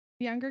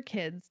 Younger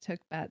kids took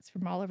bets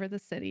from all over the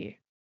city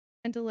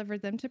and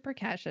delivered them to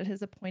Prakash at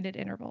his appointed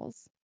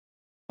intervals.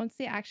 Once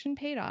the action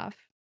paid off,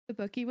 the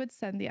bookie would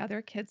send the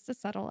other kids to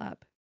settle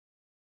up.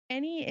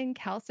 Any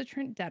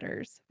incalcitrant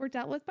debtors were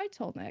dealt with by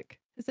Tolnik,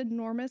 his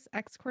enormous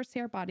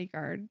ex-Corsair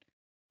bodyguard,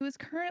 who is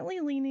currently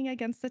leaning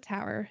against the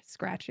tower,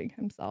 scratching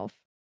himself.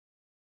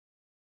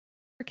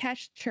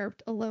 Prakash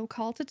chirped a low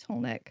call to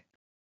Tolnik,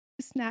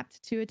 who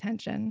snapped to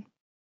attention.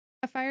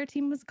 A fire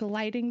team was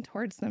gliding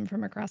towards them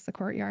from across the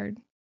courtyard.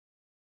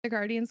 The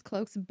Guardians'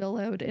 cloaks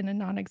billowed in a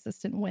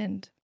non-existent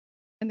wind,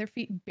 and their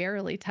feet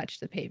barely touched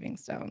the paving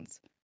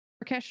stones.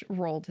 Prakash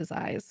rolled his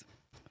eyes.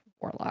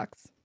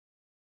 Warlocks.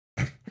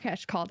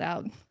 Prakash called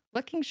out,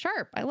 looking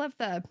sharp. I love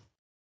the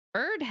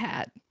bird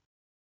hat.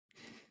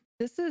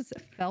 This is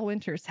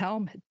Fellwinter's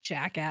helm,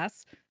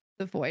 jackass.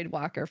 The Void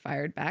Walker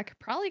fired back.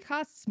 Probably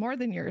costs more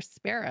than your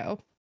sparrow.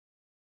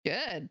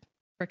 Good,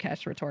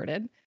 Prakash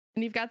retorted.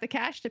 And you've got the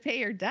cash to pay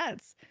your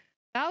debts.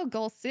 Val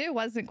Golsu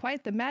wasn't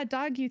quite the mad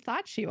dog you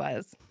thought she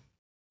was.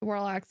 The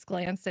Warlocks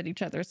glanced at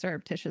each other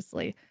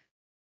surreptitiously.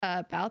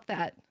 About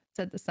that,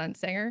 said the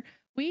Sunsinger.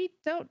 We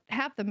don't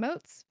have the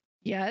moats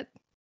yet.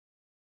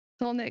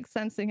 Tolnik,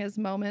 sensing his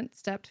moment,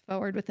 stepped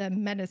forward with a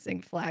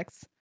menacing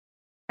flex.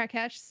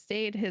 Prakash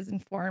stayed his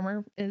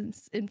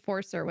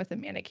enforcer with a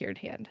manicured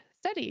hand.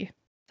 Steady,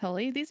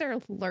 Tully. These are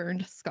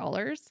learned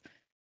scholars.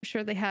 I'm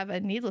sure they have a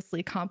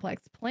needlessly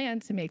complex plan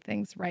to make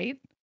things right.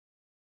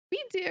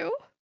 We do,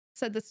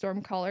 said the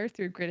Stormcaller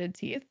through gritted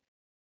teeth.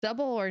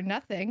 Double or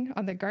nothing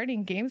on the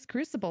Guardian Games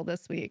Crucible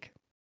this week.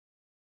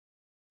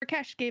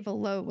 Prakash gave a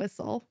low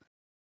whistle.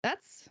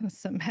 That's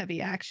some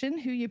heavy action.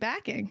 Who you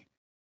backing?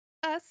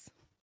 Us,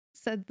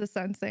 said the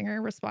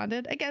Sunsinger,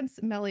 responded,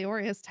 against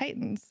Melioria's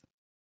Titans.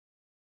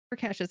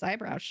 Prakash's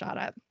eyebrows shot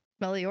up.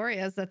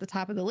 Melioria's at the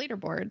top of the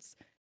leaderboards.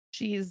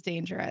 She's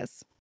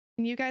dangerous.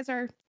 And you guys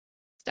are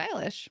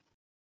stylish.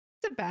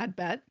 It's a bad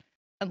bet.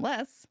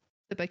 Unless,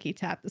 the bookie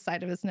tapped the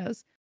side of his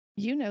nose,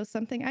 you know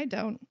something I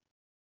don't.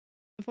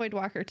 The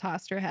Voidwalker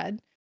tossed her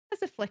head,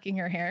 as if flicking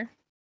her hair.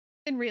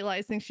 Then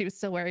realizing she was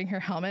still wearing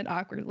her helmet,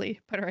 awkwardly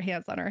put her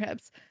hands on her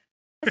hips.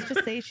 Let's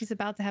just say she's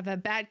about to have a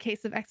bad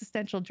case of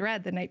existential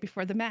dread the night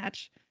before the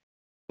match.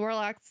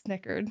 Warlock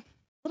snickered.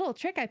 Little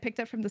trick I picked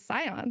up from the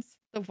Scions,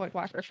 the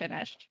Voidwalker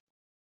finished.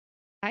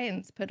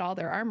 Scions put all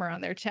their armor on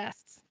their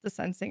chests, the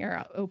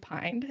Sunsinger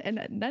opined,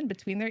 and none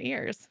between their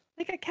ears,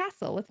 like a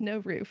castle with no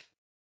roof.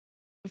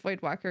 The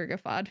Voidwalker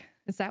guffawed.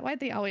 Is that why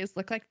they always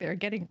look like they're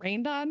getting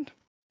rained on?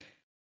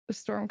 The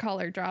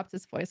Stormcaller dropped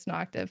his voice an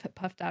octave,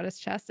 puffed out his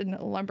chest, and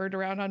lumbered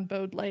around on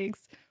bowed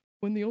legs.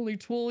 When the only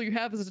tool you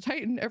have is a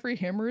Titan, every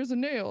hammer is a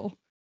nail.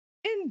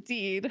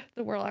 Indeed,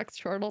 the Warlocks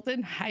chortled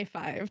and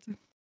high-fived.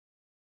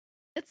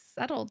 It's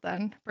settled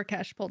then,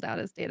 Prakash pulled out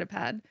his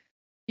datapad.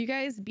 You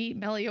guys beat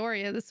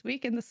Melioria this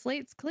week and the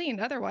slate's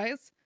clean.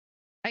 Otherwise,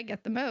 I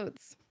get the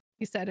moats,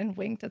 he said and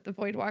winked at the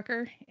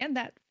Voidwalker. And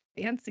that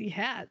fancy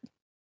hat.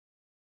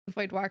 The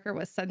Voidwalker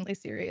was suddenly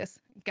serious.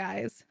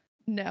 Guys,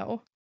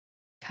 no.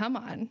 Come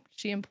on,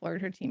 she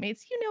implored her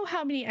teammates. You know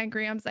how many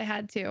engrams I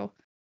had to.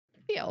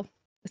 Deal,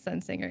 the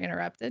Sunsinger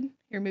interrupted.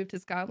 He removed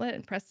his gauntlet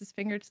and pressed his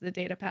finger to the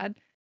datapad.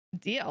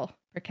 Deal,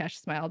 Prakash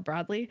smiled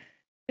broadly.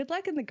 Good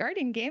luck in the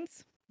Guardian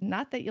Games.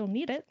 Not that you'll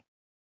need it.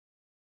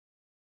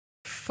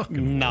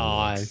 Fucking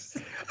Nice.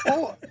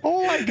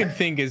 All I could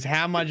think is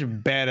how much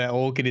better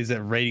Orchid is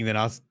at reading than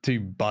us two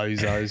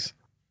bozos.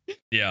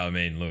 Yeah, I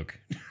mean, look.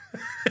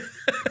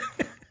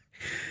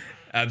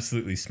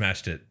 Absolutely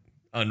smashed it.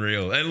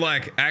 Unreal. And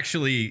like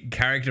actually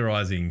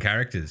characterizing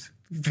characters.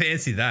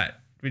 Fancy that.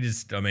 I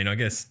guess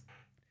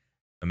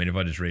if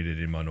I just read it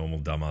in my normal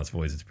dumbass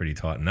voice, it's pretty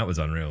tight. And that was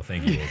unreal.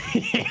 Thank you.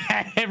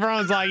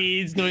 Everyone's like,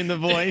 he's doing the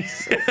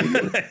voice.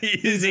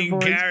 Using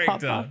voice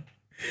character. papa.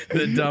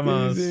 The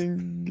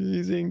dumbass.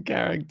 Using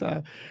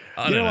character.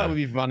 I You know don't what know. would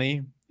be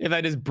funny? If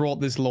they just brought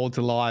this lore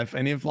to life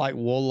and if like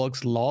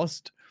Warlock's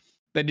lost,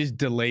 they just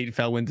delete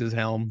Felwinter's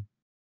helm.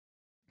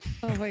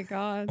 Oh my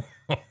god.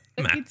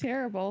 That'd be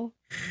terrible.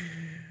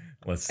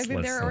 Let's I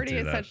mean, they're not already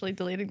do that. essentially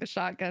deleting the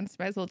shotguns.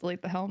 Might as well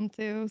delete the helm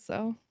too.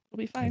 So it'll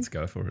be fine. Let's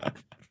go for it.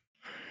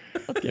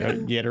 Let's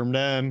go. Get her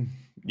done.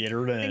 Get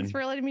her done. Thanks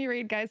for letting me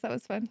read, guys. That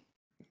was fun.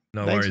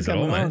 No Thanks worries for at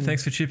all, coming man. on.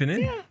 Thanks for chipping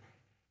in. Yeah,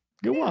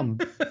 Good Yeah. one.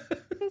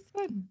 it was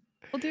fun.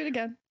 We'll do it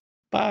again.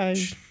 Bye.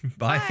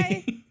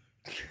 Bye.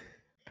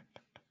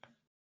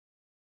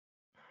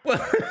 Bye.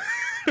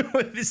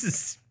 Well, this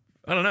is,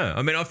 I don't know.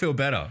 I mean, I feel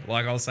better.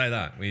 Like, I'll say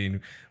that. We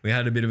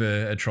had a bit of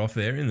a trough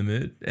there in the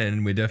mood,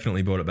 and we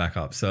definitely brought it back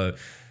up. So,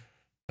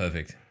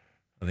 perfect.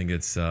 I think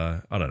it's,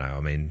 I don't know. I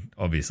mean,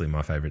 obviously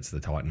my favorite's the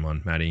Titan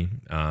one, Maddie.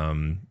 How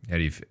do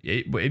you,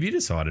 have you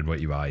decided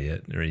what you are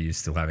yet? Or are you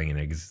still having an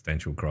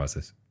existential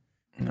crisis?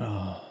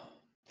 Oh.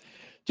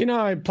 Do you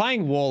know,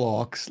 playing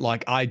Warlocks,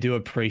 like I do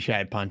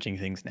appreciate punching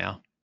things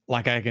now.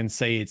 Like I can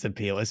see its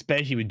appeal,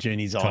 especially with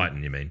Junie's on.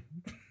 Titan, you mean?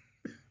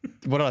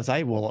 What did I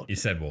say? Warlock. You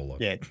said Warlock.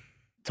 Yeah,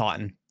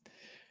 Titan.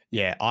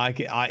 Yeah,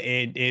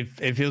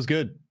 it feels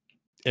good.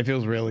 It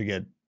feels really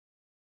good.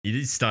 You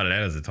did start it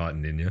out as a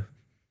Titan, didn't you?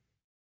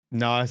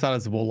 No, I started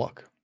as a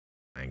Warlock.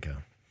 Anchor.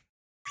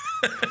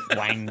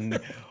 Wanker.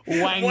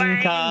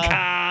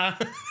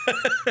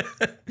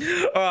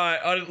 All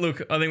right,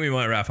 look, I think we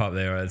might wrap up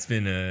there. It's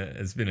been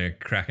a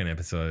cracking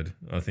episode.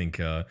 I think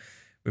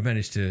we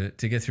managed to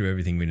get through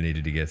everything we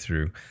needed to get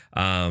through.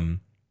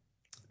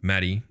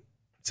 Maddie,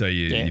 so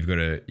you're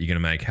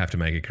gonna have to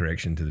make a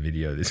correction to the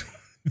video this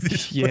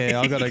Yeah,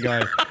 I week. gotta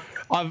go.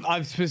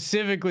 I've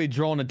specifically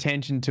drawn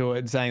attention to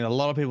it, saying that a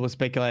lot of people are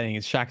speculating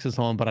it's Shax's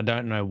horn, but I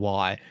don't know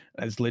why.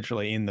 It's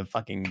literally in the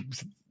fucking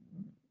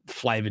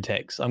flavor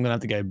text. I'm gonna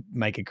have to go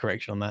make a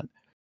correction on that.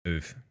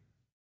 Oof.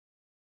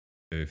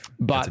 That's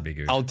But a big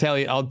oof. I'll tell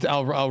you,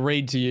 I'll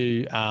read to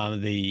you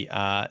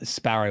the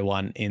Sparrow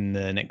one in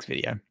the next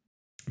video,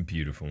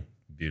 Beautiful.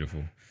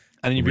 and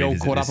then you'll be all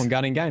Revisit caught up this. on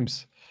Guardian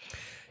Games.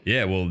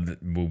 Yeah, well,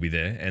 we'll be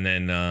there. And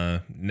then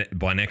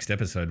by next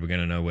episode, we're going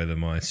to know whether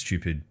my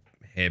stupid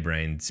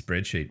harebrained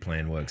spreadsheet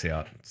plan works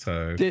out.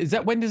 So Is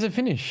that when does it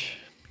finish?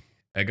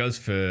 it goes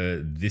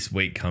for this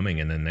week coming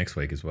and then next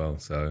week as well.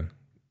 So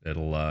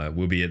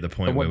we'll be at the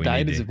point But where what we day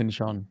need does to. it finish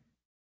on?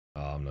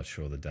 Oh, I'm not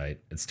sure the date.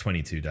 It's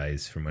 22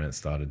 days from when it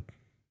started.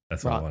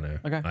 That's Right, all I know.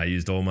 okay. I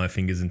used all my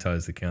fingers and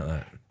toes to count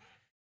that.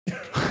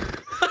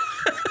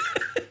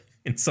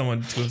 And someone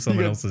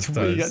else's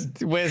toes.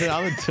 Where's the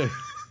other two?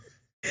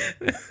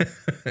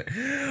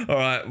 All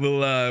right,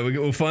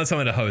 we'll find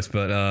someone to host,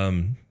 but I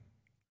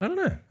don't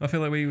know. I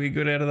feel like we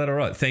got out of that all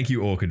right. Thank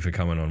you, Orchid, for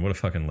coming on. What a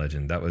fucking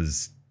legend. That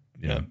was,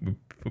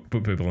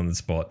 put people on the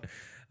spot.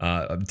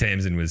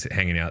 Tamsin was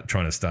hanging out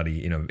trying to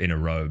study in a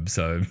robe,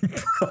 so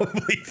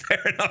probably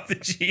fair enough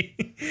that she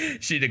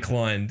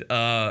declined.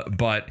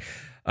 But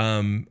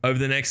over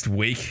the next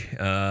week,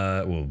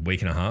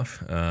 week and a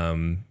half,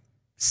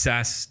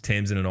 Sass,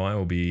 Tamsin, and I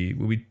will be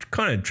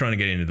kind of trying to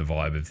get into the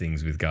vibe of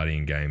things with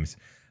Guardian Games,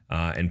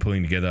 and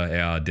pulling together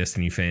our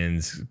Destiny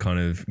fans kind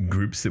of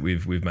groups that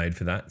we've made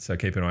for that. So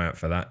keep an eye out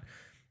for that.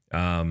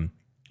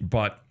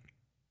 But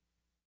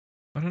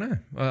I don't know.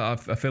 I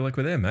feel like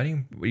we're there,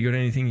 Matty. You got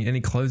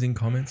any closing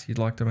comments you'd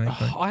like to make?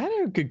 Mate? I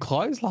had a good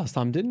close last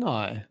time, didn't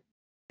I?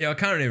 Yeah, I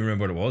can't even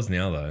remember what it was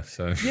now though.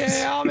 So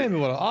Yeah, I remember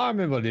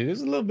what it is.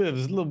 There's a little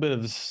bit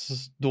of a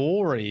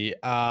story.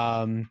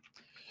 I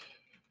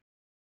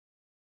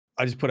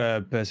just put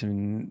a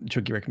person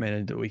Chucky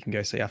recommended that we can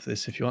go see after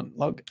this if you want.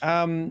 Log.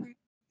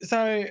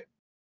 So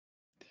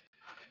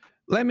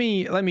let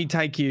me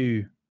take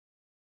you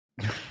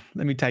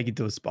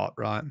to a spot,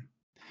 right?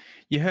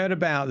 You heard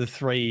about the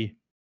three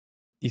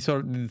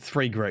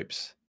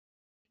groups.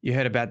 You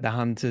heard about the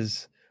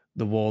hunters,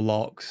 the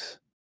warlocks,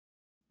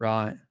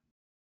 right?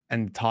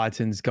 And the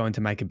Titans going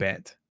to make a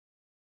bet.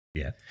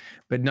 Yeah.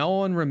 But no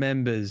one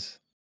remembers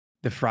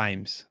the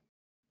frames,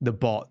 the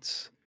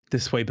bots, the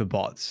sweeper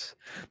bots,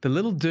 the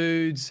little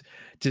dudes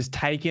just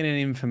taking in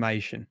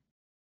information,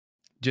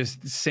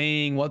 just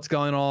seeing what's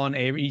going on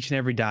each and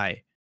every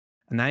day.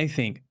 And they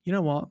think, you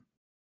know what?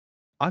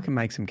 I can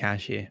make some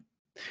cash here.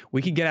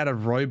 We could get out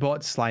of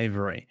robot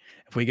slavery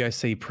if we go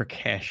see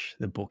Prakash,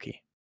 the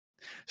bookie.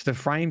 So the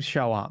frames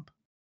show up.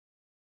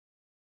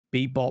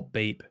 Beep, bop,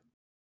 beep.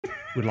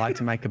 Would like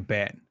to make a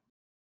bet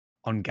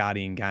on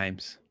Guardian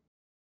Games.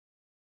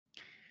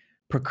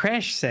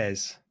 Prakash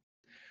says,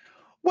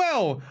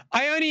 Well,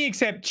 I only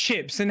accept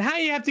chips. And how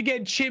you have to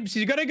get chips is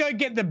you got to go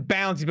get the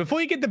bounties.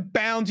 Before you get the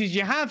bounties,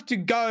 you have to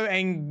go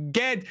and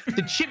get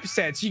the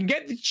chipsets. You can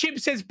get the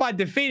chipsets by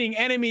defeating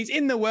enemies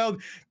in the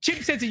world.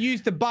 Chipsets are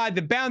used to buy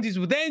the bounties.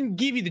 Will then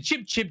give you the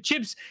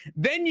chips.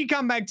 Then you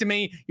come back to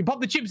me. You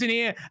pop the chips in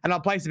here, and I'll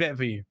place a bet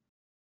for you.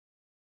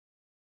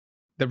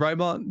 The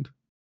robot,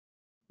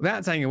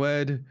 without saying a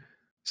word,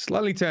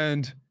 slowly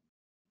turned,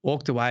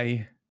 walked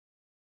away,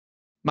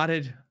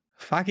 muttered,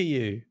 "Fuck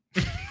you."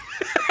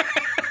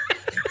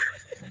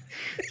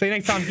 See you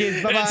next time,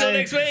 kids. Bye-bye. Until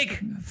next week,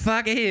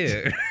 fuck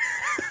you.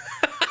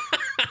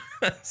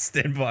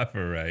 Stand by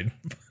for a raid.